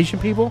a lot of Asian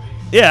people?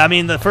 Yeah, I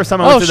mean, the first time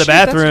I went to the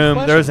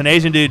bathroom, there was an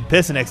Asian dude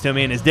pissing next to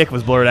me, and his dick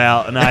was blurred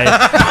out, and I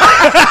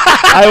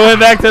went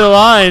back to the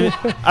line.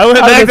 I went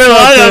back to the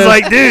line, and I was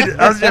like, dude,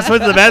 I just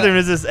went to the bathroom,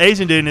 and there's this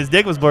Asian dude, and his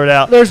dick was blurred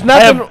out. There's I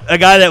have nothing- a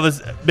guy that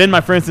was been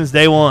my friend since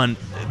day one,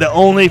 the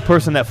only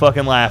person that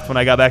fucking laughed when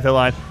I got back to the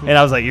line, and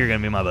I was like, you're going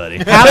to be my buddy.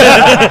 Be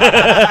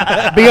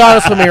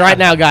honest with me right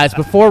now, guys.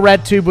 Before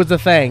RedTube was a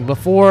thing,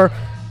 before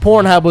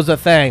Pornhub was a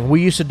thing,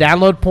 we used to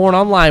download porn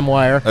on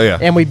LimeWire, Oh, yeah.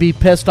 and we'd be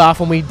pissed off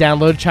when we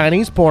downloaded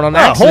Chinese porn on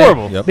accident.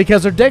 horrible. Yep.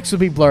 Because their dicks would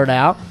be blurred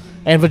out,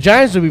 and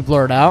vaginas would be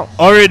blurred out.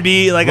 Or it'd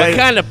be like, What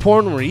kind of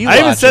porn were you I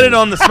even watching? said it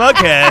on the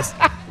Smugcast.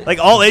 Like,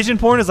 all Asian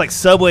porn is like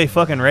Subway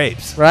fucking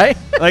rapes. Right?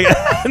 Like,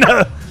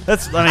 no,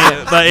 that's, I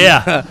mean, but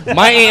yeah.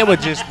 My aunt would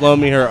just loan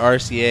me her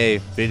RCA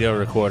video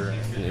recorder.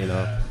 You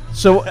know.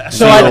 So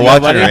So I you were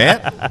watching your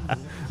aunt?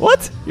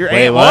 What? Your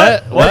Wait, aunt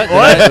what? What?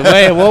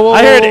 Wait, whoa,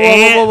 I heard whoa, whoa,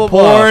 aunt whoa, whoa, whoa.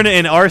 porn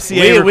and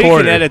RCA We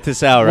recorder. can edit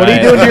this out, right? What are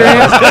you doing to your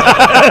aunt?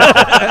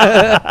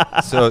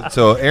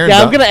 So Aaron.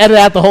 Yeah, I'm going to edit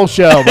out the whole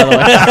show, by the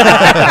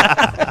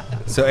way.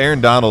 So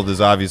Aaron Donald is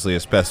obviously a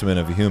specimen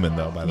of a human,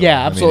 though. By the way, Yeah,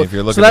 I mean, absolutely. if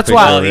you're So looking that's at the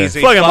why- picture, He's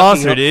a Fucking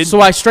monster, dude.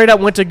 So I straight up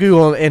went to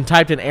Google and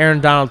typed in Aaron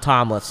Donald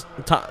Tomless.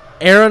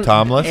 Aaron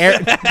Tomless?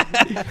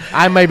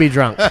 I may be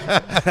drunk.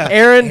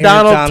 Aaron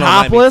Donald Donald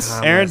might be topless.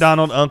 Tom. Aaron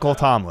Donald, Uncle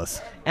Tomless.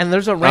 And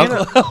there's a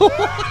random.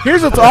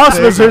 Here's what's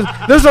awesome is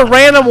there's a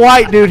random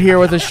white dude here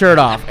with his shirt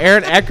off.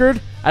 Aaron Eckerd.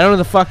 I don't know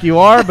who the fuck you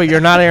are, but you're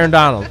not Aaron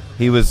Donald.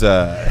 He was.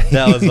 That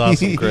was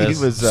awesome, Chris.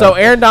 He was, So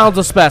Aaron Donald's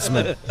a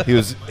specimen. He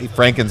was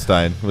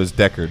Frankenstein. Was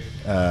Deckard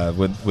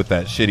with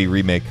that shitty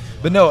remake.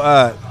 But no,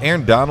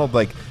 Aaron Donald,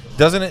 like,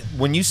 doesn't it,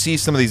 when you see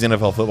some of these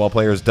NFL football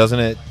players, doesn't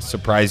it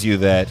surprise you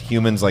that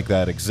humans like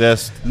that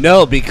exist?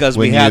 No, because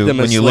we had them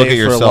as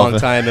slaves for a long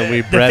time, and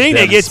we The bred thing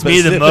them that gets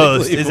me the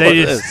most is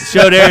they just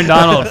showed Aaron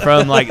Donald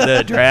from like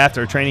the draft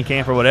or training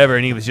camp or whatever,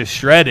 and he was just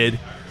shredded.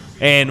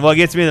 And what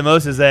gets me the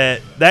most is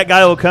that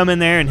guy will come in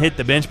there and hit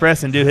the bench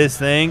press and do his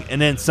thing, and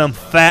then some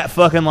fat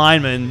fucking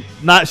lineman,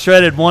 not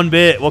shredded one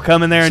bit, will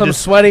come in there and Some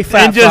just sweaty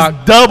fat and just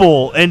fuck.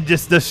 double and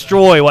just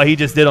destroy what he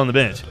just did on the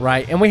bench.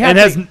 Right, and we have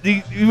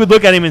you would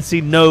look at him and see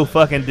no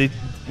fucking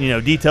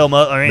detail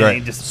or anything,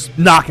 Right. just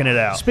knocking it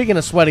out. Speaking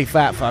of sweaty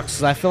fat fucks,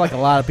 'cause I feel like a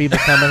lot of people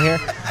come in here.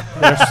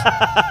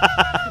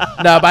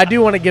 No, but I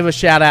do want to give a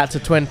shout out to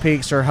Twin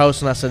Peaks for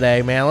hosting us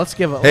today, man. Let's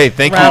give a Hey,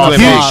 thank you, round of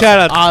Twin applause. Peaks. Shout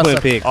out to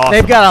Twin Peaks. Awesome.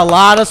 They've got a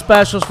lot of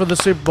specials for the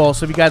Super Bowl,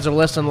 so if you guys are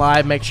listening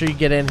live, make sure you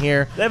get in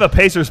here. They have a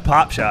Pacers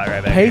pop shot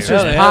right back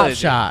Pacers here. pop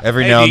shot.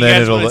 Every Hey, now do and you then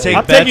guys it'll. wanna take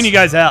I'm bets? taking you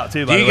guys out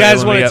too. Do by you the way, guys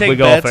when want we to got- we take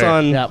go off bets air.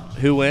 on Yep.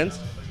 who wins?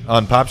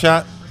 On Pop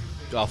Shot?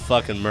 I'll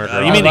fucking murder. You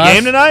all mean of the us.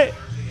 game tonight?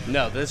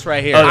 No, this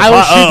right here. Oh, I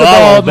will shoot the oh,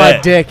 ball with my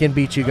bet. dick and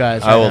beat you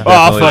guys. I will right now.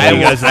 I'll definitely fuck you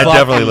lose. guys I up.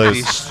 definitely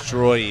lose.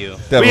 Destroy you.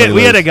 Definitely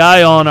We had a lose.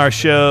 guy on our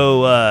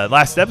show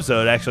last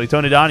episode, actually,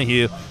 Tony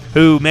Donahue,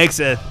 who makes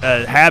a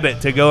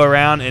habit to go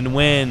around and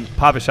win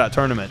Papa Shot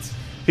tournaments.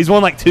 He's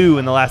won like 2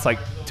 in the last like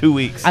 2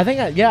 weeks. I think,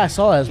 I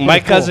saw that. It's My pretty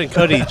cool. cousin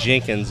Cody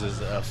Jenkins is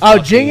a Oh,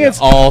 Jenkins?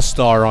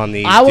 all-star on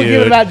these. I will dude.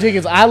 give it about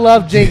Jenkins. I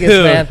love Jenkins,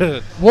 Dude.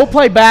 man. We'll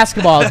play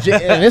basketball. And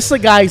this is the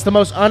guy, he's the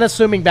most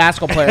unassuming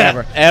basketball player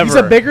ever. He's a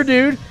Ever. bigger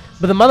dude,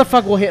 but the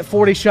motherfucker will hit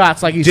 40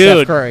 shots like he's Dude,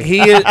 Steph Curry. he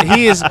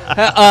is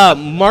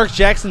Mark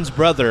Jackson's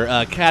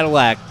brother,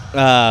 Cadillac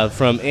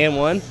from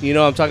And1. You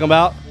know what I'm talking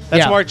about?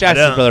 That's Yeah. Mark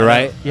Jackson's brother,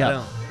 right?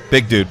 Yeah.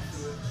 Big dude.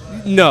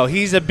 No,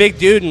 he's a big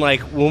dude, and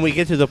like when we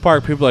get to the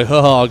park, people are like,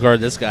 "Oh, I'll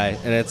guard this guy,"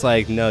 and it's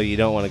like, no, you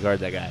don't want to guard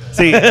that guy.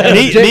 See,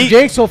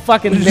 Jinx will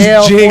fucking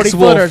nail Jinx 40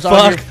 will footers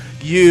on fuck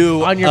you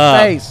your up.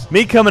 face.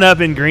 me coming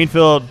up in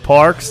Greenfield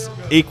Parks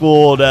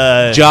equaled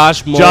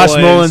Josh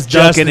Mullins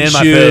dunking Justin in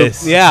my Shue.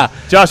 face. Yeah,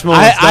 Josh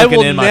Mullins I dunking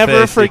will in my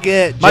never face.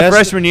 forget My Justin-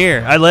 freshman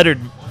year. I lettered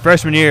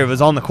freshman year.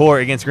 Was on the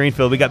court against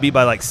Greenfield. We got beat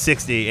by like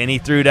 60, and he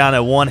threw down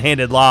a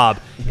one-handed lob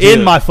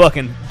in my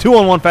fucking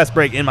 2-on-1 fast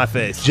break in my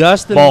face.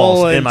 Justin Balls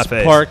Mullins, in my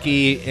face.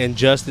 Parkey, and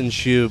Justin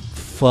Shue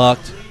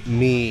fucked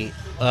me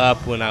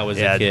up when I was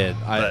a kid.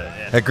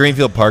 At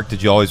Greenfield Park,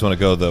 did you always want to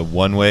go the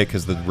one way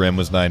because the rim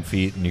was 9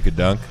 feet and you could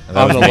dunk? That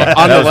on was the me. le- That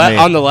on the was le- me.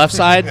 on the left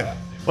side.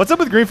 What's up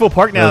with Greenfield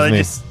Park now? That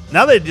was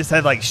They just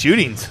have like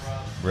shootings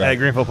at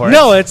Greenfield Park.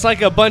 No, it's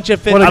like a bunch of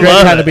 15. What a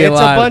great time to be It's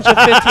alive. a bunch of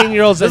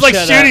 15-year-olds. It's like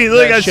shooting.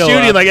 Look, like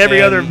shooting like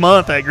every other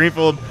month at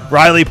Greenfield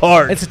Riley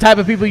Park. It's the type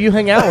of people you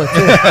hang out with, too.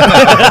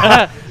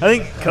 I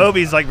think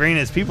Kobe's like bringing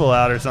his people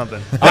out or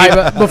something. All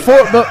right,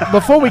 but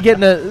before we get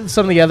into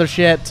some of the other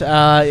shit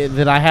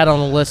that I had on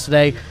the list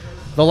today,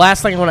 the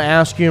last thing I want to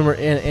ask you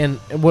in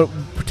what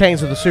pertains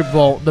to the Super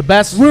Bowl, the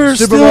best We're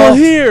Super still Bowl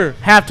here.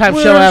 halftime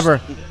We're show s-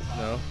 ever.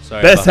 No,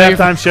 sorry. Best about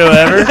halftime show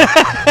ever.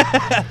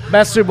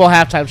 Best Super Bowl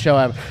halftime show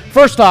ever.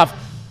 First off,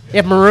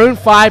 if Maroon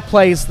 5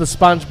 plays the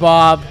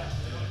SpongeBob,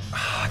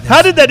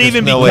 How did that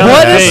even no become way a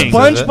What that is thing?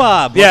 happens, is it?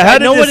 SpongeBob? Yeah, Like, how I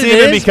did know this what it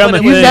even is, become but a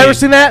it you've was- thing? never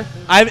seen that?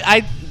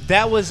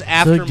 that was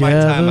after my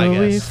time, I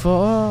Together we guess.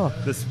 fall.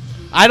 This-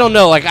 I don't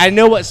know. Like I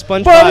know what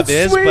But SpongeBob it's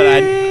is, sweet.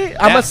 but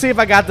I'm gonna see if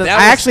I got this. that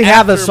I was actually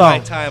have this after my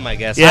song. time, I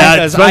guess. Yeah,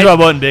 Because SpongeBob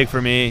wasn't big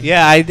for me.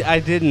 Yeah, I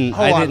didn't.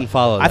 Hold I on. didn't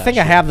follow. I that think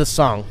I shit. have this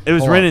song. It was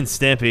Hold Ren on. and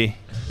Stimpy.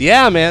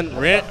 Yeah, man.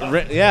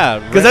 Yeah.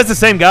 Because that's the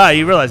same guy.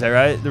 You realize that,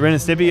 right? The Ren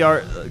and Stimpy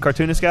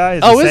cartoonist guy.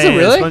 Oh, the is it same.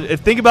 really?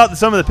 If think about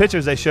some of the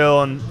pictures they show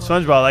on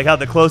SpongeBob, like how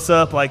the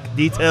close-up, like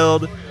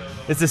detailed.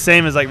 It's the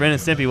same as like Ren and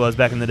Stimpy was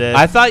back in the day.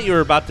 I thought you were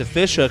about to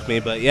fish hook me,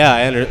 but yeah,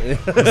 I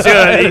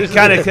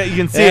you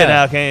can see it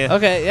now, can't you?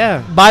 Okay,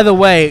 yeah. By the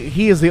way,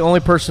 he is the only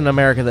person in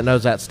America that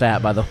knows that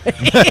stat. By the way,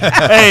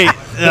 Hey,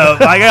 no,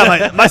 I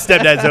got my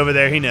stepdad's over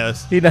there. He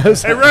knows. he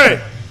knows. Hey, Ray.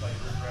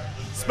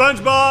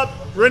 SpongeBob,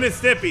 Ren and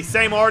Stimpy,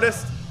 same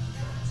artist.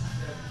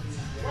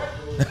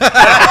 He's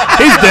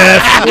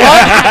deaf.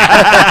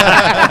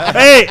 What?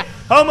 Hey,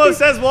 Homo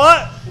says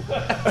what?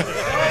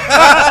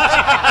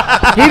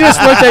 He just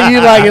looked at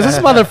you like, "Is this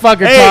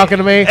motherfucker Hey, talking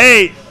to me?"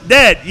 Hey,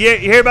 Dad, you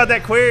hear about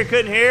that queer you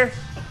couldn't hear?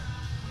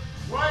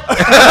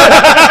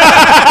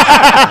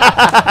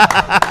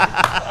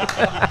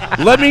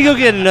 Let me go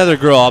get another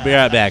girl. I'll be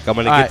right back. I'm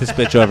gonna All get right. this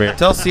bitch over here.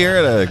 Tell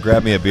Sierra to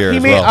grab me a beer You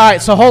as mean, well. all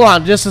right, so hold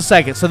on just a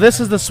second. So this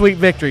is the sweet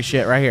victory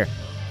shit right here.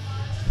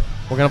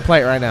 We're going to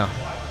play it right now.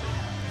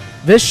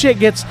 This shit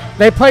gets...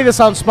 They played this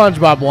on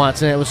SpongeBob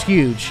once, and it was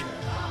huge.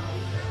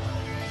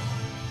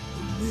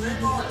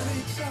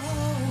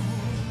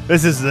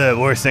 This is the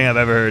worst thing I've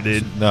ever heard,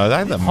 dude. No,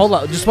 I'm Hold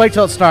on. Just wait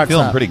till it starts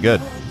feeling up. pretty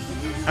good.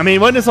 I mean,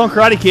 wasn't this on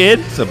Karate Kid?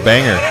 It's a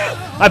banger.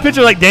 I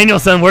picture like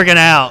Danielson working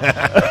out.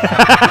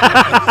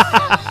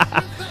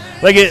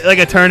 like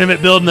a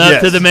tournament building up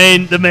Yes. to the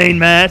main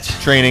match.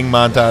 Training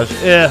montage.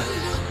 Yeah.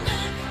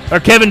 Or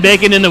Kevin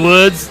Bacon in the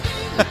woods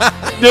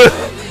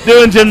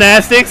doing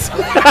gymnastics.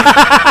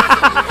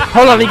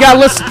 Hold on, you gotta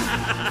listen.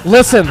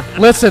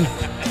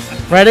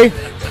 Ready?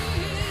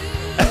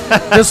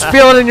 Just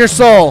feel it in your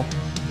soul.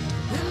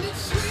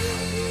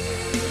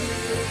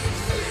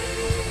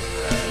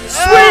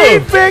 Sweet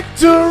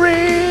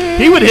victory.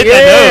 He would hit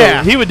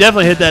that note. He would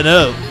definitely hit that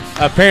note.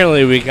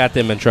 Apparently, we got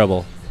them in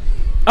trouble.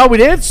 Oh, we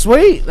did?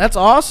 Sweet. That's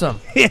awesome.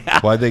 Yeah.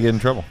 Why'd they get in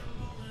trouble?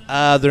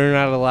 They're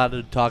not allowed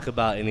to talk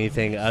about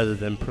anything other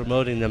than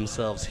promoting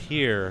themselves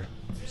here.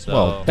 So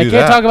Well, They do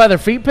can't that. talk about their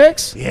feet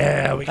pics?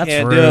 yeah, we That's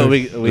can't rude. do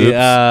it. We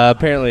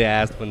apparently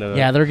asked when the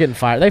Yeah, they're getting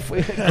fired.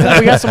 We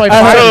got somebody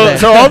fired today.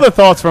 So all the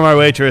thoughts from our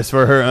waitress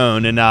were her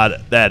own and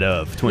not that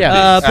of Twin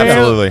Yeah. Peaks.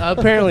 Absolutely.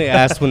 apparently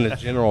asked when the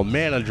general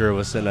manager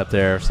was sitting up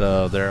there,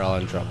 so they're all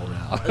in trouble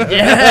now.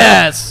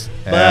 Yes.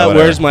 But whatever.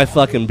 where's my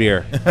fucking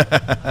beer?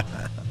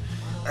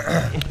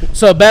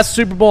 So best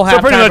Super Bowl halftime So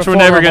pretty much we're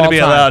performer never of going to all be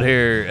time. allowed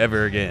here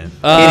ever again.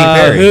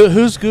 Perry.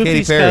 Who's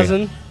Goofy's Perry.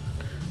 cousin?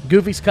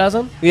 Goofy's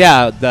cousin?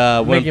 Yeah,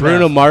 when Mickey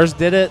Bruno Mouse. Mars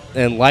did it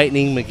and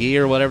Lightning McGee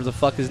or whatever the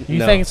fuck is. You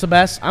no, think it's the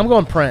best? I'm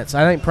going Prince.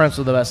 I think Prince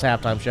was the best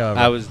halftime show ever.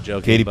 I was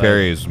joking. Katy but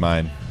Perry is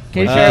mine.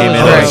 Katy When Perry came was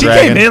in great. on She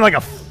Dragon. came in like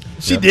a...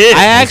 She Yeah. did.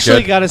 I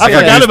actually got to say, I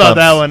forgot about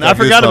that Goosebumps. one. I Got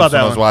forgot goosebumps about that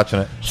when I one. was watching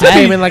it. She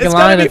came in like a It's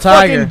lion gotta of be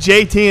fucking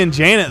tiger. JT and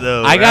Janet,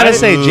 though. I gotta right?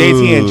 say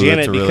JT and Ooh, Janet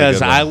that's a really because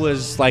good one. I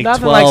was like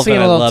Nothing 12 like seeing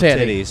and a I little love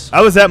titty. titties.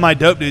 I was at my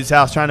dope dude's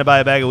house trying to buy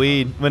a bag of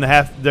weed when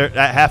at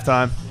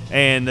halftime,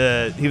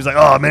 and he was like,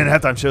 "Oh man, the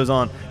halftime show's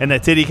on," and the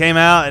titty came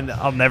out, and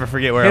I'll never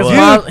forget where His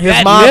I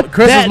was. mom,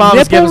 Chris's mom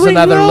is giving us nipple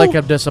another ring lick roll?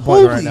 of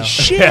disappointment right Holy now.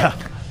 shit.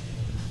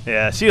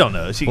 Yeah, she don't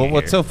know. She Well, can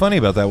what's hear. so funny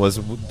about that was,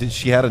 did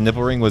she had a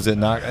nipple ring? Was it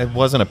not? It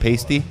wasn't a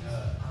pasty.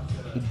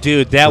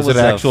 Dude, that Was was, it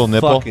an a actual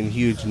nipple? fucking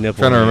huge nipple.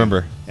 Trying to ring.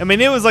 remember. I mean,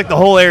 it was like the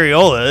whole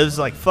areola. It was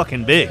like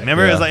fucking big.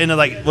 Remember, it Yeah. was like, and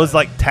it was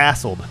like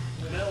tasseled.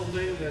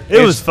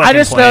 It was fucking. I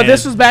just know planned.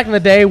 this was back in the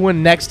day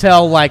when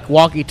Nextel like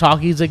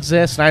walkie-talkies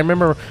exist, and I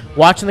remember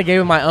watching the game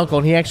with my uncle,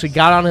 and he actually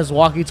got on his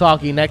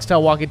walkie-talkie,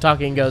 Nextel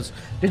walkie-talkie, and goes,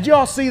 "Did you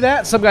all see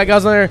that?" Some guy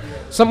goes in there,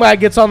 some guy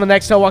gets on the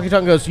Nextel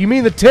walkie-talkie and goes, "You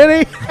mean the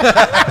titty?"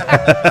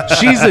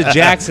 She's a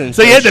Jackson.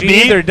 So you had the she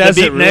beep- either does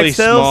the it beep really Nextels?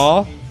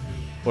 small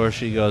or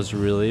she goes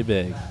really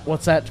big.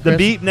 What's that? the Chris?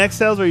 beat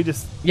Nextels where you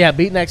just. Yeah,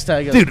 beat Nextel.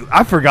 He goes, Dude,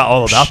 I forgot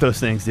all about those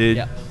things, dude.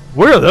 Yeah.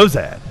 Where are those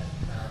at?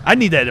 I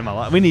need that in my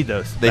life. We need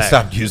those. They back.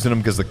 stopped using them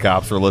because the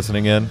cops were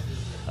listening in.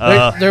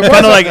 There was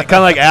Kind a-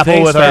 of like Apple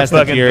Thanks, with our Fast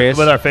and fucking Furious.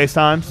 with our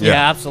FaceTimes.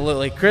 Yeah,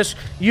 absolutely. Chris,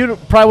 you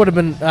probably would have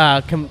been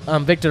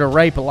convicted of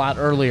rape a lot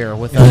earlier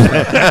with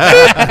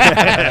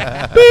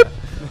that. Beep.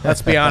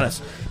 Let's be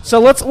honest. So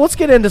let's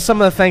get into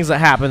some of the things that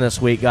happened this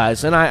week,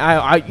 guys. And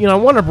I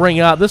want to bring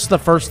up, this is the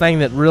first thing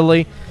that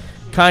really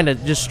kind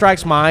of just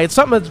strikes my eye. It's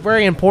something that's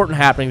very important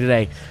happening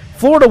today.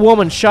 Florida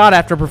woman shot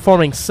after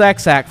performing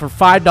sex act for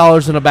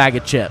 $5 in a bag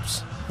of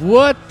chips.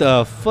 What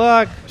the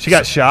fuck? She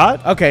got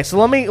shot. Okay, so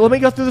let me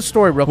go through the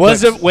story real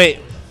Was quick. it wait,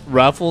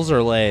 Ruffles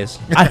or Lay's?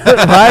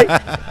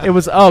 Right? It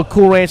was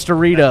Cool Ranch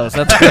Doritos.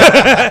 That's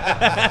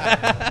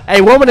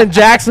a woman in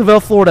Jacksonville,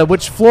 Florida,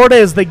 which Florida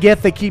is the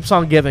gift that keeps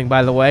on giving,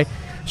 by the way,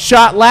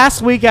 shot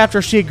last week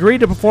after she agreed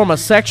to perform a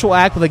sexual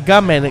act with a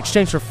gunman in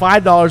exchange for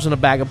 $5 in a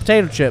bag of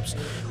potato chips.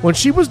 When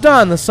she was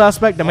done, the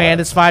suspect demanded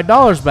his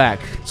 $5 back.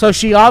 So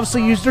she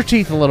obviously used her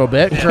teeth a little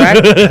bit,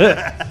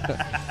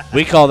 correct?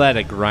 We call that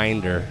a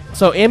grinder.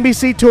 So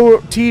NBC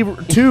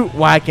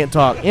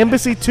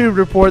 2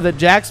 reported that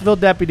Jacksonville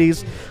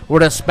deputies were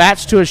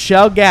dispatched to a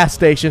Shell gas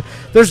station.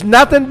 There's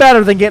nothing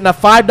better than getting a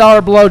 $5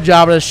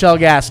 blowjob at a Shell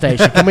gas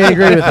station. Can we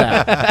agree with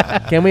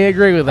that? Can we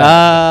agree with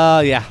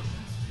that? Yeah.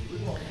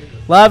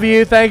 Love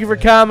you. Thank you for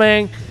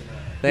coming.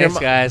 Thanks,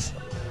 guys.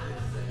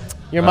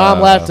 Your mom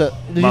left it.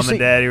 Did you Mom see? and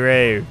Daddy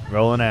Ray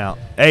rolling out.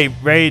 Hey,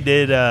 Ray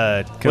did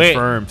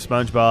confirm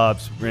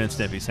SpongeBob's Ren and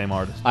Snippy, same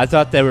artist. I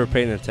thought they were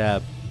paying a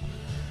tab.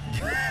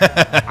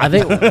 I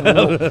think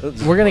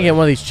we're going to get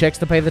one of these chicks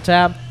to pay the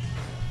tab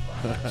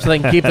so they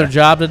can keep their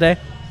job today.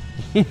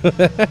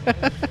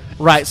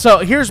 Right. So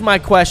here's my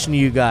question to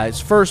you guys.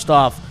 First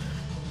off,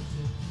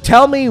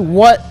 tell me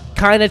what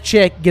kind of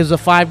chick gives a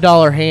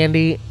 $5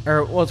 handy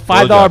or $5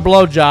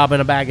 blowjob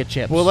in a bag of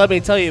chips. Well, let me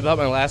tell you about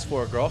my last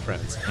 4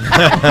 girlfriends.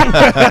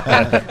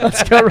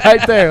 Let's go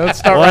right there. Let's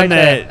start One right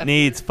there. that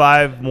needs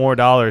 $5 more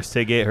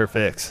to get her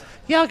fix.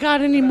 Y'all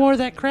got any more of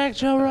that crack,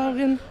 Joe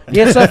Rogan?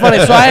 Yeah, it's so funny.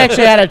 So I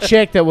actually had a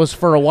chick that was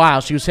for a while.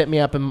 She was hitting me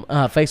up in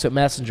Facebook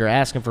Messenger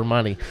asking for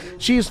money.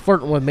 She's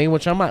flirting with me,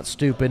 which I'm not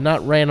stupid.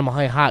 Not random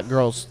hot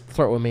girls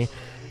flirt with me.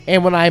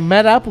 And when I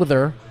met up with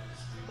her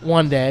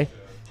one day,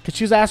 because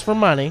she was asked for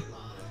money,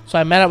 so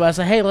I met up. I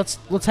said, "Hey, let's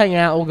hang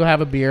out. We'll go have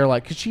a beer."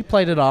 Like, cause she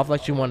played it off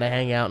like she wanted to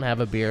hang out and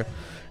have a beer.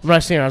 And when I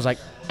seen her, I was like,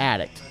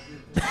 "Addict."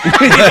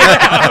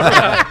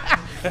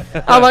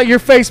 I'm like, your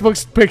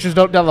Facebook pictures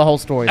don't tell the whole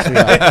story,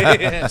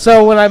 sweetheart.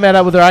 So when I met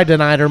up with her, I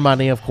denied her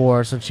money, of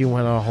course, and she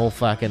went on a whole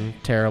fucking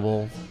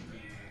terrible,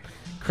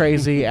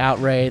 crazy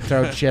outrage,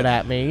 throwed shit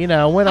at me. You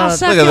know, went on.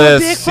 Look at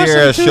this,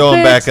 Sierra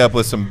showing back up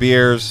with some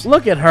beers.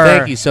 Look at her.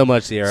 Thank you so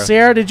much, Sierra.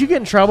 Sierra, did you get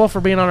in trouble for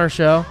being on our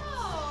show?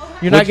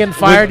 You're not getting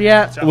fired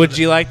yet? Would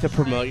you like to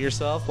promote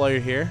yourself while you're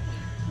here?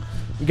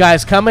 You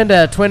guys, come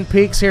into Twin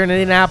Peaks here in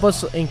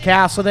Indianapolis, in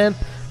Castleton.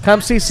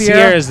 Come see Sierra.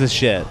 Sierra's the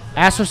shit.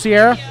 Ask for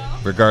Sierra.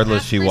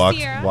 Regardless, she walks.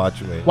 Sierra.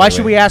 Why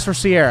should we ask for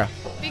Sierra?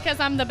 Because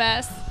I'm the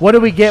best. What do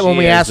we get when She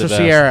we is ask the for best.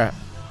 Sierra?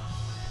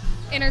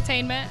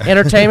 Entertainment.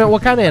 Entertainment?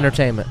 What kind of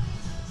entertainment?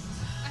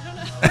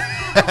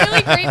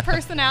 Really great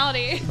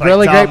personality.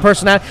 Really great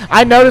personality.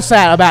 I notice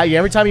that about you.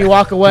 Every time you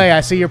walk away, I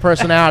see your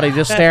personality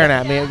just staring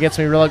at me. It gets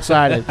me real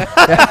excited. And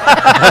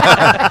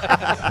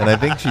I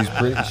think she's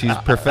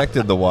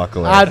perfected the walk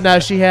away. No,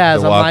 she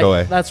has. The I'm walk like,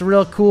 away. that's a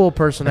real cool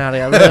personality.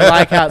 I really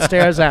like how it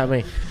stares at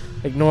me.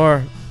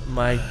 Ignore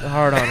my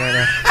hard on right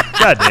now.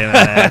 God damn it,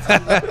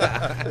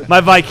 Matt.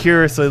 My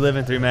vicariously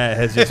living through Matt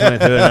has just went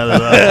to another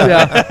level.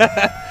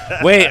 Yeah.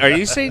 Wait, are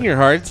you saying your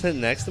heart's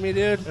sitting next to me,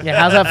 dude? Yeah,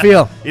 how's that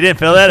feel? You didn't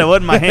feel that? It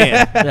wasn't my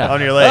hand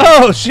on your leg.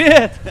 Oh,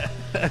 shit.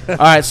 All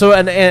right, so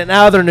in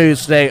other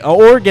news today, an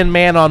Oregon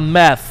man on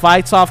meth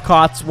fights off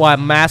cops while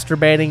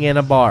masturbating in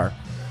a bar.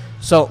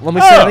 So let me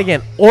say that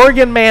again.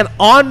 Oregon man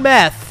on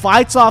meth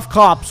fights off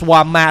cops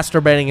while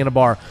masturbating in a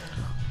bar.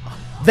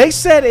 They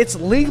said it's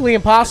legally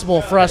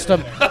impossible for us to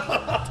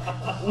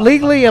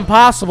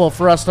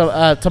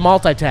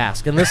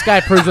multitask, and this guy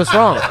proves us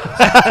wrong.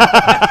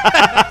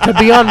 To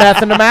be on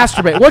meth and to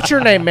masturbate. What's your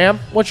name, ma'am?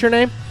 What's your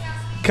name?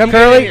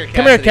 Curly?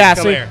 Come here,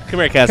 Cassie. Come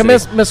here, Cassie.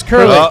 Miss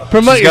Curly. Well,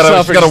 Promote she's gotta-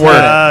 yourself. she's gotta for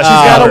work. just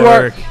She's got to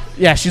work. work.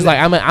 Yeah, she's like,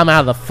 I'm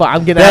out of the fuck.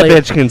 I'm getting out That of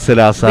here. bitch can sit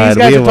outside. These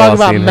guys We are have talking all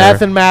about seen meth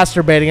her. and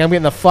masturbating. I'm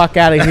getting the fuck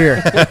out of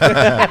here.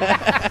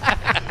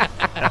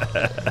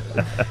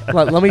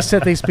 Let me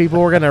sit these people.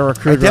 We're gonna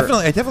recruit.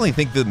 I definitely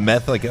think that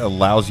meth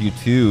allows you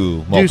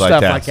to multitask. do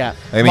stuff like that.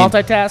 I mean,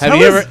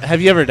 Multitask.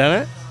 Have you ever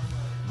done it?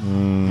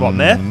 What,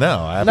 meth? No,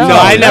 I No, No,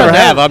 I never never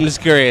have. have. I'm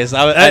just curious.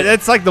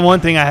 That's like the one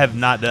thing I have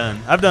not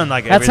done. I've done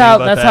like That's everything how.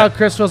 about That's that. how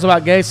Chris feels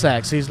about gay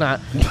sex. He's not.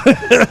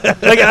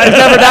 Like, He's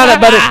never done it,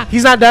 but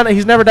he's not done it.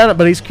 He's never done it,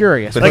 but he's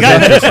curious. But Like,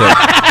 he's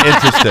I-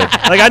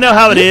 interested. Like I know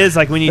how it is.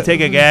 Like when you take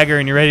a gagger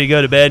and you're ready to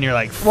go to bed and you're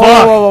like, Whoa,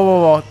 fuck.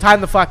 whoa!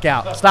 Time the fuck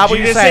out. Stop Did what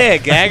you you're just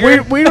saying. say a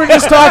gagger? We were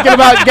just talking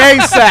about gay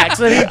sex,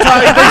 and he thinks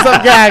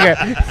I'm gagger.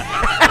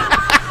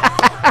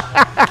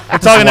 I'm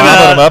talking Lobbing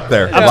about him up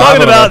there. I'm Lobbing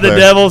talking him about up the there.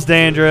 devil's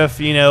dandruff.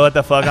 You know what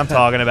the fuck I'm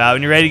talking about.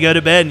 When you're ready to go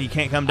to bed and you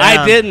can't come down.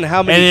 I didn't.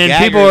 How many And then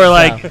gaggers?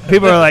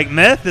 people are like,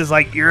 meth is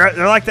like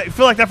they're like that. You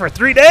feel like that for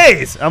 3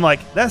 days. I'm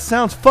like, that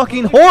sounds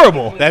fucking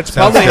horrible. That's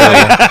Sounds probably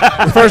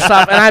terrible. First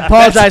off, and I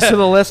apologize to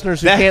the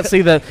listeners who can't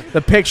see the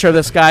picture of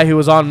this guy who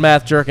was on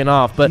meth jerking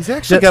off, but He's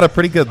actually got a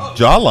pretty good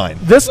jawline.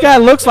 this guy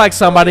looks like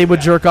somebody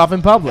would jerk off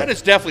in public. That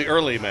is definitely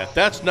early, man.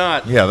 That's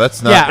not. Yeah,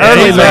 that's not. Yeah, Yeah,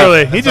 early he's meth.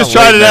 early. He just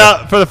tried it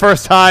out for the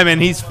first time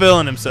and he's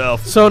feeling himself.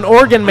 So an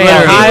Oregon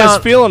man he high was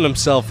on feeling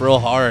himself real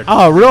hard.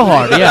 oh real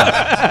hard,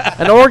 yeah.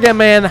 An Oregon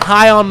man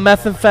high on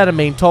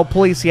methamphetamine told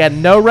police he had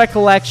no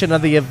recollection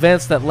of the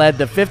events that led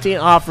to 15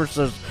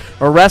 officers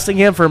arresting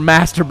him for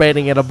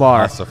masturbating at a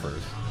bar.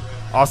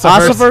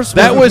 Ossifers?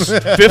 That was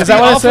 50 Is that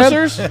what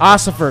officers? I said?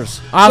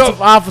 Ossifers.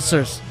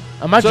 Officers.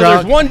 Am I So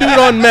drunk? there's one dude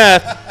on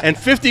meth and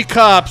 50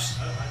 cops,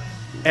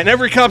 and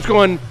every cop's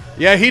going,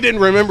 yeah, he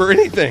didn't remember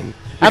anything.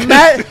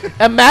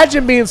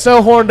 Imagine being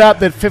so horned up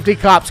that 50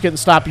 cops couldn't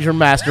stop you from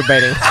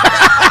masturbating.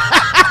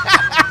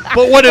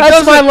 But what it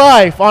That's my doesn't,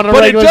 life on a but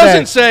it regular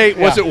doesn't day. say,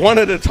 was it one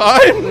at a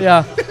time?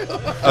 Yeah.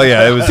 Oh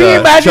yeah, it was Can you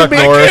imagine Chuck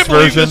being- I Norris can't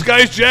believe version. this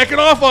guy's jacking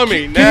off on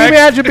me. Can you Next.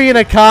 imagine being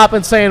a cop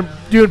and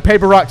doing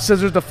paper, rock,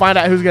 scissors to find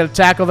out who's going to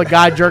tackle the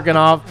guy jerking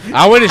off?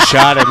 I would have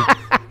shot him.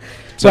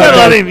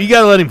 You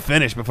gotta let him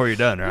finish before you're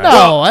done, right?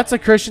 No, that's a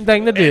Christian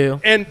thing to do.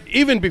 And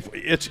even before,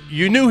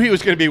 you knew he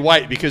was going to be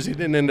white because he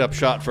didn't end up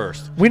shot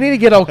first. We need to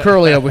get old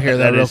Curly over here,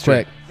 though, That real is true.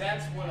 quick.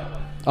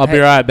 I'll be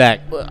right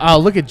back. Oh,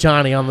 look at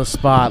Johnny on the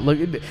spot.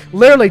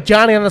 Literally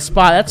Johnny on the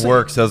spot. That's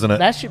Works, doesn't it?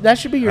 That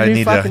should be your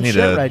new fucking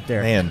shit right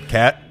there. Man,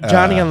 cat.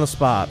 Johnny on the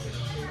spot.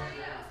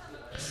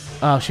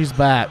 Oh, she's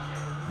back.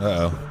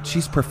 Uh-oh.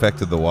 She's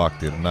perfected the walk,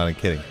 dude. I'm not even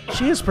kidding.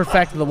 She has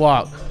perfected the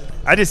walk.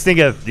 I just think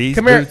of these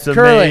Come here, boots are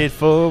Curly. made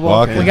for Walking.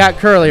 walking. We got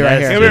Curly right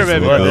That's here. Come here,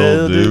 baby. What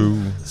they'll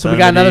do. So we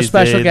got another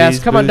special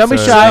guest. Come on, don't be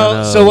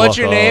shy. So what's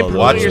your name? Promote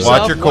Watch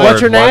yourself. your cord.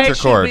 What's your name? Watch your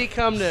Should cord. we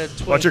come to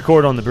What's your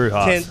cord on the brew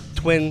house?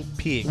 Twin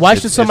Peaks? Why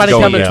should somebody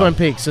going come to down. Twin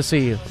Peaks to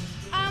see you?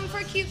 For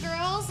cute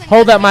girls. And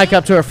Hold that mic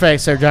up to her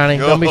face there, Johnny.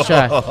 Don't be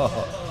shy.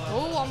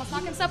 Oh, almost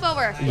knocking stuff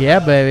over. Yeah,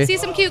 baby. See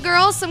some cute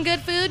girls, some good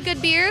food,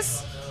 good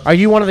beers. Are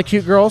you one of the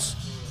cute girls?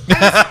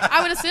 I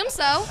would assume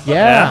so.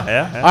 Yeah.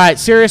 Yeah. All right,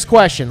 serious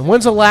question.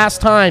 When's the last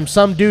time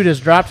some dude has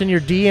dropped in your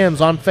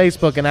DMs on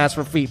Facebook and asked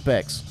for feet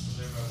pics?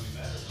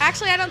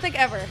 Actually, I don't think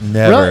ever.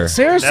 Never. Really?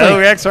 Seriously? No,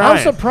 Rex, I'm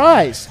right.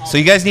 surprised. So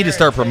you guys need to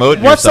start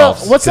promoting What's the-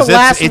 yourselves. what's the 'cause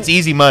last- It's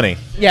easy money.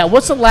 Yeah,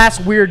 what's the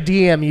last weird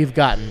DM you've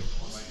gotten?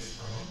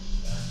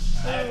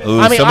 Ooh,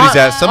 I mean, somebody's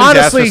asked for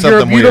honestly, you're a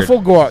something beautiful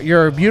weird. girl.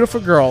 You're a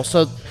beautiful girl.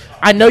 So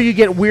I know you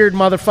get weird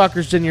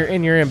motherfuckers in your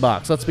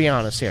inbox. Let's be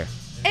honest here.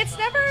 It's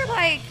never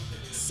like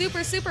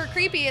super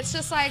creepy. It's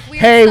just like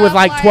weird Hey, stuff with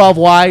like 12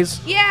 Ys.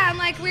 Yeah, and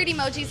like weird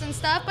emojis and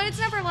stuff, but it's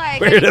never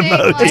like Weird anything,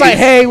 emojis. It's like,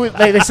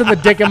 hey, they send the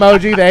dick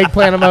emoji, the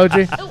eggplant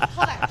emoji. Oh, hold on. I'll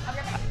be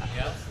right back.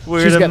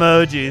 Weird She's got-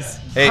 emojis.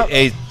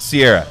 Hey,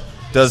 Sierra.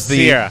 Does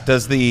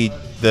the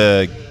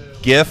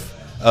GIF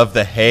of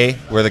the hay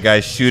where the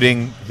guy's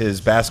shooting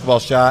his basketball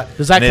shot?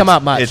 Does that and come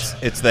up much?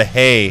 It's the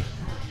hay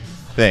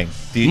thing.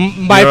 Do you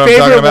My know what I'm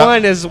talking favorite about?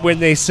 one is when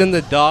they send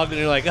the dog and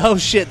they're like, "Oh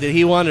shit, did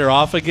he wander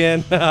off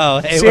again?" Oh,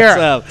 hey, Sierra,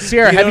 what's up?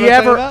 Sierra, know have what you I'm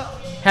talking ever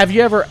about?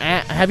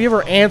 have you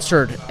ever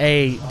answered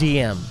a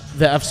DM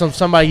of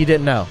somebody you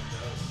didn't know?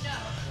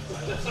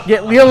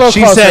 Get a little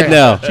She closer said here.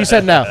 no. She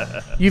said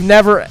no. You've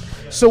never.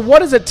 So what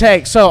does it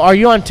take? So are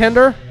you on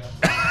Tinder?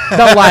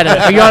 Don't lie to me.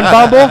 Are you on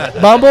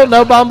Bumble? Bumble?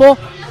 No Bumble?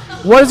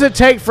 What does it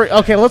take for?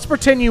 Okay, let's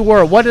pretend you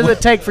were. What does it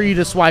take for you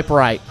to swipe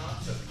right?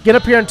 Get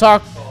up here and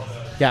talk.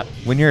 Yeah.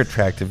 When you're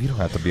attractive, you don't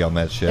have to be on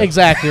that shit.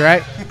 Exactly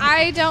right.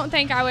 I don't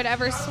think I would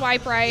ever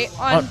swipe right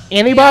on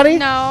anybody?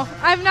 No,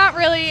 I'm not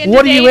really into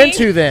What are you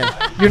dating. into then?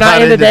 You're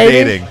not into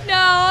dating?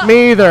 No.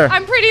 Me either.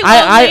 I'm pretty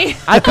lonely.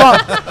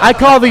 I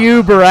call the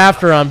Uber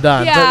after I'm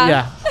done.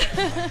 Yeah. But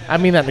yeah. I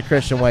mean that in a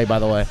Christian way, by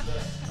the way.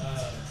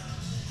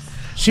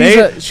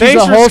 Thanks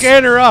for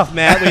scaring her off,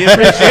 Matt. We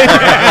appreciate it.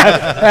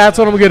 That's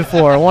what I'm good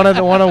for. One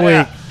a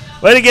week.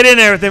 Way to get in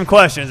there with them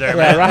questions there,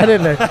 Yeah, man. right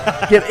in there.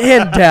 Get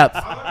in depth.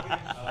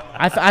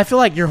 I feel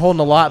like you're holding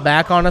a lot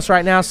back on us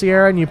right now,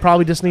 Sierra, and you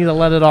probably just need to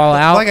let it all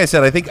out. Like I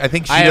said, I think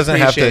she doesn't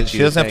have to. appreciate She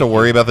you. doesn't have to Thank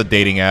worry about the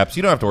dating apps.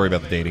 You don't have to worry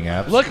about the dating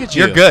apps. Look at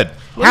you. You're good.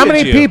 Look How at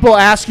many you. people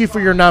ask you for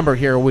your number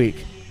here a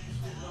week?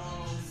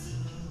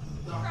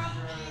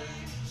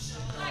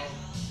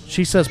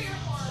 She says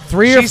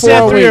 3 or 4 She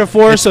said a 3 or week.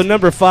 4, so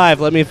number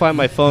 5. Let me find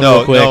my phone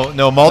No, real quick.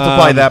 no.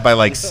 Multiply that by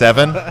like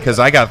 7, because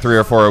I got 3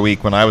 or 4 a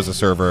week when I was a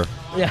server.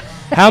 Yeah.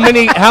 How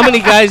many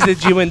guys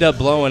did you end up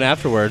blowing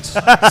afterwards?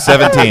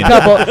 17.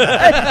 Couple.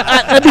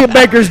 That'd be a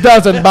baker's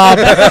dozen, Bob.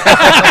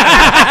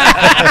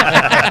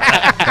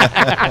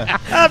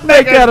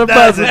 Make that a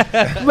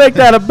dozen. Make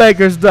that a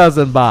baker's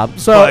dozen, Bob.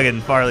 So,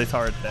 Fucking Farley's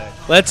heart attack.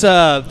 Let's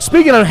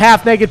speaking of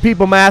half-naked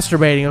people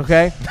masturbating,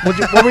 okay?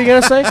 What were you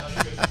gonna say?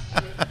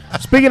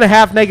 Speaking of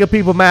half-naked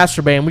people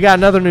masturbating, we got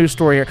another news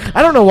story here.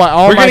 I don't know why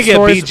all We're my gonna get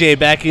stories. BJ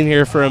back in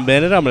here for a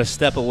minute. I'm gonna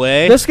step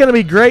away. This is gonna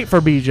be great for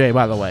BJ,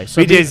 by the way.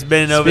 So BJ's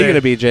been over Speaking there.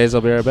 of BJ's,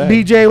 I'll be right back.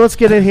 BJ, let's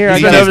get in here.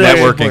 He's I been got over a there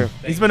question for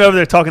networking. you. He's been over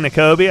there talking to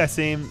Kobe. I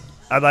see him.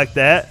 I like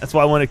that. That's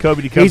why I wanted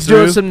Kobe to come He's through.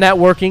 doing some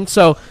networking.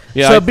 So,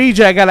 Yeah,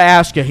 BJ, I got to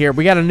ask you here.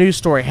 We got a news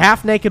story.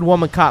 Half-naked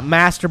woman caught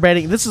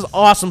masturbating. This is an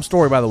awesome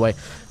story, by the way.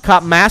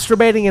 Caught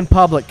masturbating in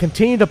public.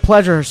 Continued to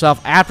pleasure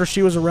herself after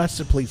she was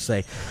arrested, police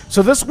say.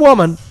 So this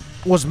woman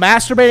was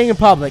masturbating in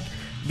public,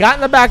 got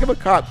in the back of a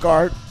cop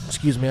car.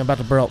 Excuse me, I'm about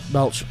to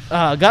belch.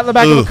 Got in the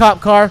back of a cop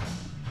car,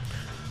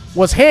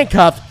 was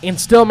handcuffed, and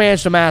still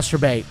managed to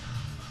masturbate.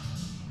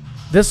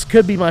 This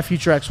could be my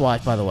future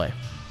ex-wife, by the way.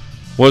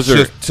 Was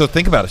there? So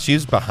think about it.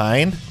 She's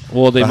behind.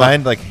 Well, they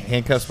behind, like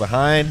handcuffs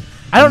behind.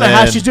 I don't know and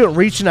how then she's doing,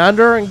 reaching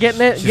under and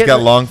getting it. She's getting got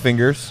it. long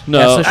fingers. No,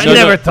 Yeah, so I she-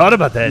 never thought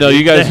about that. No,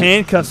 you guys. The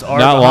handcuffs are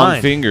not long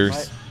behind.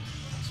 fingers.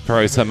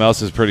 Probably something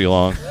else is pretty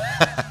long.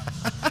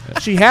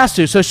 She has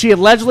to. So she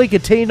allegedly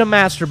continued to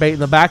masturbate in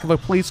the back of a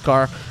police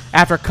car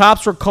after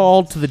cops were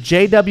called to the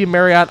JW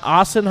Marriott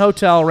Austin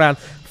Hotel around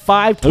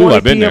 5:20 Ooh,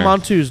 I've been p.m. there.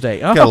 on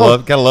Tuesday. Oh,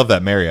 Gotta love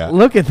that Marriott.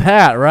 look at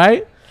that,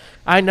 right?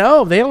 I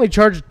know. They only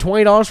charge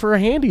 $20 for a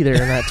handy there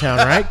in that town,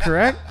 right?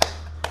 Correct?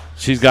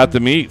 She's got the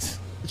meats.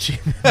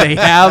 They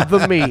have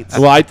the meats.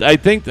 Well, I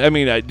think,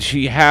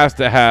 she has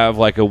to have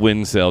like a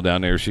wind sail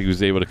down there. She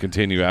was able to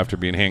continue after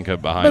being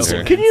handcuffed behind Listen,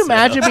 her. can you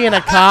imagine being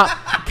a cop?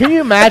 Can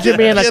you imagine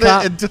being a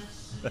cop?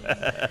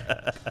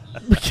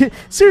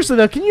 Seriously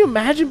though, can you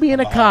imagine being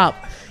a cop?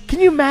 Can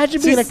you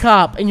imagine being a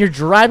cop and you're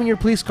driving your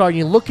police car and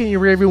you look in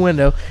your rearview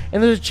window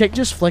and there's a chick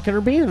just flicking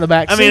her bean in the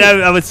back I seat? mean,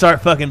 I would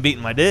start fucking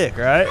beating my dick,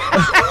 right?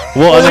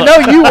 Well, we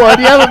know you would.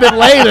 You haven't been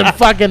laid in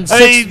fucking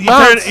 6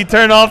 months. You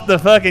turn off the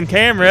fucking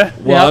camera.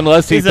 Well,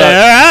 unless he He's thought. like,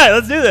 all right,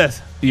 let's do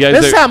this. You guys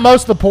This is are- how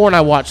most of the porn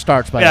I watch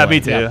starts, by Yeah, the way. me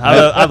too.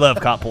 Yeah. I love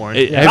cop porn.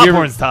 Have Cop you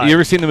porn's tight.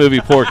 ever seen the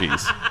movie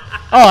Porky's?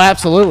 Oh,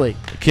 absolutely.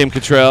 Kim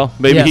Cattrall.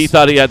 Maybe Yes. he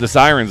thought he had the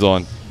sirens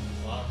on.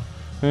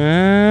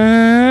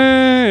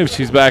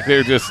 She's back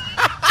there just.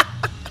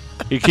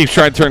 He keeps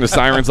trying to turn the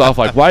sirens off.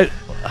 Like, why?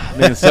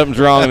 Man, something's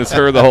wrong, and it's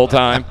her the whole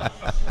time.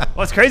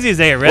 What's crazy is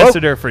they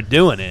arrested her for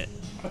doing it,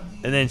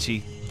 and then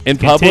she In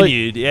public?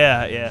 continued.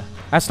 Yeah.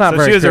 That's not so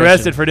very she was Christian.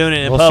 arrested for doing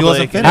it in Well, she public.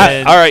 wasn't and finished.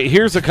 then All right,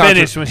 here's a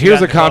finished when she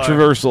here's got a in the car.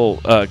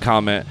 controversial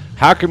comment.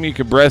 How come you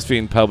can breastfeed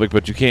in public,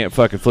 but you can't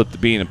fucking flip the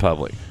bean in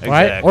public?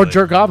 Right? Exactly. Or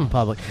jerk off in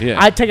public. Yeah.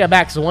 I take it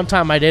back. So one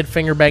time I did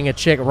finger bang a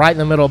chick right in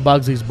the middle of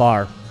Bugsy's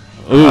bar.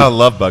 I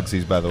love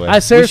Bugsy's, by the way. I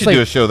seriously we should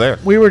do a show there.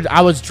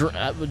 I was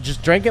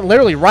just drinking,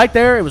 literally right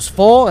there. It was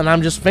full, and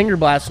I'm just finger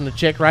blasting the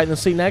chick right in the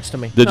seat next to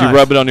me. Did you Nice.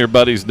 rub it on your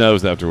buddy's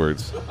nose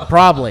afterwards?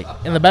 Probably.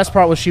 And the best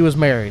part was she was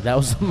married. That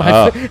was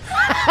my.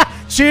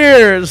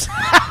 Cheers.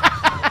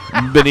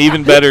 Been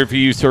even better if you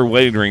used her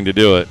wedding ring to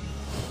do it.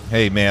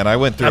 Hey man, I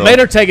went through. I made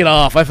her take it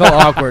off. I felt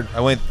awkward.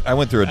 I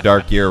went through a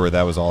dark year where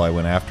that was all I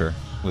went after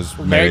was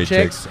married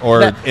chicks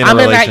or That- in a I'm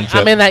relationship.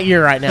 I'm in that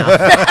year right now.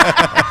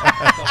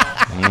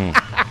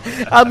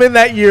 I'm in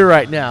that year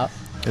right now.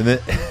 And then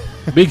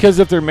Because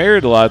if they're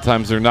married, a lot of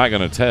times they're not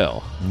going to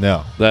tell.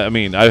 No. I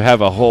mean, I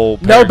have a whole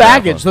No paragraph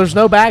baggage. on- There's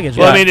no baggage.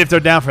 Well, Yeah. I mean, if they're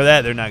down for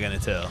that, they're not going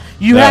to tell.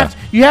 You have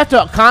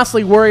to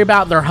constantly worry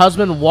about their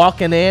husband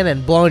walking in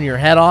and blowing your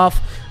head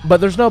off, but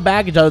there's no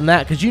baggage other than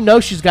that because you know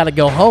she's got to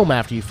go home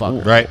after you fuck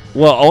her. Right.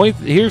 Well,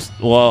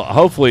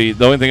 hopefully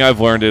the only thing I've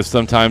learned is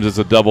sometimes it's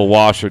a double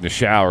washer in the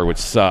shower, which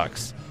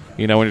sucks.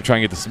 You know, when you're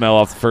trying to get the smell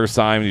off the first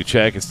time and you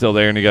check, it's still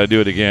there, and you got to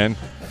do it again.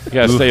 You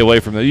got to stay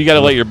away from that. You got to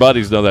let your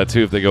buddies know that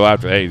too if they go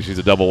after. Hey, she's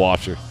a double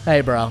washer.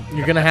 Hey, bro,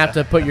 you're gonna have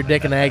to put your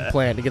dick in an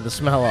eggplant to get the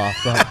smell off,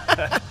 bro.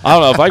 I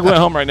don't know if I went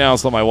home right now and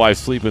saw my wife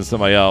sleeping with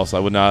somebody else, I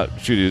would not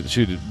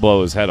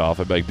blow his head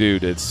off. I'd be like,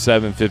 dude, it's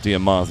 $750 a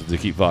month to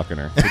keep fucking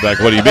her. He'd be like,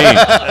 what do you mean?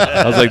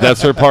 I was like,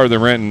 that's her part of the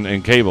rent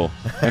and cable,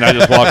 and I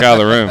just walk out of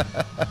the room.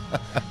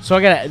 So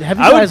I gotta have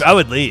you guys. I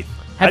would leave.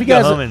 Have I'd you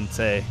guys go home and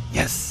say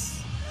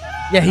yes.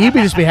 Yeah, he'd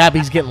just be happy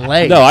he's getting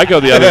laid. No, I go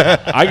the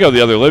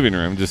other living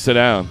room, just sit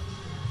down.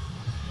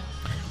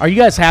 Are you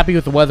guys happy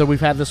with the weather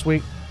we've had this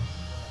week?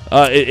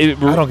 I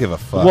don't give a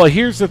fuck. Well,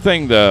 here's the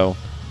thing, though.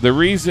 The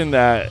reason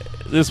that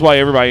this is why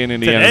everybody in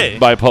Indiana Today. is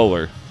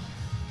bipolar.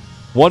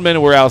 1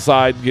 minute we're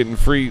outside getting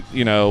free,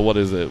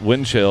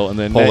 wind chill, and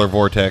then Polar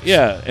vortex.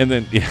 Yeah, and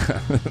then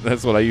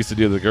that's what I used to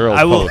do to the girls.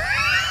 I will.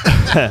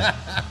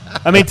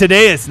 I mean,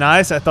 today it's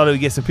nice. I thought it would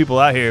get some people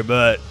out here,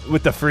 but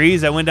with the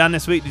freeze that went down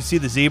this week, did you see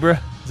the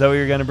zebra? Is that what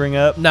you're going to bring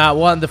up? No,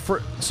 one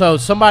so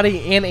somebody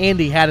in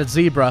Indy had a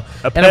zebra,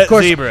 A and of pet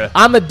course zebra.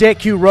 I'm the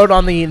dick who wrote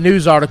on the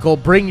news article,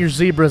 "Bring your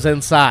zebras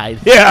inside."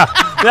 Yeah.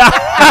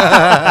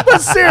 But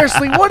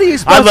seriously, what are you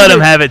supposed I'd to let do? him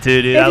have it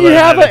too, dude.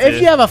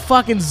 If you have a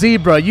fucking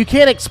zebra, you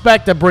can't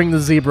expect to bring the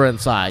zebra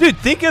inside. Dude,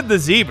 think of the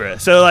zebra.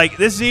 So, like,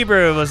 this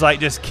zebra was, like,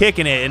 just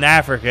kicking it in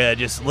Africa,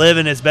 just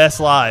living his best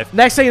life.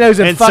 Next thing you know, he's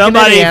in and fucking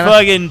somebody Indiana.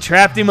 fucking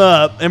trapped him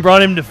up and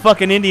brought him to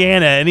fucking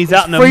Indiana, and he's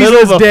out in the freezing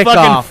middle his of a dick fucking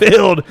off.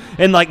 field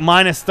in, like,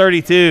 minus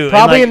 32.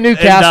 Probably and, in like,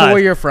 and Newcastle, died.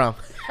 where you're from.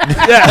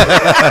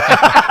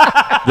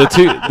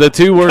 The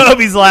two worst.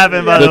 Kobe's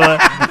laughing, by the way.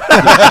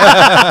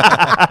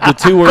 The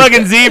two worst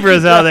fucking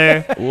zebras out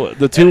there.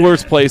 The two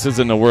worst places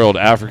in the world,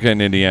 Africa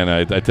and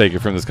Indiana. I take it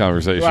from this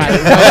conversation.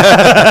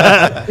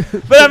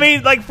 But I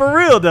mean, like, for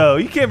real though,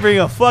 you can't bring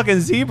a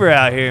fucking zebra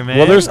out here, man.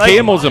 Well, there's Like,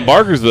 camels in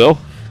Barkersville.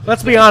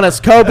 Let's be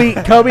honest, Kobe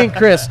and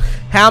Chris,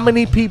 how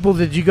many people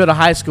did you go to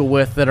high school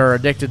with that are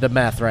addicted to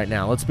meth right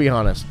now? Let's be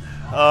honest.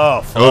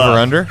 Oh, fuck. Over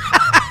under?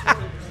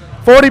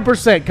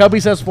 40%. Kobe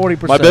says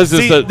 40%. My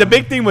business. See, the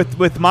big thing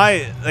with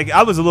my, like,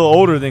 I was a little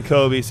older than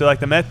Kobe, so,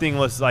 like, the meth thing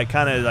was, like,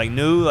 kind of, like,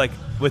 new. Like,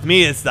 with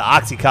me, it's the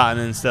Oxycontin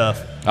and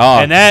stuff. Oh.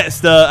 And that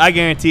stuff, I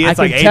guarantee it's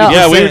I like can 80%. tell.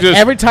 Yeah, we were just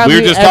Every time we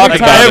were we- just every talking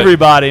time- about it.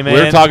 Everybody, man. We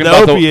were talking the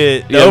about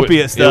opiate, the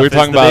opiate stuff. Yeah, we were is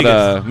talking the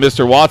about biggest.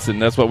 Mr. Watson.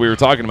 That's what we were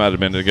talking about a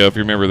minute ago. If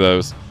you remember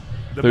those.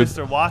 The There's-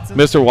 Mr. Watson.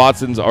 Mr.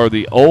 Watsons are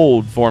the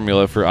old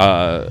formula for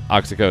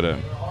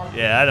oxycodone.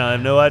 Yeah, I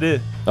have no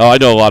idea. Oh, I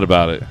know a lot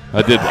about it.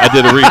 I did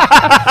a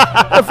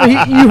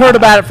You heard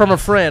about it from a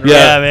friend, right?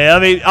 Yeah, man. I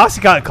mean,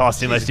 Oxycontin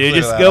costs too much, dude.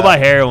 Just go buy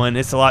heroin.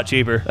 It's a lot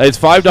cheaper. It's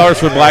 $5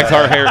 for black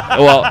tar hair.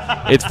 Well,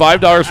 it's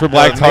 $5 for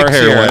black tar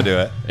next year I heroin. do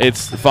it.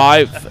 It's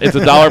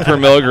 $1 per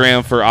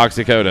milligram for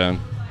oxycodone.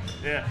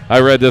 Yeah. I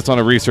read this on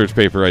a research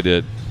paper I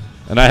did,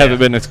 and I haven't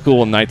been to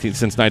school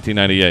since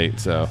 1998.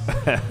 So,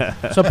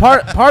 So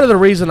part of the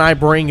reason I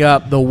bring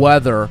up the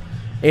weather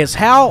is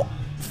how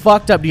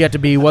fucked up do you have to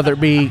be, whether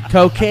it be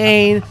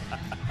cocaine,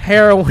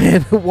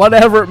 heroin,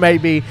 whatever it may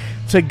be,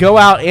 to go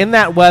out in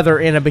that weather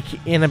in a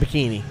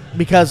bikini.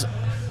 Because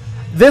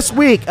this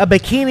week, a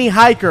bikini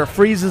hiker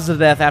freezes to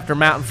death after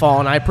mountain fall,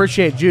 and I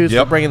appreciate Juice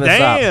for bringing this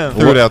up.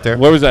 Threw it out there.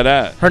 Where was that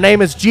at? Her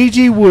name is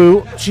Gigi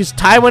Wu. She's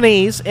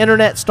Taiwanese,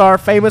 internet star,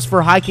 famous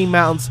for hiking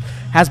mountains,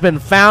 has been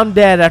found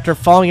dead after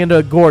falling into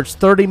a gorge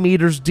 30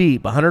 meters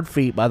deep, 100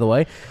 feet, by the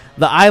way.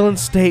 The Island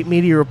State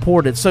media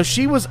reported. So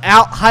she was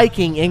out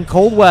hiking in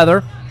cold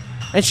weather,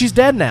 and she's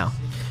dead now.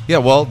 Yeah,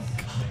 well,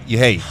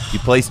 you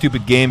play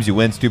stupid games, you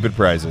win stupid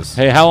prizes.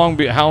 Hey, how long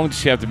does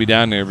she have to be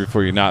down there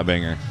before you not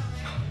bang her?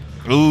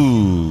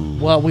 Ooh.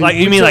 Well, Like,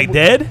 you mean like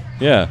dead?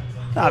 Yeah.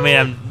 I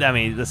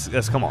mean,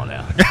 let's come on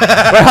now. We're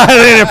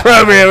highly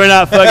inappropriate. We're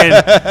not fucking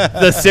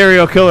the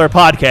serial killer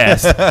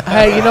podcast.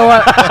 Hey, you know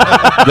what?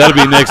 That'll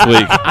be next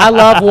week. I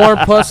love warm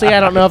pussy. I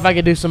don't know if I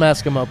could do some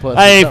Eskimo pussy.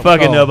 I ain't Something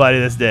fucking cold. nobody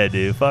that's dead,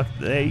 dude. Fuck,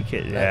 hey, you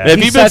can't. Yeah.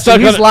 If you've been stuck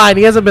he's on, lying.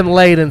 He hasn't been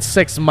laid in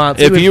 6 months.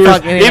 If He would you were-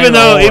 fuck any even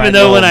animal though right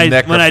now. when I do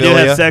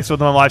necrophilia. have sex with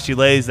my wife, she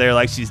lays there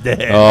like she's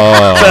dead.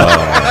 Oh.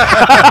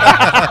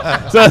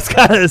 So it's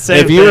kind of the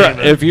same.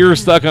 if you were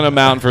stuck on a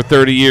mountain for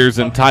 30 years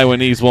and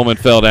Taiwanese woman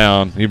fell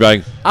down, you'd be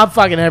like, I'm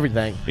fucking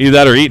everything. either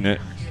that or eating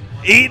it.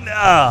 eating,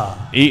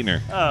 Eating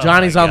her.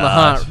 Johnny's my on the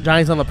gosh. hunt.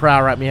 Johnny's on the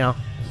prowl. Right meow.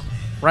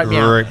 Right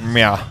meow. Right,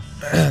 meow.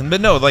 But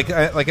no, like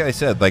I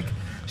said, like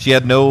she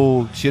had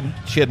no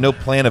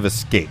plan of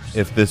escape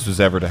if this was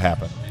ever to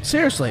happen.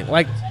 Seriously,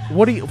 like,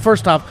 what do you?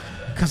 First off,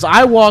 because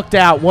I walked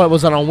out. What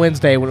was it on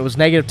Wednesday when it was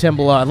 -10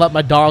 below? I let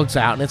my dogs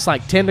out, and it's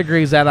like 10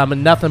 degrees out. I'm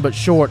in nothing but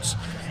shorts,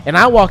 and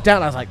I walked out,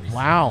 and I was like,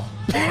 wow.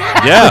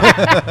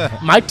 Yeah.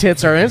 My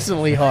tits are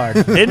instantly hard.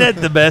 Isn't that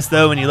the best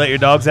though when you let your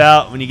dogs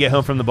out when you get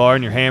home from the bar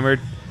and you're hammered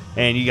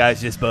and you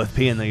guys just both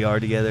pee in the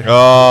yard together.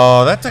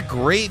 Oh, that's a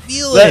great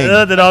feeling.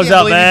 Let the dogs I can't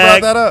out believe back.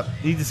 you brought that up.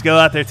 You just go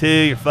out there too.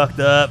 You're fucked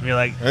up. And you're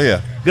like, Oh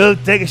yeah. go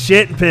take a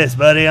shit and piss,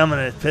 buddy. I'm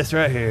gonna piss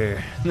right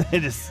here.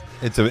 Just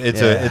It's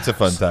a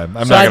fun time.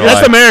 I'm So not gonna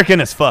that's lie. American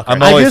as fuck. I'm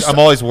right?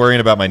 always worrying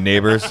about my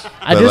neighbors.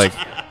 I but just,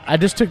 like, I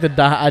just took a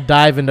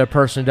dive into a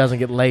person who doesn't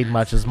get laid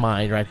much as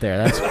mine right there.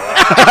 That's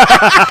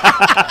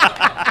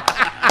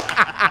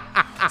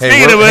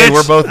Speaking of which,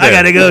 we're both there. I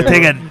gotta go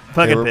take a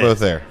fucking we're piss. both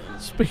there.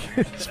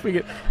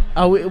 speaking.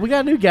 Oh, we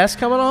got a new guest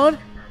coming on.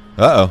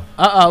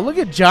 Uh-oh. Look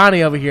at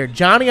Johnny over here.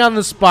 Johnny on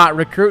the spot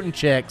recruiting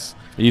chicks.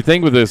 You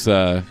think with this?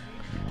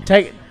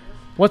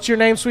 What's your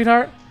name,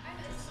 sweetheart?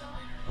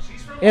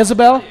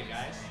 Isabel.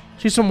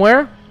 She's from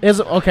where?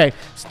 Okay.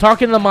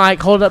 Talking to the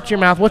mic. Hold it up to your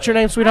mouth. What's your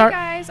name, sweetheart?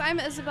 Hi guys, I'm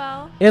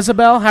Isabel.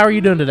 Isabel, how are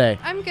you doing today?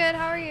 I'm good.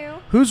 How are you?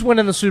 Who's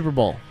winning the Super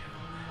Bowl?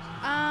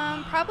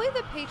 Probably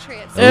the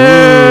Patriots. Ooh.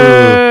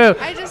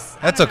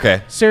 That's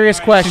okay. Serious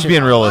question. She's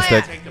being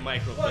realistic. Take the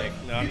mic real quick.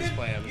 No, I'm just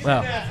playing.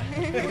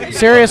 Well,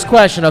 serious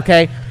question,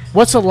 okay?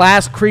 What's the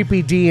last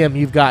creepy DM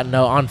you've gotten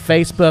on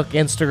Facebook,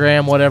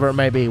 Instagram, whatever it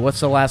may be?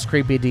 What's the last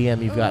creepy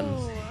DM you've gotten?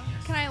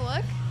 Can I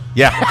look?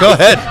 Yeah, go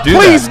ahead. Do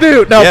Please that.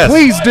 do. No, Yes.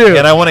 please do.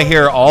 And I want to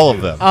hear all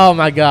of them. Oh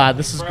my God,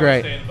 this is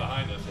great.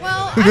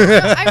 Well,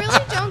 I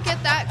really don't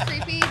get that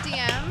creepy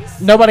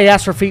DMs. Nobody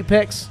asked for feet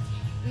pics?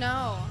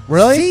 No.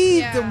 Really?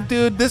 See,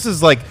 dude, this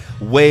is like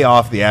way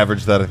off the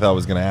average that I thought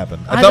was going to happen.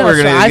 I I thought know, we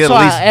were going so to I get saw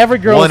at least every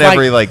girl one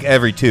was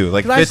every two,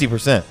 like 'Cause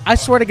 50%. I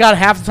swear to God,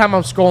 half the time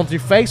I'm scrolling through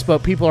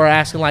Facebook, people are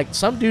asking, like,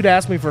 some dude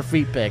asked me for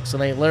feet pics,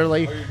 and they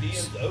literally.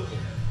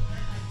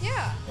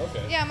 Yeah.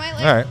 Okay. Yeah, my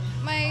All right.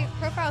 my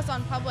profile's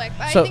on public,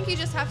 but So- I think you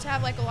just have to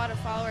have like a lot of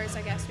followers.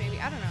 I guess maybe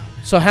I don't know.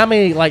 So how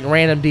many like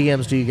random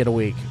DMs do you get a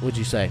week? Would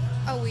you say?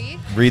 A week?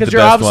 Read the Because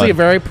you're best obviously one. a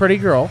very pretty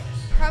girl.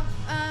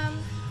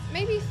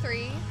 Maybe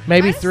 3.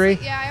 Maybe Honestly,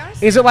 3. Yeah, I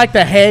honestly. Is it like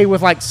the Hey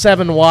with like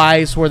 7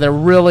 Ys where they're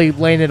really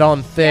laying it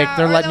on thick? Yeah,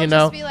 they're or letting you they'll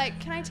know. just be like,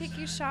 "Can I take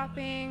you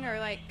shopping?" Or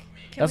like,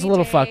 "Can That's a we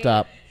little date?" fucked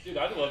up. Dude,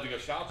 I'd love to go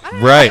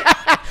shopping. Right.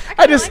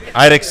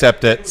 I'd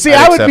accept it. See,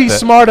 I'd I would accept be it.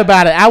 smart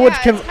about it. I would.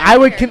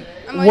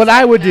 What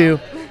I would do.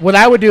 What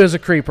I would do as a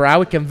creeper, I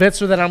would convince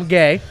her that I'm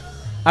gay.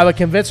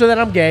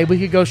 We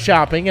could go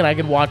shopping, and I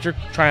could watch her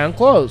try on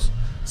clothes.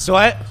 So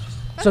I.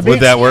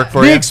 Would that work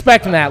for be you?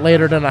 expecting that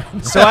later tonight.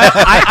 So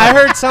I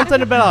heard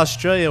something about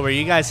Australia where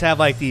you guys have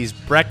like these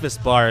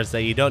breakfast bars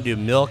that you don't do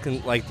milk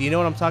and like. Do you know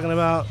what I'm talking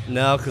about?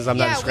 No, because I'm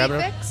not describing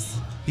Wheat them. Bix?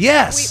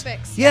 Yes. Wheat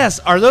Bix. Yes.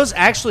 Are those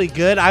actually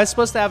good? I was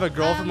supposed to have a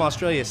girl from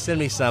Australia send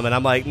me some, and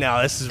I'm like,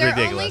 no, this is They're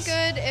ridiculous.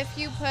 only good if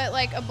you put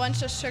like a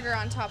bunch of sugar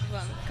on top of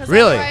them. Because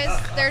Really?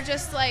 otherwise, they're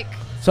just like.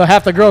 So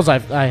half the girls I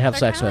have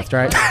sex with,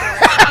 right?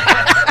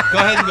 Go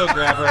ahead and go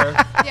grab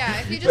her. Yeah,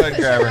 if you just put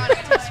sugar on it,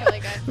 it tastes really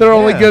good. They're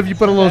only good if you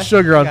put a little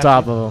sugar on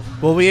top of them.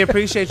 Well, we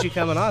appreciate you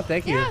coming on.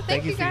 Thank you. Yeah,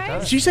 thank you for your time.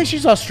 Did you say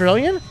she's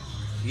Australian?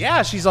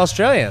 Yeah, she's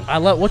Australian. I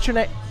love. What's your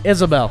name?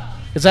 Isabel.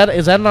 Is that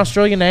an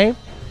Australian name?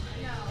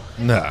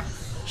 No.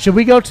 Should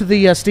we go to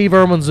the Steve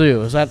Irwin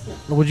Zoo?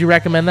 Would you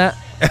recommend that?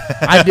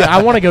 I do.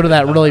 I want to go to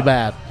that really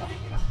bad.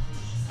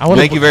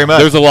 Thank you very much.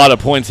 There's a lot of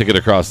points to get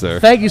across there.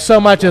 Thank you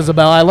so much,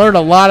 Isabel. I learned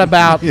a lot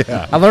about.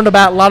 Yeah. I learned a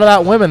lot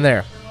about women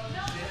there.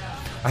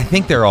 I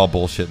think they're all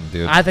bullshitting,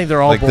 dude. I think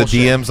they're all like bullshit.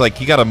 the DMs.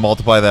 Like you got to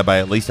multiply that by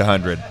at least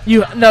 100.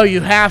 You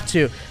have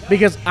to,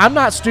 because I'm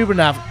not stupid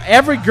enough.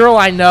 Every girl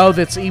I know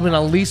that's even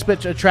a least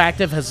bit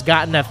attractive has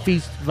gotten a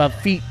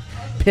feet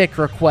pic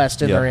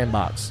request in Yep. their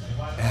inbox.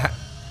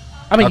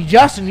 I mean,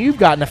 Justin, you've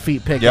gotten a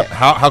feet pic. Yep.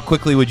 How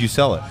quickly would you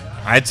sell it?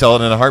 I'd sell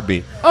it in a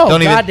heartbeat. Oh,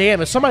 Don't even.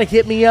 goddamn. If somebody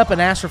hit me up and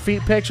asked for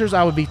feet pictures,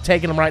 I would be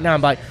taking them right now.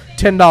 I'm like,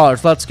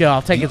 $10. Let's go.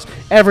 I'll take it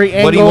every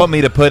angle. What do you want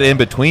me to put in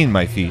between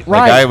my feet?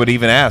 Right. Like I would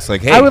even ask,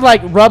 like, hey. I would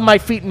like rub my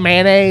feet in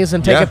mayonnaise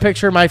and take Yeah. a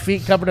picture of my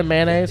feet covered in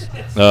mayonnaise.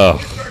 Oh.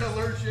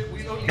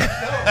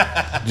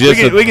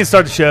 We can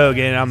start the show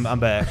again. I'm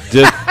back.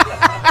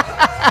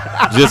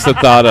 Just the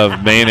thought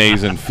of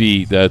mayonnaise and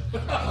feet. That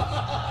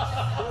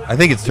I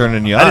think it's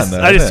turning you I on. just,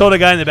 though, I just isn't told a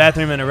guy in the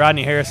bathroom in a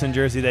Rodney Harrison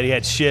jersey that he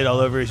had shit all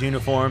over his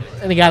uniform.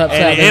 And he got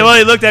upset. And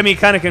he looked at me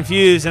kind of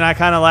confused, and I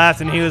kind of laughed,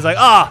 and he was like,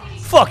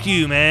 fuck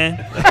you,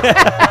 man.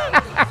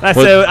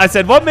 I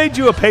said, what made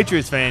you a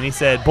Patriots fan? He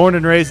said, born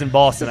and raised in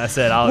Boston. I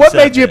said, I'll What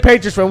accept made you a it.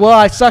 Patriots fan? Well,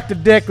 I sucked a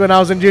dick when I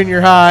was in junior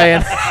high,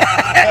 and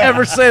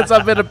ever since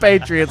I've been a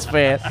Patriots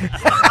fan.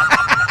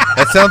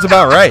 That sounds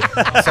about right.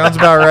 Sounds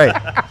about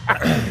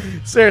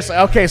right. Seriously.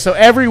 Okay, so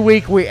every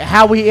week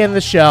how we end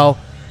the show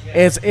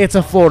is it's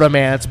a Florida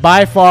Man. It's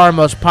by far our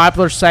most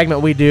popular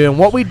segment we do. And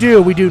what we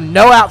do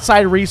no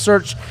outside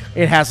research.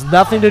 It has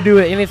nothing to do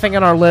with anything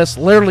on our list.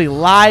 Literally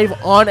live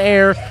on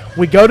air.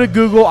 We go to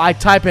Google. I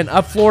type in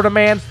Up Florida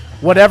Man.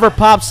 Whatever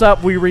pops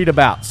up, we read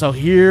about. So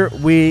here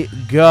we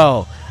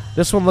go.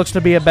 This one looks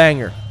to be a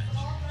banger.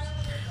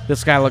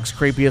 This guy looks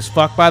creepy as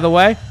fuck, by the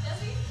way.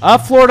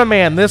 Up Florida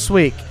Man this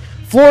week.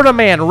 Florida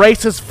Man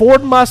races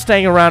Ford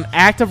Mustang around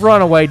active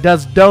runaway,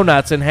 does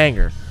donuts in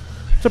hangar.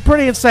 So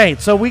pretty insane.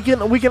 So we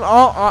can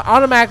all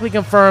automatically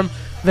confirm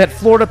that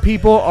Florida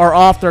people are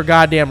off their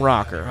goddamn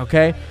rocker,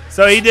 okay?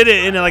 So he did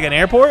it in like an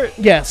airport?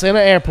 Yes, in an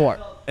airport.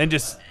 And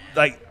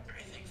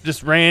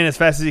just ran as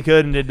fast as he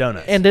could and did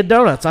donuts. Hey,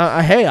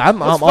 I'm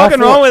What's all fucking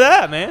for wrong it. with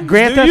that, man?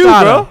 Grand Do Theft you,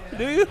 Auto. bro.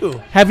 Do you?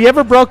 Have you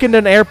ever broken into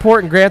an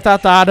airport in Grand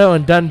Theft Auto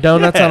and done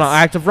donuts on an Yes.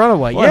 active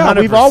runaway? Yeah,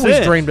 we've always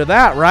 100%. dreamed of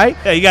that, right?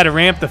 Yeah, you got to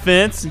ramp the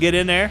fence and get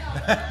in there.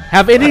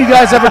 Have any of you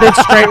guys ever did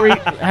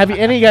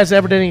any of you guys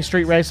ever did any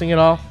street racing at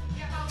all?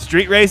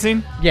 Street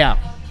racing? Yeah.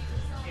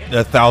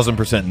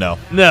 1,000% no.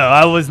 No,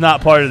 I was not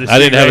part of the. I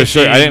didn't have a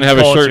shirt. I didn't have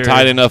a culture. shirt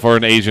tight enough or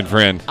an Asian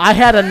friend. I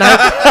had a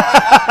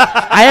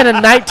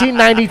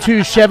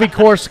 1992 Chevy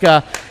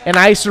Corsica, and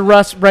I used to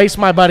race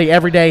my buddy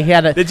every day. He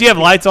had a. Did you have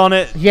lights on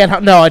it?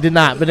 No, I did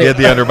not. But He had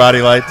the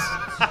underbody lights.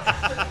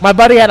 My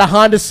buddy had a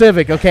Honda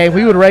Civic. Okay,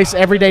 we would race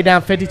every day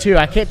down 52.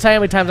 I can't tell you how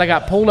many times I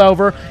got pulled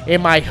over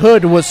and my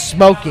hood was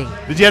smoking.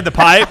 Did you have the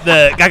pipe,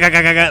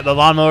 the the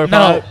lawnmower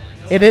pipe? No,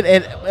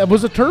 it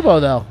was a turbo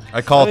though.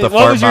 I call it the what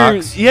fart was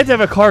box. You had to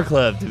have a car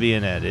club to be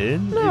in that,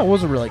 dude. No, it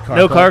wasn't really car.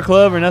 No club. car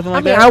club or nothing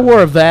like I mean, that. I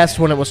wore a vest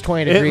when it was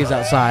 20 degrees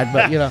outside,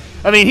 but you know.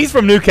 I mean, he's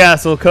from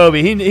Newcastle,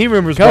 Kobe. He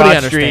remembers Cody Broad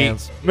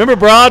understands. Street. Remember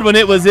Broad when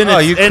it was in,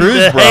 you in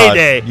cruised the Broad.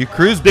 heyday? You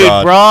cruised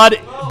Dude, Broad.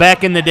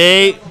 back in the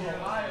day.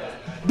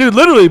 Dude,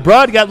 literally,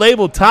 Broad got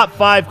labeled top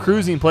 5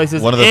 cruising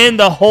places in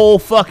the whole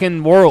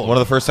fucking world. One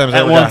of the first times I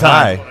at ever one got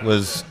time. high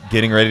was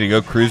getting ready to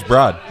go cruise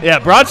Broad. Yeah,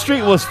 Broad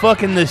Street was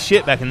fucking the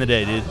shit back in the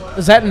day, dude.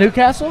 Is that in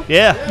Newcastle?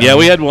 Yeah. Yeah,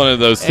 we had one of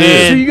those too.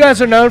 So you guys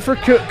are known for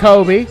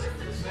Kobe,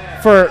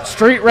 for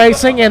street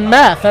racing and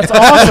meth. That's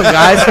awesome,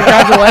 guys.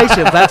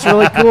 Congratulations. That's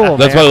really cool.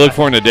 That's man. what I look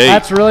for in a date.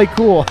 That's really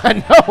cool. I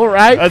know,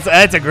 right?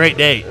 That's a great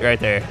date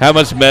right there. How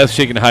much meth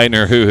she can hide in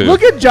her hoo-hoo.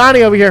 Look at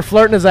Johnny over here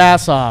flirting his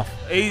ass off.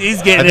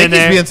 He's getting I think in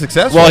there. he's being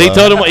successful. Well, he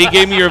though. told him he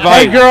gave me your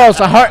Hey, advice. girls,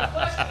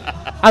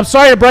 I'm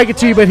sorry to break it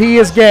to you, but he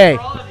is gay.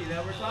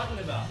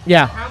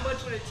 Yeah. How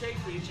much would it take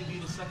for each of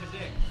you to suck a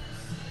dick?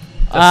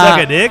 Suck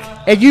a dick?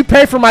 And you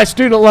pay for my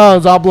student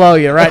loans, I'll blow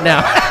you right now.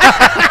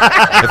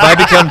 If I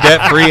become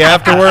debt free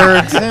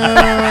afterwards,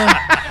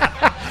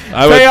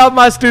 I would, Pay off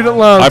my student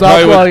loans,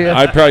 I'll blow you.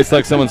 I'd probably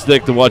suck someone's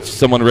dick to watch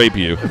someone rape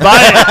you.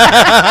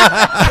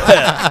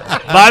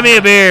 Buy me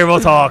a beer. We'll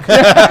talk.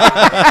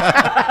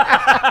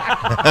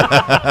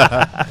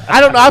 I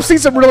don't know. I've seen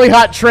some really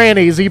hot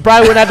trannies. You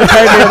probably wouldn't have to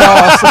pay me at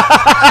all.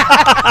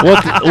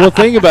 Well,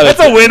 think about it.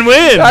 That's a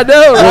win-win. I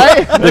know,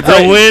 right? It's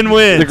a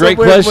win-win. The It's a great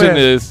win-win. question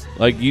is,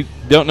 like, you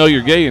don't know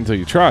you're gay until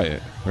you try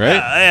it, right?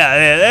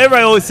 Yeah.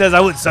 Everybody always says I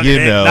wouldn't suck a You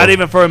dick, know. not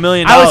even for $1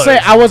 million. I would say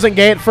I wasn't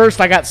gay at first.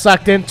 I got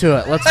sucked into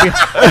it. Let's be.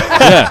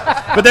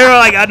 Yeah. But they were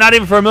like, not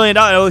even for $1 million.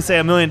 I always say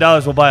 $1 million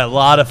will buy a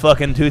lot of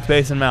fucking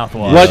toothpaste and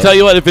mouthwash. Well, I tell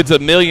you what, if it's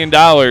 $1 million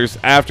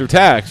after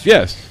tax,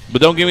 yes.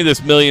 But don't give me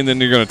this million,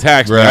 then you're going to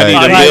tax me. I need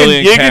 $1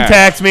 million You can cash.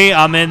 tax me.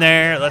 I'm in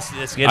there. Let's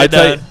get it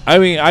done.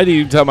 I'd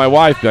even tell my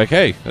wife, like,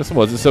 hey, this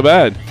wasn't so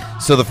bad.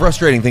 so the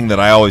frustrating thing that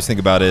I always think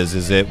about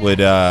is it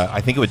would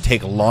I think it would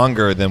take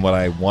longer than what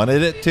I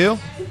wanted it to,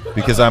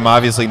 because I'm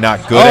obviously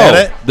not good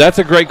at it. That's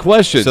a great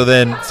question. So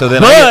then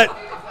But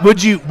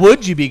would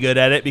you be good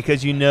at it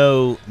because you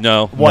know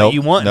what Nope.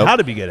 you want Nope. and how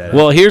to be good at it?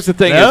 Well, here's the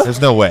thing: No? is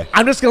there's no way.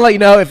 I'm just gonna let you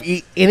know if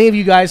any of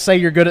you guys say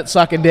you're good at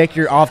sucking dick,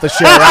 you're off the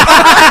show. Right?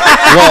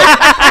 well,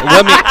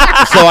 let me.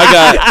 So I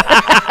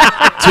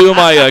got two of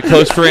my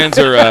close friends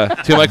are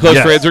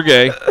friends are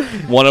gay.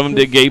 One of them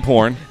did gay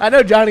porn. I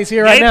know Johnny's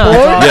here right Gay now.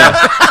 porn? That's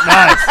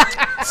awesome.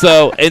 Nice.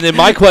 So, and then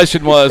my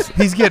question was,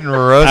 He's getting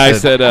roasted. I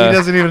said, he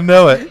doesn't even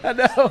know it. I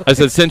know. I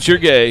said, since you're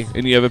gay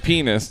and you have a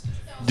penis,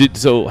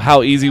 so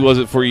how easy was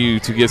it for you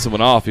to get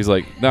someone off? He's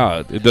like,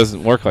 no, it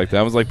doesn't work like that.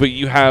 I was like, but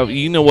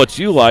you know what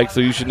you like, so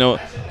you should know.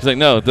 He's like,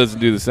 no, it doesn't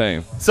do the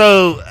same.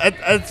 So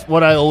that's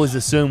what I always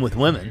assume with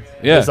women.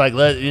 Yeah. It's like,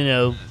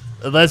 a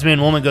lesbian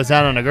woman goes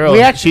down on a girl.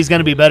 We actually- She's going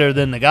to be better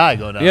than the guy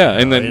going down. Yeah, on a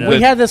and girl, then you know?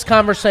 We had this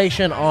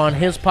conversation on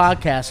his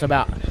podcast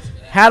about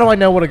how do I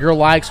know what a girl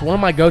likes. One of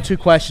my go-to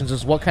questions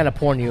is what kind of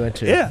porn you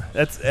into. Yeah,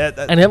 that's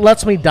and it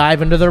lets me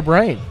dive into their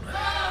brain.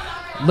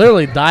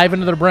 Literally dive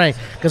into their brain.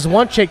 Because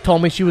one chick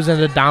told me she was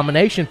into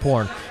domination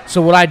porn.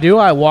 So what I do,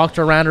 I walked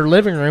around her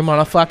living room on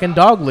a fucking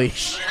dog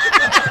leash.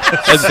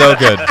 It's so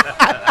good.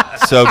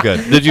 So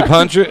good. Did you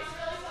punch it?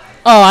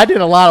 Oh, I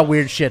did a lot of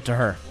weird shit to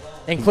her,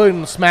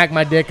 including smack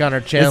my dick on her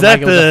chin Is like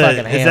that it was a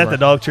fucking hammer. is that the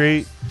dog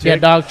treat? Yeah,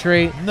 chick? dog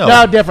treat. No.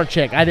 No, different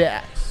chick. I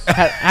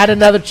had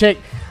another chick.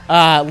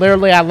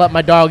 Literally, I let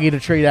my dog eat a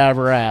treat out of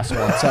her ass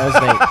once. That was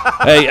neat.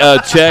 Hey,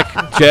 check,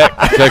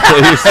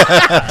 please.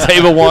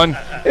 Table one.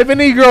 If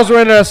any girls are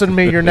interested in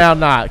me, you're now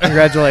not.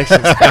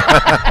 Congratulations.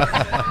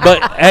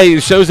 But hey,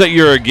 it shows that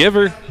you're a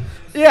giver.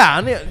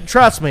 Yeah,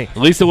 trust me. At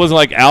least it wasn't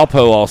like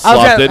Alpo all I was slopped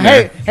gonna- in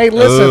there. hey,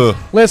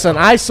 listen.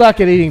 I suck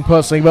at eating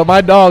pussy, but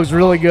my dog's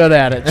really good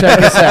at it. Check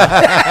this out.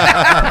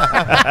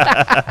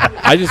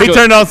 He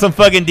turned on some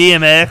fucking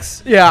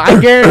DMX. Yeah, I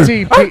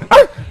guarantee.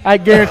 I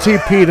guarantee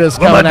PETA's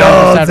Where my coming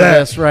out dog's after at?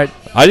 this, right?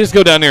 I just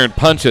go down there and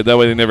punch it. That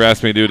way they never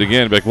ask me to do it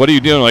again. Be like, what are you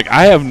doing? Like,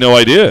 I have no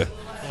idea.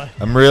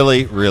 I'm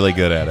really, really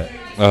good at it.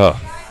 Oh.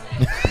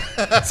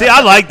 See,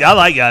 I like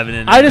diving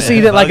in. I just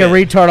eat it like a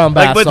retard on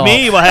bath Like with salts.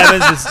 me, what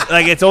happens is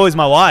like it's always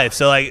my wife.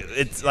 So like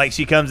it's like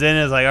she comes in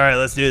and is like, all right,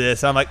 let's do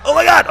this. I'm like, oh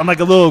my god, I'm like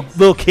a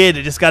little kid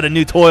that just got a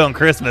new toy on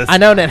Christmas. I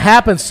know, and it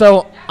happens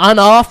so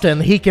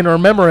unoften he can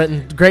remember it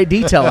in great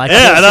detail. Like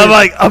yeah, and I'm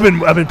like, I've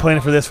been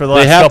planning for this for the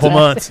last couple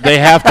months. They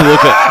have to look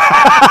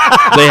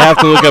at. They have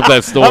to look up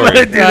that story. I'm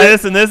gonna do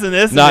this and this and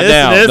this. Not and this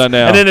now, and this, not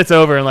now. And then it's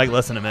over in like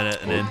less than a minute.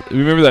 And then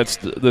Remember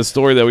the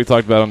story that we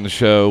talked about on the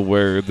show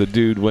where the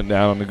dude went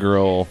down on the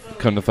girl.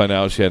 Come to find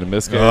out, she had a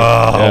miscarriage.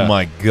 Oh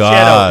my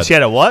God! She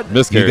had a what?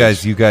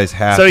 Miscarriage. You guys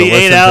have So to he ate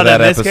listen out to a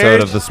that episode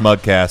miscarriage? of the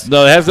Smugcast.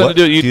 No, it has nothing What-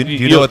 to do. Do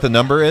you know what the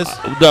number is?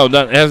 No, it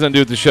has nothing to do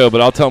with the show.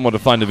 But I'll tell him when to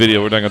find the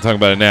video. We're not going to talk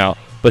about it now.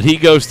 But he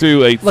goes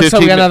through a Looks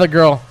like we got another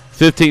girl.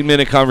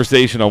 15-minute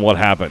conversation on what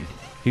happened.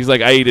 He's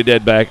like, I ate a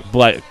dead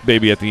black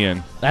baby at the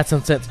end. That's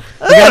intense.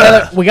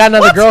 We got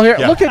another girl here.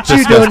 Yeah. Look at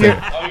you doing your.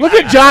 Look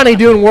at Johnny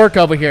doing work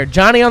over here.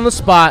 Johnny on the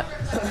spot.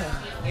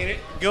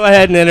 Go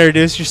ahead and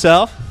introduce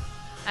yourself.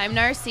 I'm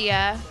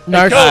Narcia.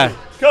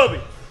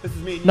 Kobe, this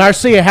is me.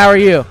 Narcia, how are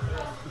you?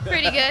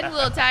 Pretty good. A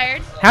little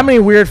tired. How many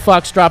weird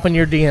fucks drop in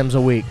your DMs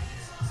a week?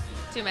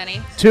 Too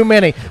many. Too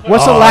many.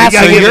 What's the Oh, last? you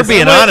gotta thing give You're us-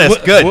 being Wait,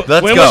 honest. Good.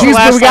 Let's when go. was the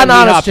last we got time an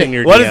you honest hopped chick. in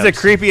your What is the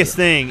DMs? creepiest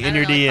thing in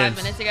your Like DMs? 5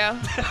 minutes ago.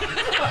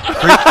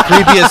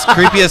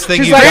 creepiest thing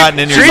She's you've like- gotten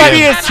in your she's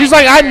DMs. like, she's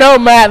like, I know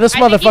Matt. This I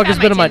think you motherfucker's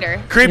got been in my.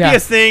 Tinder. Creepiest Yeah.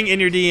 thing in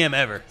your DM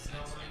ever.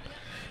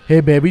 Hey,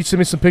 baby, you send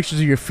me some pictures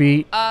of your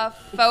feet. A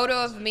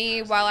photo of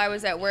me while I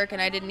was at work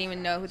and I didn't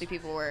even know who the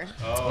people were. Hey,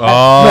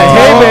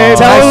 babe,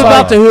 Tell nice him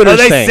about the fight. Hooters Oh,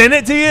 they thing. send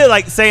it to you,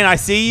 like saying "I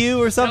see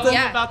you" or something.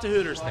 Yeah. About the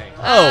Hooters thing.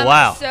 Oh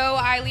wow. So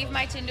I leave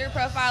my Tinder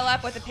profile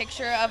up with a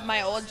picture of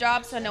my old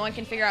job so no one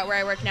can figure out where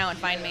I work now and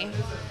find me.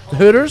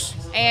 Hooters?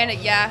 And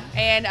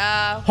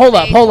Hold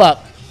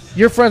up.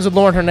 You're friends with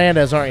Lauren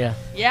Hernandez, aren't you?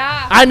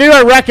 Yeah. I knew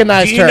I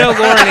recognized Do you her. know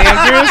Lauren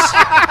Andrews?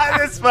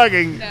 This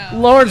fucking.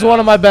 Lauren's one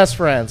of my best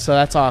friends, so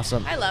that's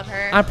awesome. I love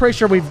her. I'm pretty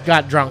sure we've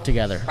got drunk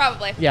together.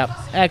 Probably. Yep,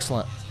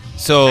 excellent. I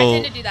So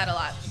tend to do that a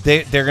lot.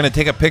 they're going to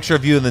take a picture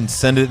of you and then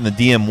send it in the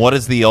DM. What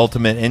is the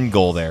ultimate end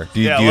goal there? Do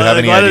you Yeah, have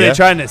any what are idea? they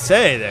trying to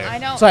say there? I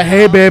don't It's like,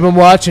 hey, babe, I'm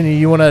watching you.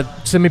 You want to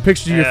send me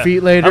pictures of your Yeah.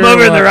 feet later? I'm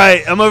over or in the what?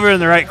 right. I'm over in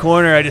the right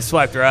corner. I just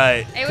swiped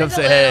right. It Come was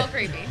say a hey. little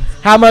creepy.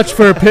 How much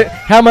for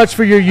how much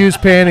for your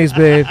used panties,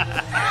 babe?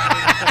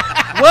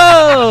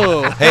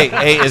 Whoa! Hey,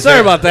 is Sorry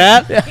there, about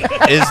that.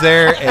 Is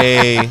there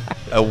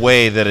a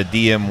way that a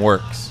DM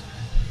works?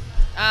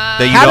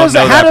 That you How don't does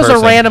know how that does a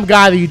person? random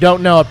guy that you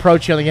don't know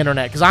approach you on the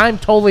internet? Because I'm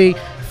totally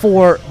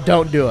for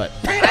don't do it.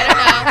 I don't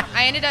know.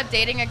 I ended up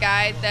dating a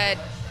guy that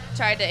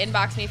tried to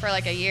inbox me for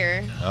like a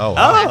year. Oh, And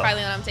I wow.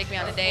 finally let him take me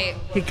on a date.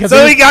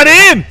 So he got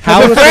in.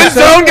 How The was friend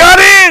persistent? zone got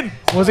in.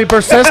 Was he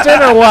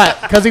persistent or what?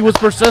 Because he was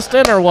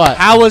persistent or what?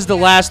 How was the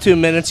last 2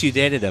 minutes you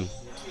dated him?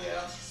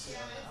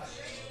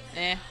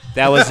 Eh.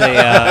 That was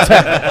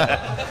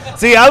a.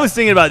 See, I was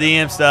thinking about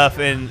DM stuff,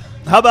 and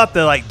how about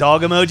the like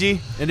dog emoji?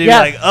 And they'd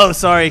Yeah. be like, "Oh,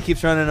 sorry, he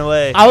keeps running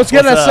away." I was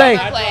gonna What's up?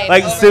 say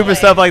like stupid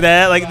stuff like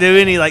that. Like do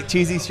any like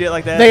cheesy shit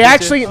like that. they You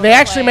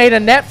actually made a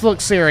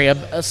Netflix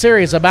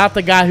series about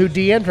the guy who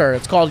DM'd her.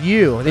 It's called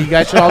You. You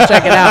guys should all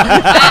check it out.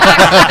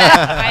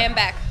 I am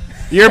back.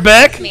 You're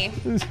back. Me.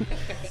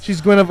 She's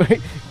gonna be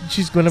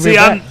See,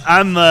 back.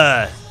 I'm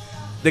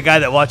the guy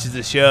that watches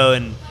the show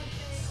and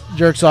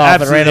Jerks off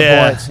at random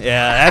yeah, points.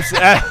 Yeah,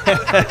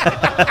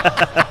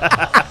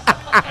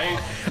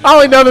 I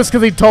only know this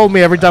because he told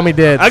me every time he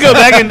did. I go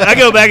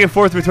back and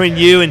forth between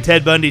you and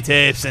Ted Bundy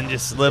tapes and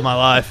just live my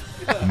life.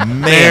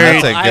 Man,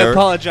 that's a I good.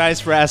 apologize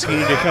for asking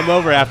you to come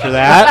over after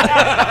that.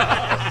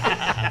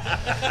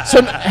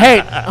 So hey,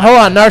 hold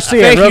on,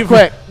 Narcia, Thank real you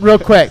quick, real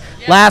quick.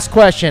 Last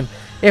question: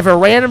 if a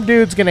random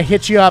dude's gonna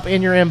hit you up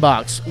in your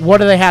inbox, what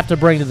do they have to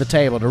bring to the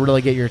table to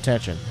really get your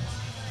attention?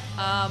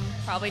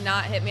 Probably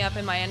not hit me up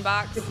in my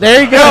inbox.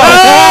 There you go.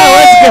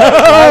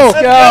 Let's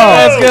go.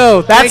 Let's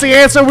go. That's the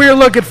answer we were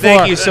looking for.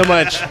 Thank you so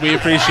much. We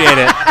appreciate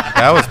it.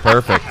 That was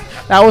perfect.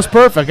 That was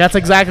perfect. That's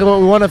exactly what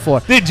we wanted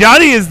for. Dude,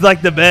 Johnny is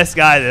like the best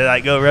guy to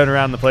like go run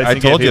around the place. I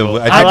and get told you. people.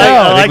 I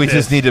know. think we this.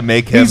 just need to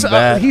make him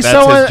that. He's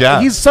That's so his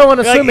job. he's so Like,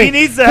 unassuming. he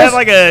needs to have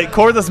like a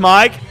cordless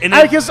mic and,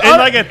 I guess-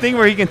 like a thing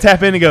where he can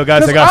tap in and go,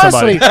 guys, I got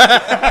honestly,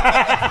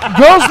 somebody.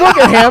 girls look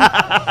at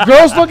him.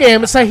 Girls look at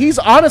him and say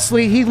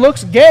he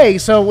looks gay.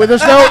 So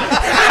there's no.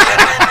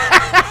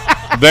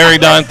 Very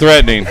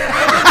non-threatening.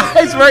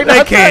 He's very They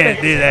not can't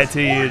threatening. do that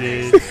to you,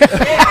 dude.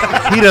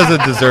 He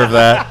doesn't deserve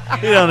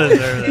that. You don't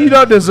deserve You that.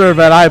 don't deserve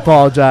that. I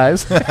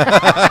apologize.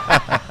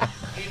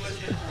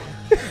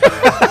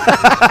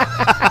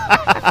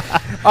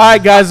 All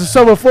right, guys.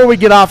 So before we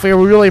get off here,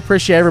 we really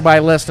appreciate everybody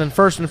listening.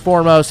 First and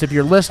foremost, if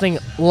you're listening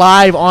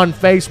live on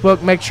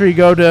Facebook, make sure you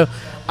go to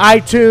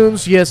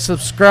iTunes, you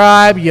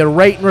subscribe, you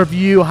rate and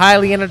review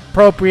Highly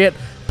Inappropriate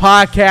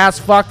Podcast.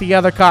 Fuck the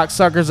other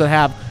cocksuckers that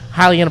have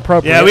Highly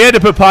Inappropriate. Yeah, we had to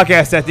put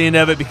podcast at the end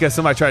of it because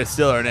somebody tried to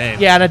steal our name.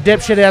 Yeah, and a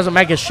dipshit doesn't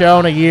make a show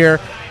in a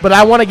year. But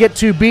I want to get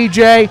to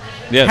BJ.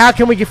 Yes. How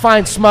can we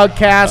find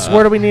Smugcast?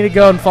 Where do we need to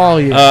go and follow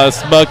you?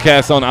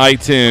 Smugcast on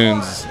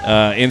iTunes.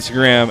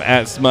 Instagram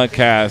at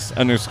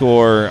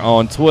smugcast_,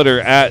 on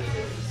Twitter at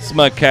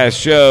Smugcast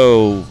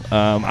Show.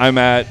 I'm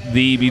at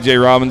the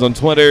BJ Robbins on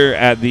Twitter,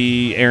 at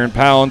the Aaron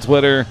Powell on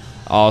Twitter.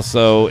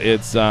 Also,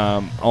 it's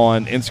on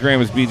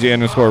Instagram, it's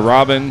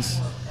BJ_Robbins.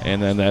 And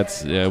then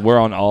we're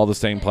on all the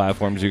same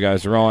platforms you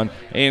guys are on.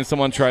 And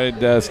someone tried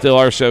to steal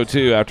our show,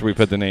 too, after we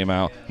put the name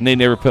out. And they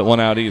never put one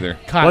out either.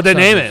 What'd they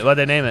name it?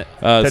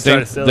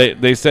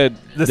 They said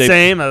the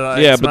same?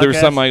 Yeah, but there was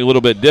something like a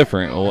little bit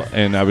different.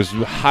 And I was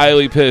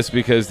highly pissed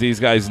because these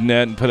guys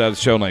put out a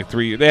show in like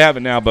 3 years. They have it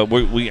now, but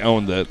we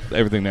own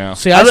everything now.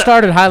 See, I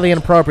started Highly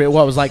Inappropriate,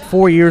 was like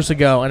 4 years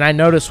ago. And I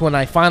noticed when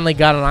I finally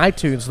got on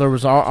iTunes, there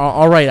was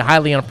already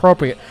Highly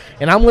Inappropriate.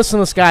 And I'm listening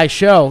to this guy's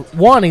show.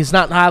 1, he's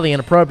not highly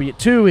inappropriate.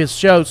 2, his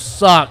show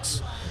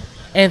sucks.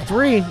 And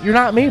 3, you're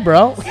not me,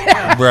 bro.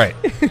 Right.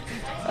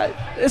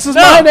 This is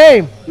my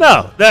name.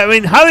 No.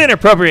 Highly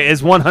Inappropriate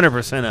is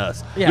 100%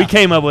 us. Yeah. We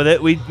came up with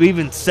it. We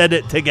even said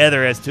it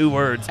together as 2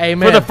 words.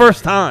 Amen. For the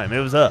first time. It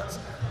was us.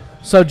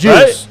 So,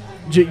 Juice. Right?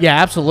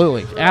 Yeah,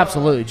 absolutely.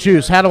 Absolutely.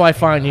 Juice, how do I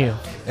find you?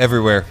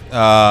 Everywhere.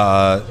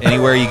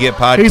 Anywhere you get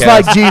podcasts. He's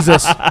like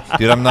Jesus.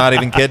 Dude, I'm not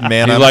even kidding,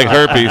 man. He's like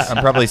herpes. I'm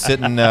probably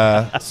sitting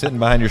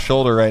behind your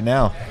shoulder right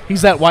now.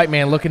 He's that white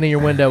man looking in your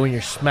window when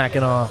you're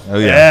smacking off. Oh,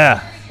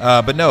 yeah.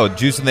 But no,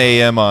 Juice in the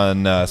AM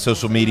on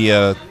social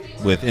media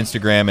with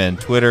Instagram and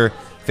Twitter.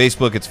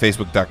 Facebook, it's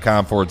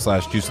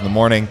facebook.com/Juice in the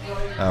Morning.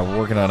 We're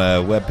working on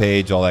a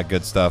webpage, all that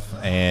good stuff.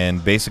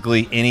 And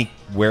basically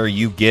anywhere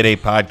you get a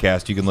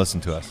podcast, you can listen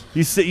to us.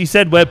 You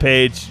said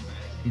webpage.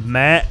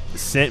 Matt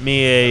sent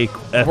me a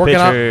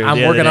picture.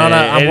 I'm working on a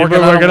website. We're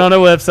working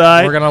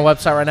on a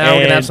website right now.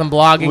 We're gonna have some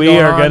blogging. We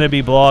are going to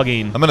be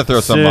blogging. I'm going to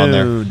throw something on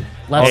there.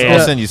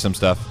 I'll send you some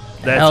stuff.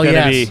 That's going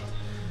to be.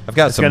 I've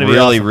got some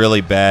really,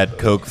 really bad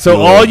Coke.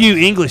 So all you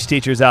English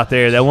teachers out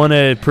there that want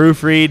to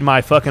proofread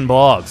my fucking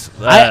blogs.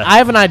 I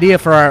have an idea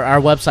for our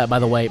website, by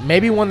the way.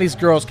 Maybe one of these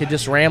girls could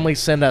just randomly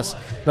send us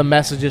the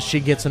messages she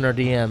gets in her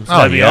DMs.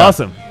 That'd be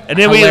awesome. And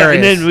then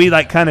we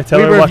like kind of tell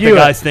her what the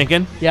guy's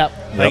thinking. Yep.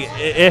 Like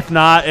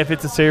if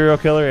it's a serial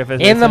killer, if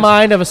it's in the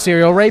mind of a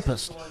serial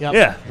rapist. Yep.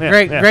 Yeah.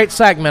 Great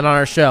segment on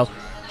our show.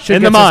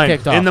 In the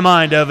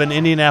mind of an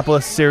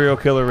Indianapolis serial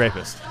killer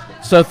rapist.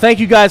 So thank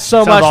you guys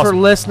so much for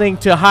listening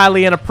to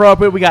Highly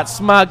Inappropriate. We got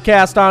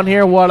Smugcast on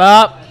here. What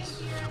up?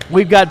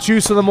 We've got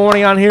Juice in the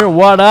Morning on here.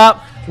 What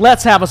up?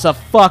 Let's have us a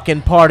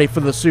fucking party for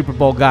the Super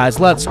Bowl, guys.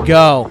 Let's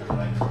go.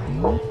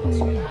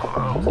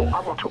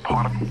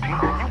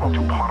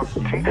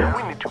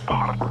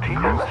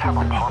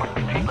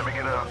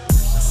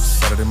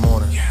 Saturday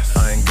morning,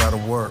 I ain't gotta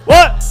work.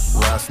 What?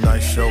 Last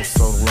night's show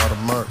sold a lot of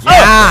merch.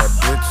 Yeah.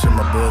 Bitch in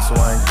my bed, so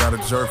I ain't got a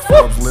jerk.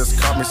 Forbes list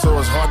caught me, so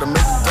it's hard to make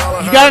a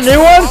dollar. You got a new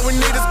one? All we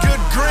need is good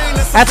green.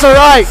 That's all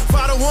right.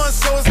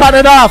 Cut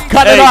it off.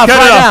 Cut it off.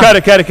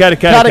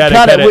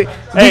 Cut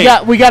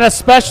it. We got a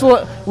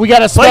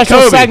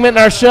special segment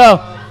in our show.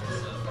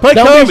 Play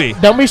Kobe.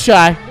 Don't be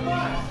shy.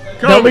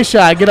 Don't be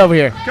shy. Get over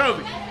here.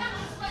 Kobe.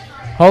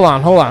 Hold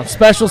on.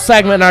 Special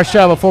segment in our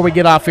show before we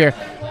get off here.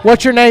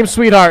 What's your name,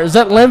 sweetheart? Is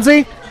that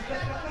Lindsay?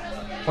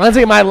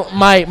 Lindsay,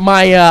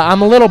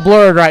 I'm a little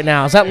blurred right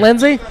now. Is that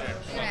Lindsay?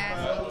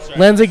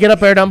 Lindsay, get up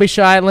there. Don't be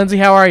shy. Lindsay,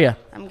 how are you?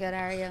 I'm good.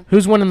 How are you?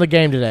 Who's winning the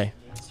game today?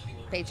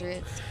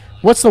 Patriots.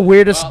 What's the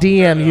weirdest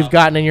DM you've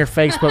gotten in your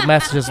Facebook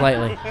messages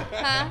lately?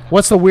 Huh?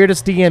 What's the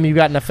weirdest DM you've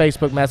gotten in a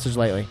Facebook message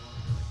lately?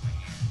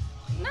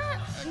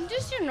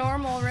 Just your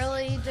normal,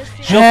 really.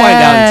 She'll find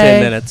out in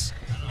 10 minutes.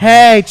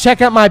 Hey,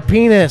 check out my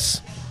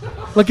penis.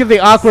 Look at the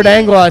awkward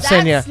angle I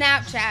send you.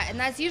 That's Snapchat, and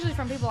that's usually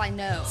from people I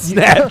know.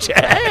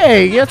 Snapchat.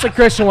 Hey, that's a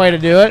Christian way to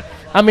do it.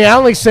 I mean, I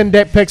only send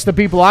dick pics to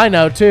people I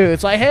know, too.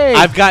 It's like, hey.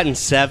 I've gotten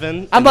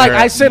 7. I'm like,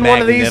 I send one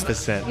of these.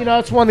 Magnificent. You know,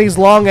 it's one of these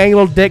long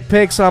angle dick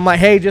pics, and I'm like,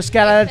 hey, just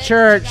got out of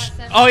church.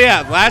 Oh,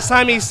 yeah. Last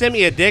time he sent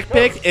me a dick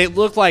pic, it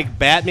looked like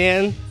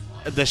Batman,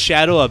 the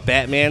shadow of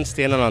Batman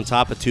standing on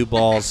top of 2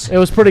 balls. It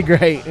was pretty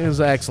great. It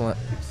was excellent.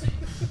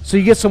 So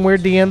you get some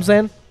weird DMs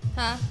in?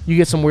 Huh? You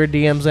get some weird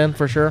DMs in,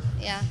 for sure?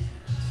 Yeah.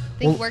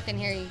 I think working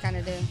here, you kind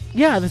of do.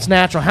 Yeah, that's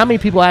natural. How many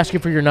people ask you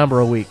for your number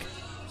a week?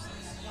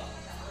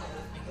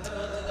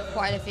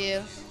 Quite a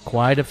few.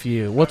 Quite a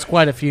few. What's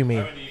quite a few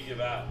mean?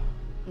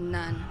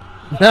 None.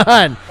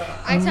 None.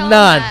 I tell them None.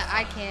 that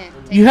I can't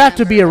take You your have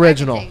to number, be but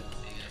original.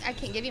 I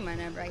can't give you my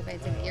number. I can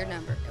take your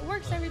number. It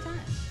works every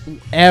time.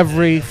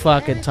 Every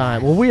fucking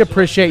time. Well, we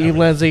appreciate you,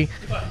 Lindsay.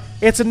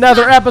 It's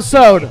another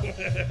episode.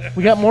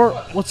 We got more.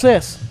 What's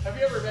this?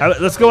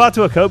 Let's go out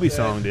to a Kobe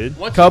song, dude.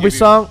 Kobe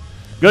song?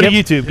 Go to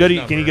YouTube.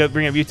 Can you go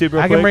bring up YouTube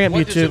real quick? I can bring up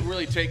What YouTube. does it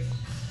really take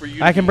for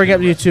you? I can bring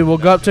up YouTube. We'll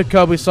go up to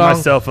Kobe song. My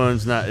cell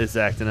phone's is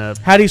acting up.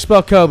 How do you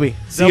spell Kobe?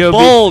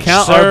 C-O-B.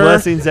 Count our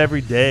blessings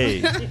every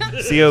day.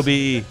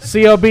 C-O-B-E.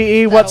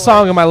 C-O-B-E. What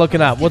song am I looking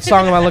up? What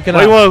song am I looking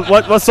up?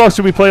 What song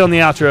should we play on the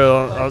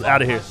outro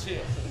out of here?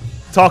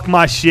 Talk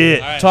my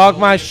shit. Talk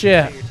my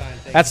shit.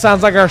 That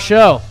sounds like our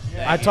show.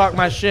 I talk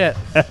my shit.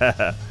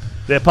 Did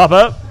it pop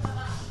up?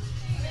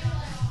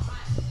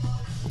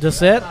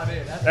 Just it?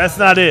 That's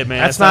not it, man.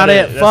 That's not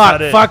it.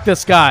 Fuck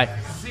this guy.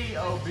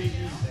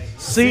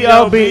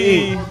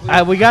 C-O-B-E.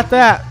 We got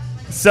that.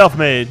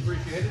 Self-made.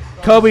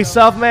 Kobe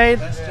self-made.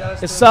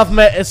 It's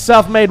self-made. It's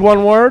self-made.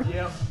 One word.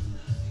 Yep.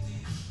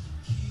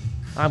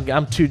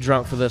 I'm too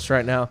drunk for this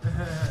right now.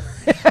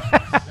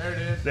 There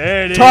it is.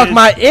 There it is. Talk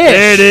my ish.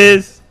 There it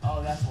is.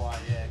 Oh, that's why.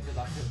 Yeah, because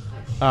I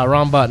couldn't.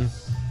 Wrong button.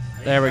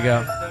 There we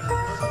go.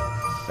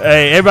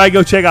 Hey, everybody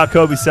go check out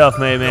Kobe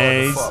Self-Made,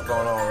 man. What the fuck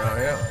going on around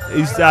here?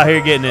 He's out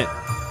here getting it.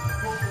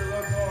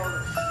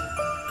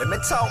 Let me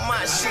talk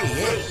my shit.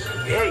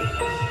 Hey.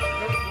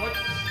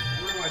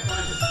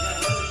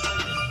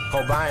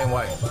 Cobain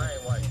white.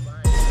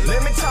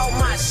 Let me talk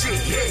my shit.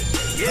 Hey.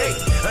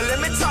 Let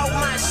me talk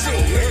my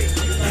shit. Hey.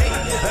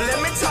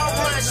 Let me talk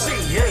my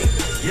shit. Hey.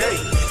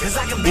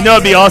 You know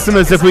what'd be awesome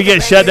is if we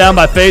get shut down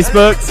by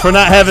Facebook for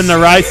not having the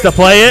rights to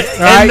play it,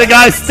 Right. and the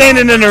guy's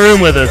standing in the room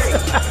with us.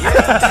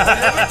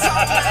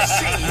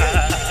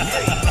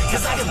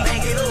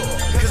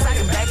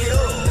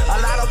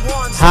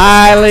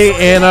 Highly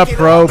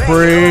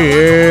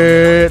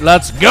inappropriate.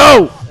 Let's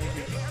go.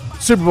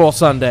 Super Bowl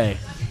Sunday.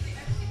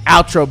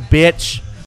 Outro, bitch.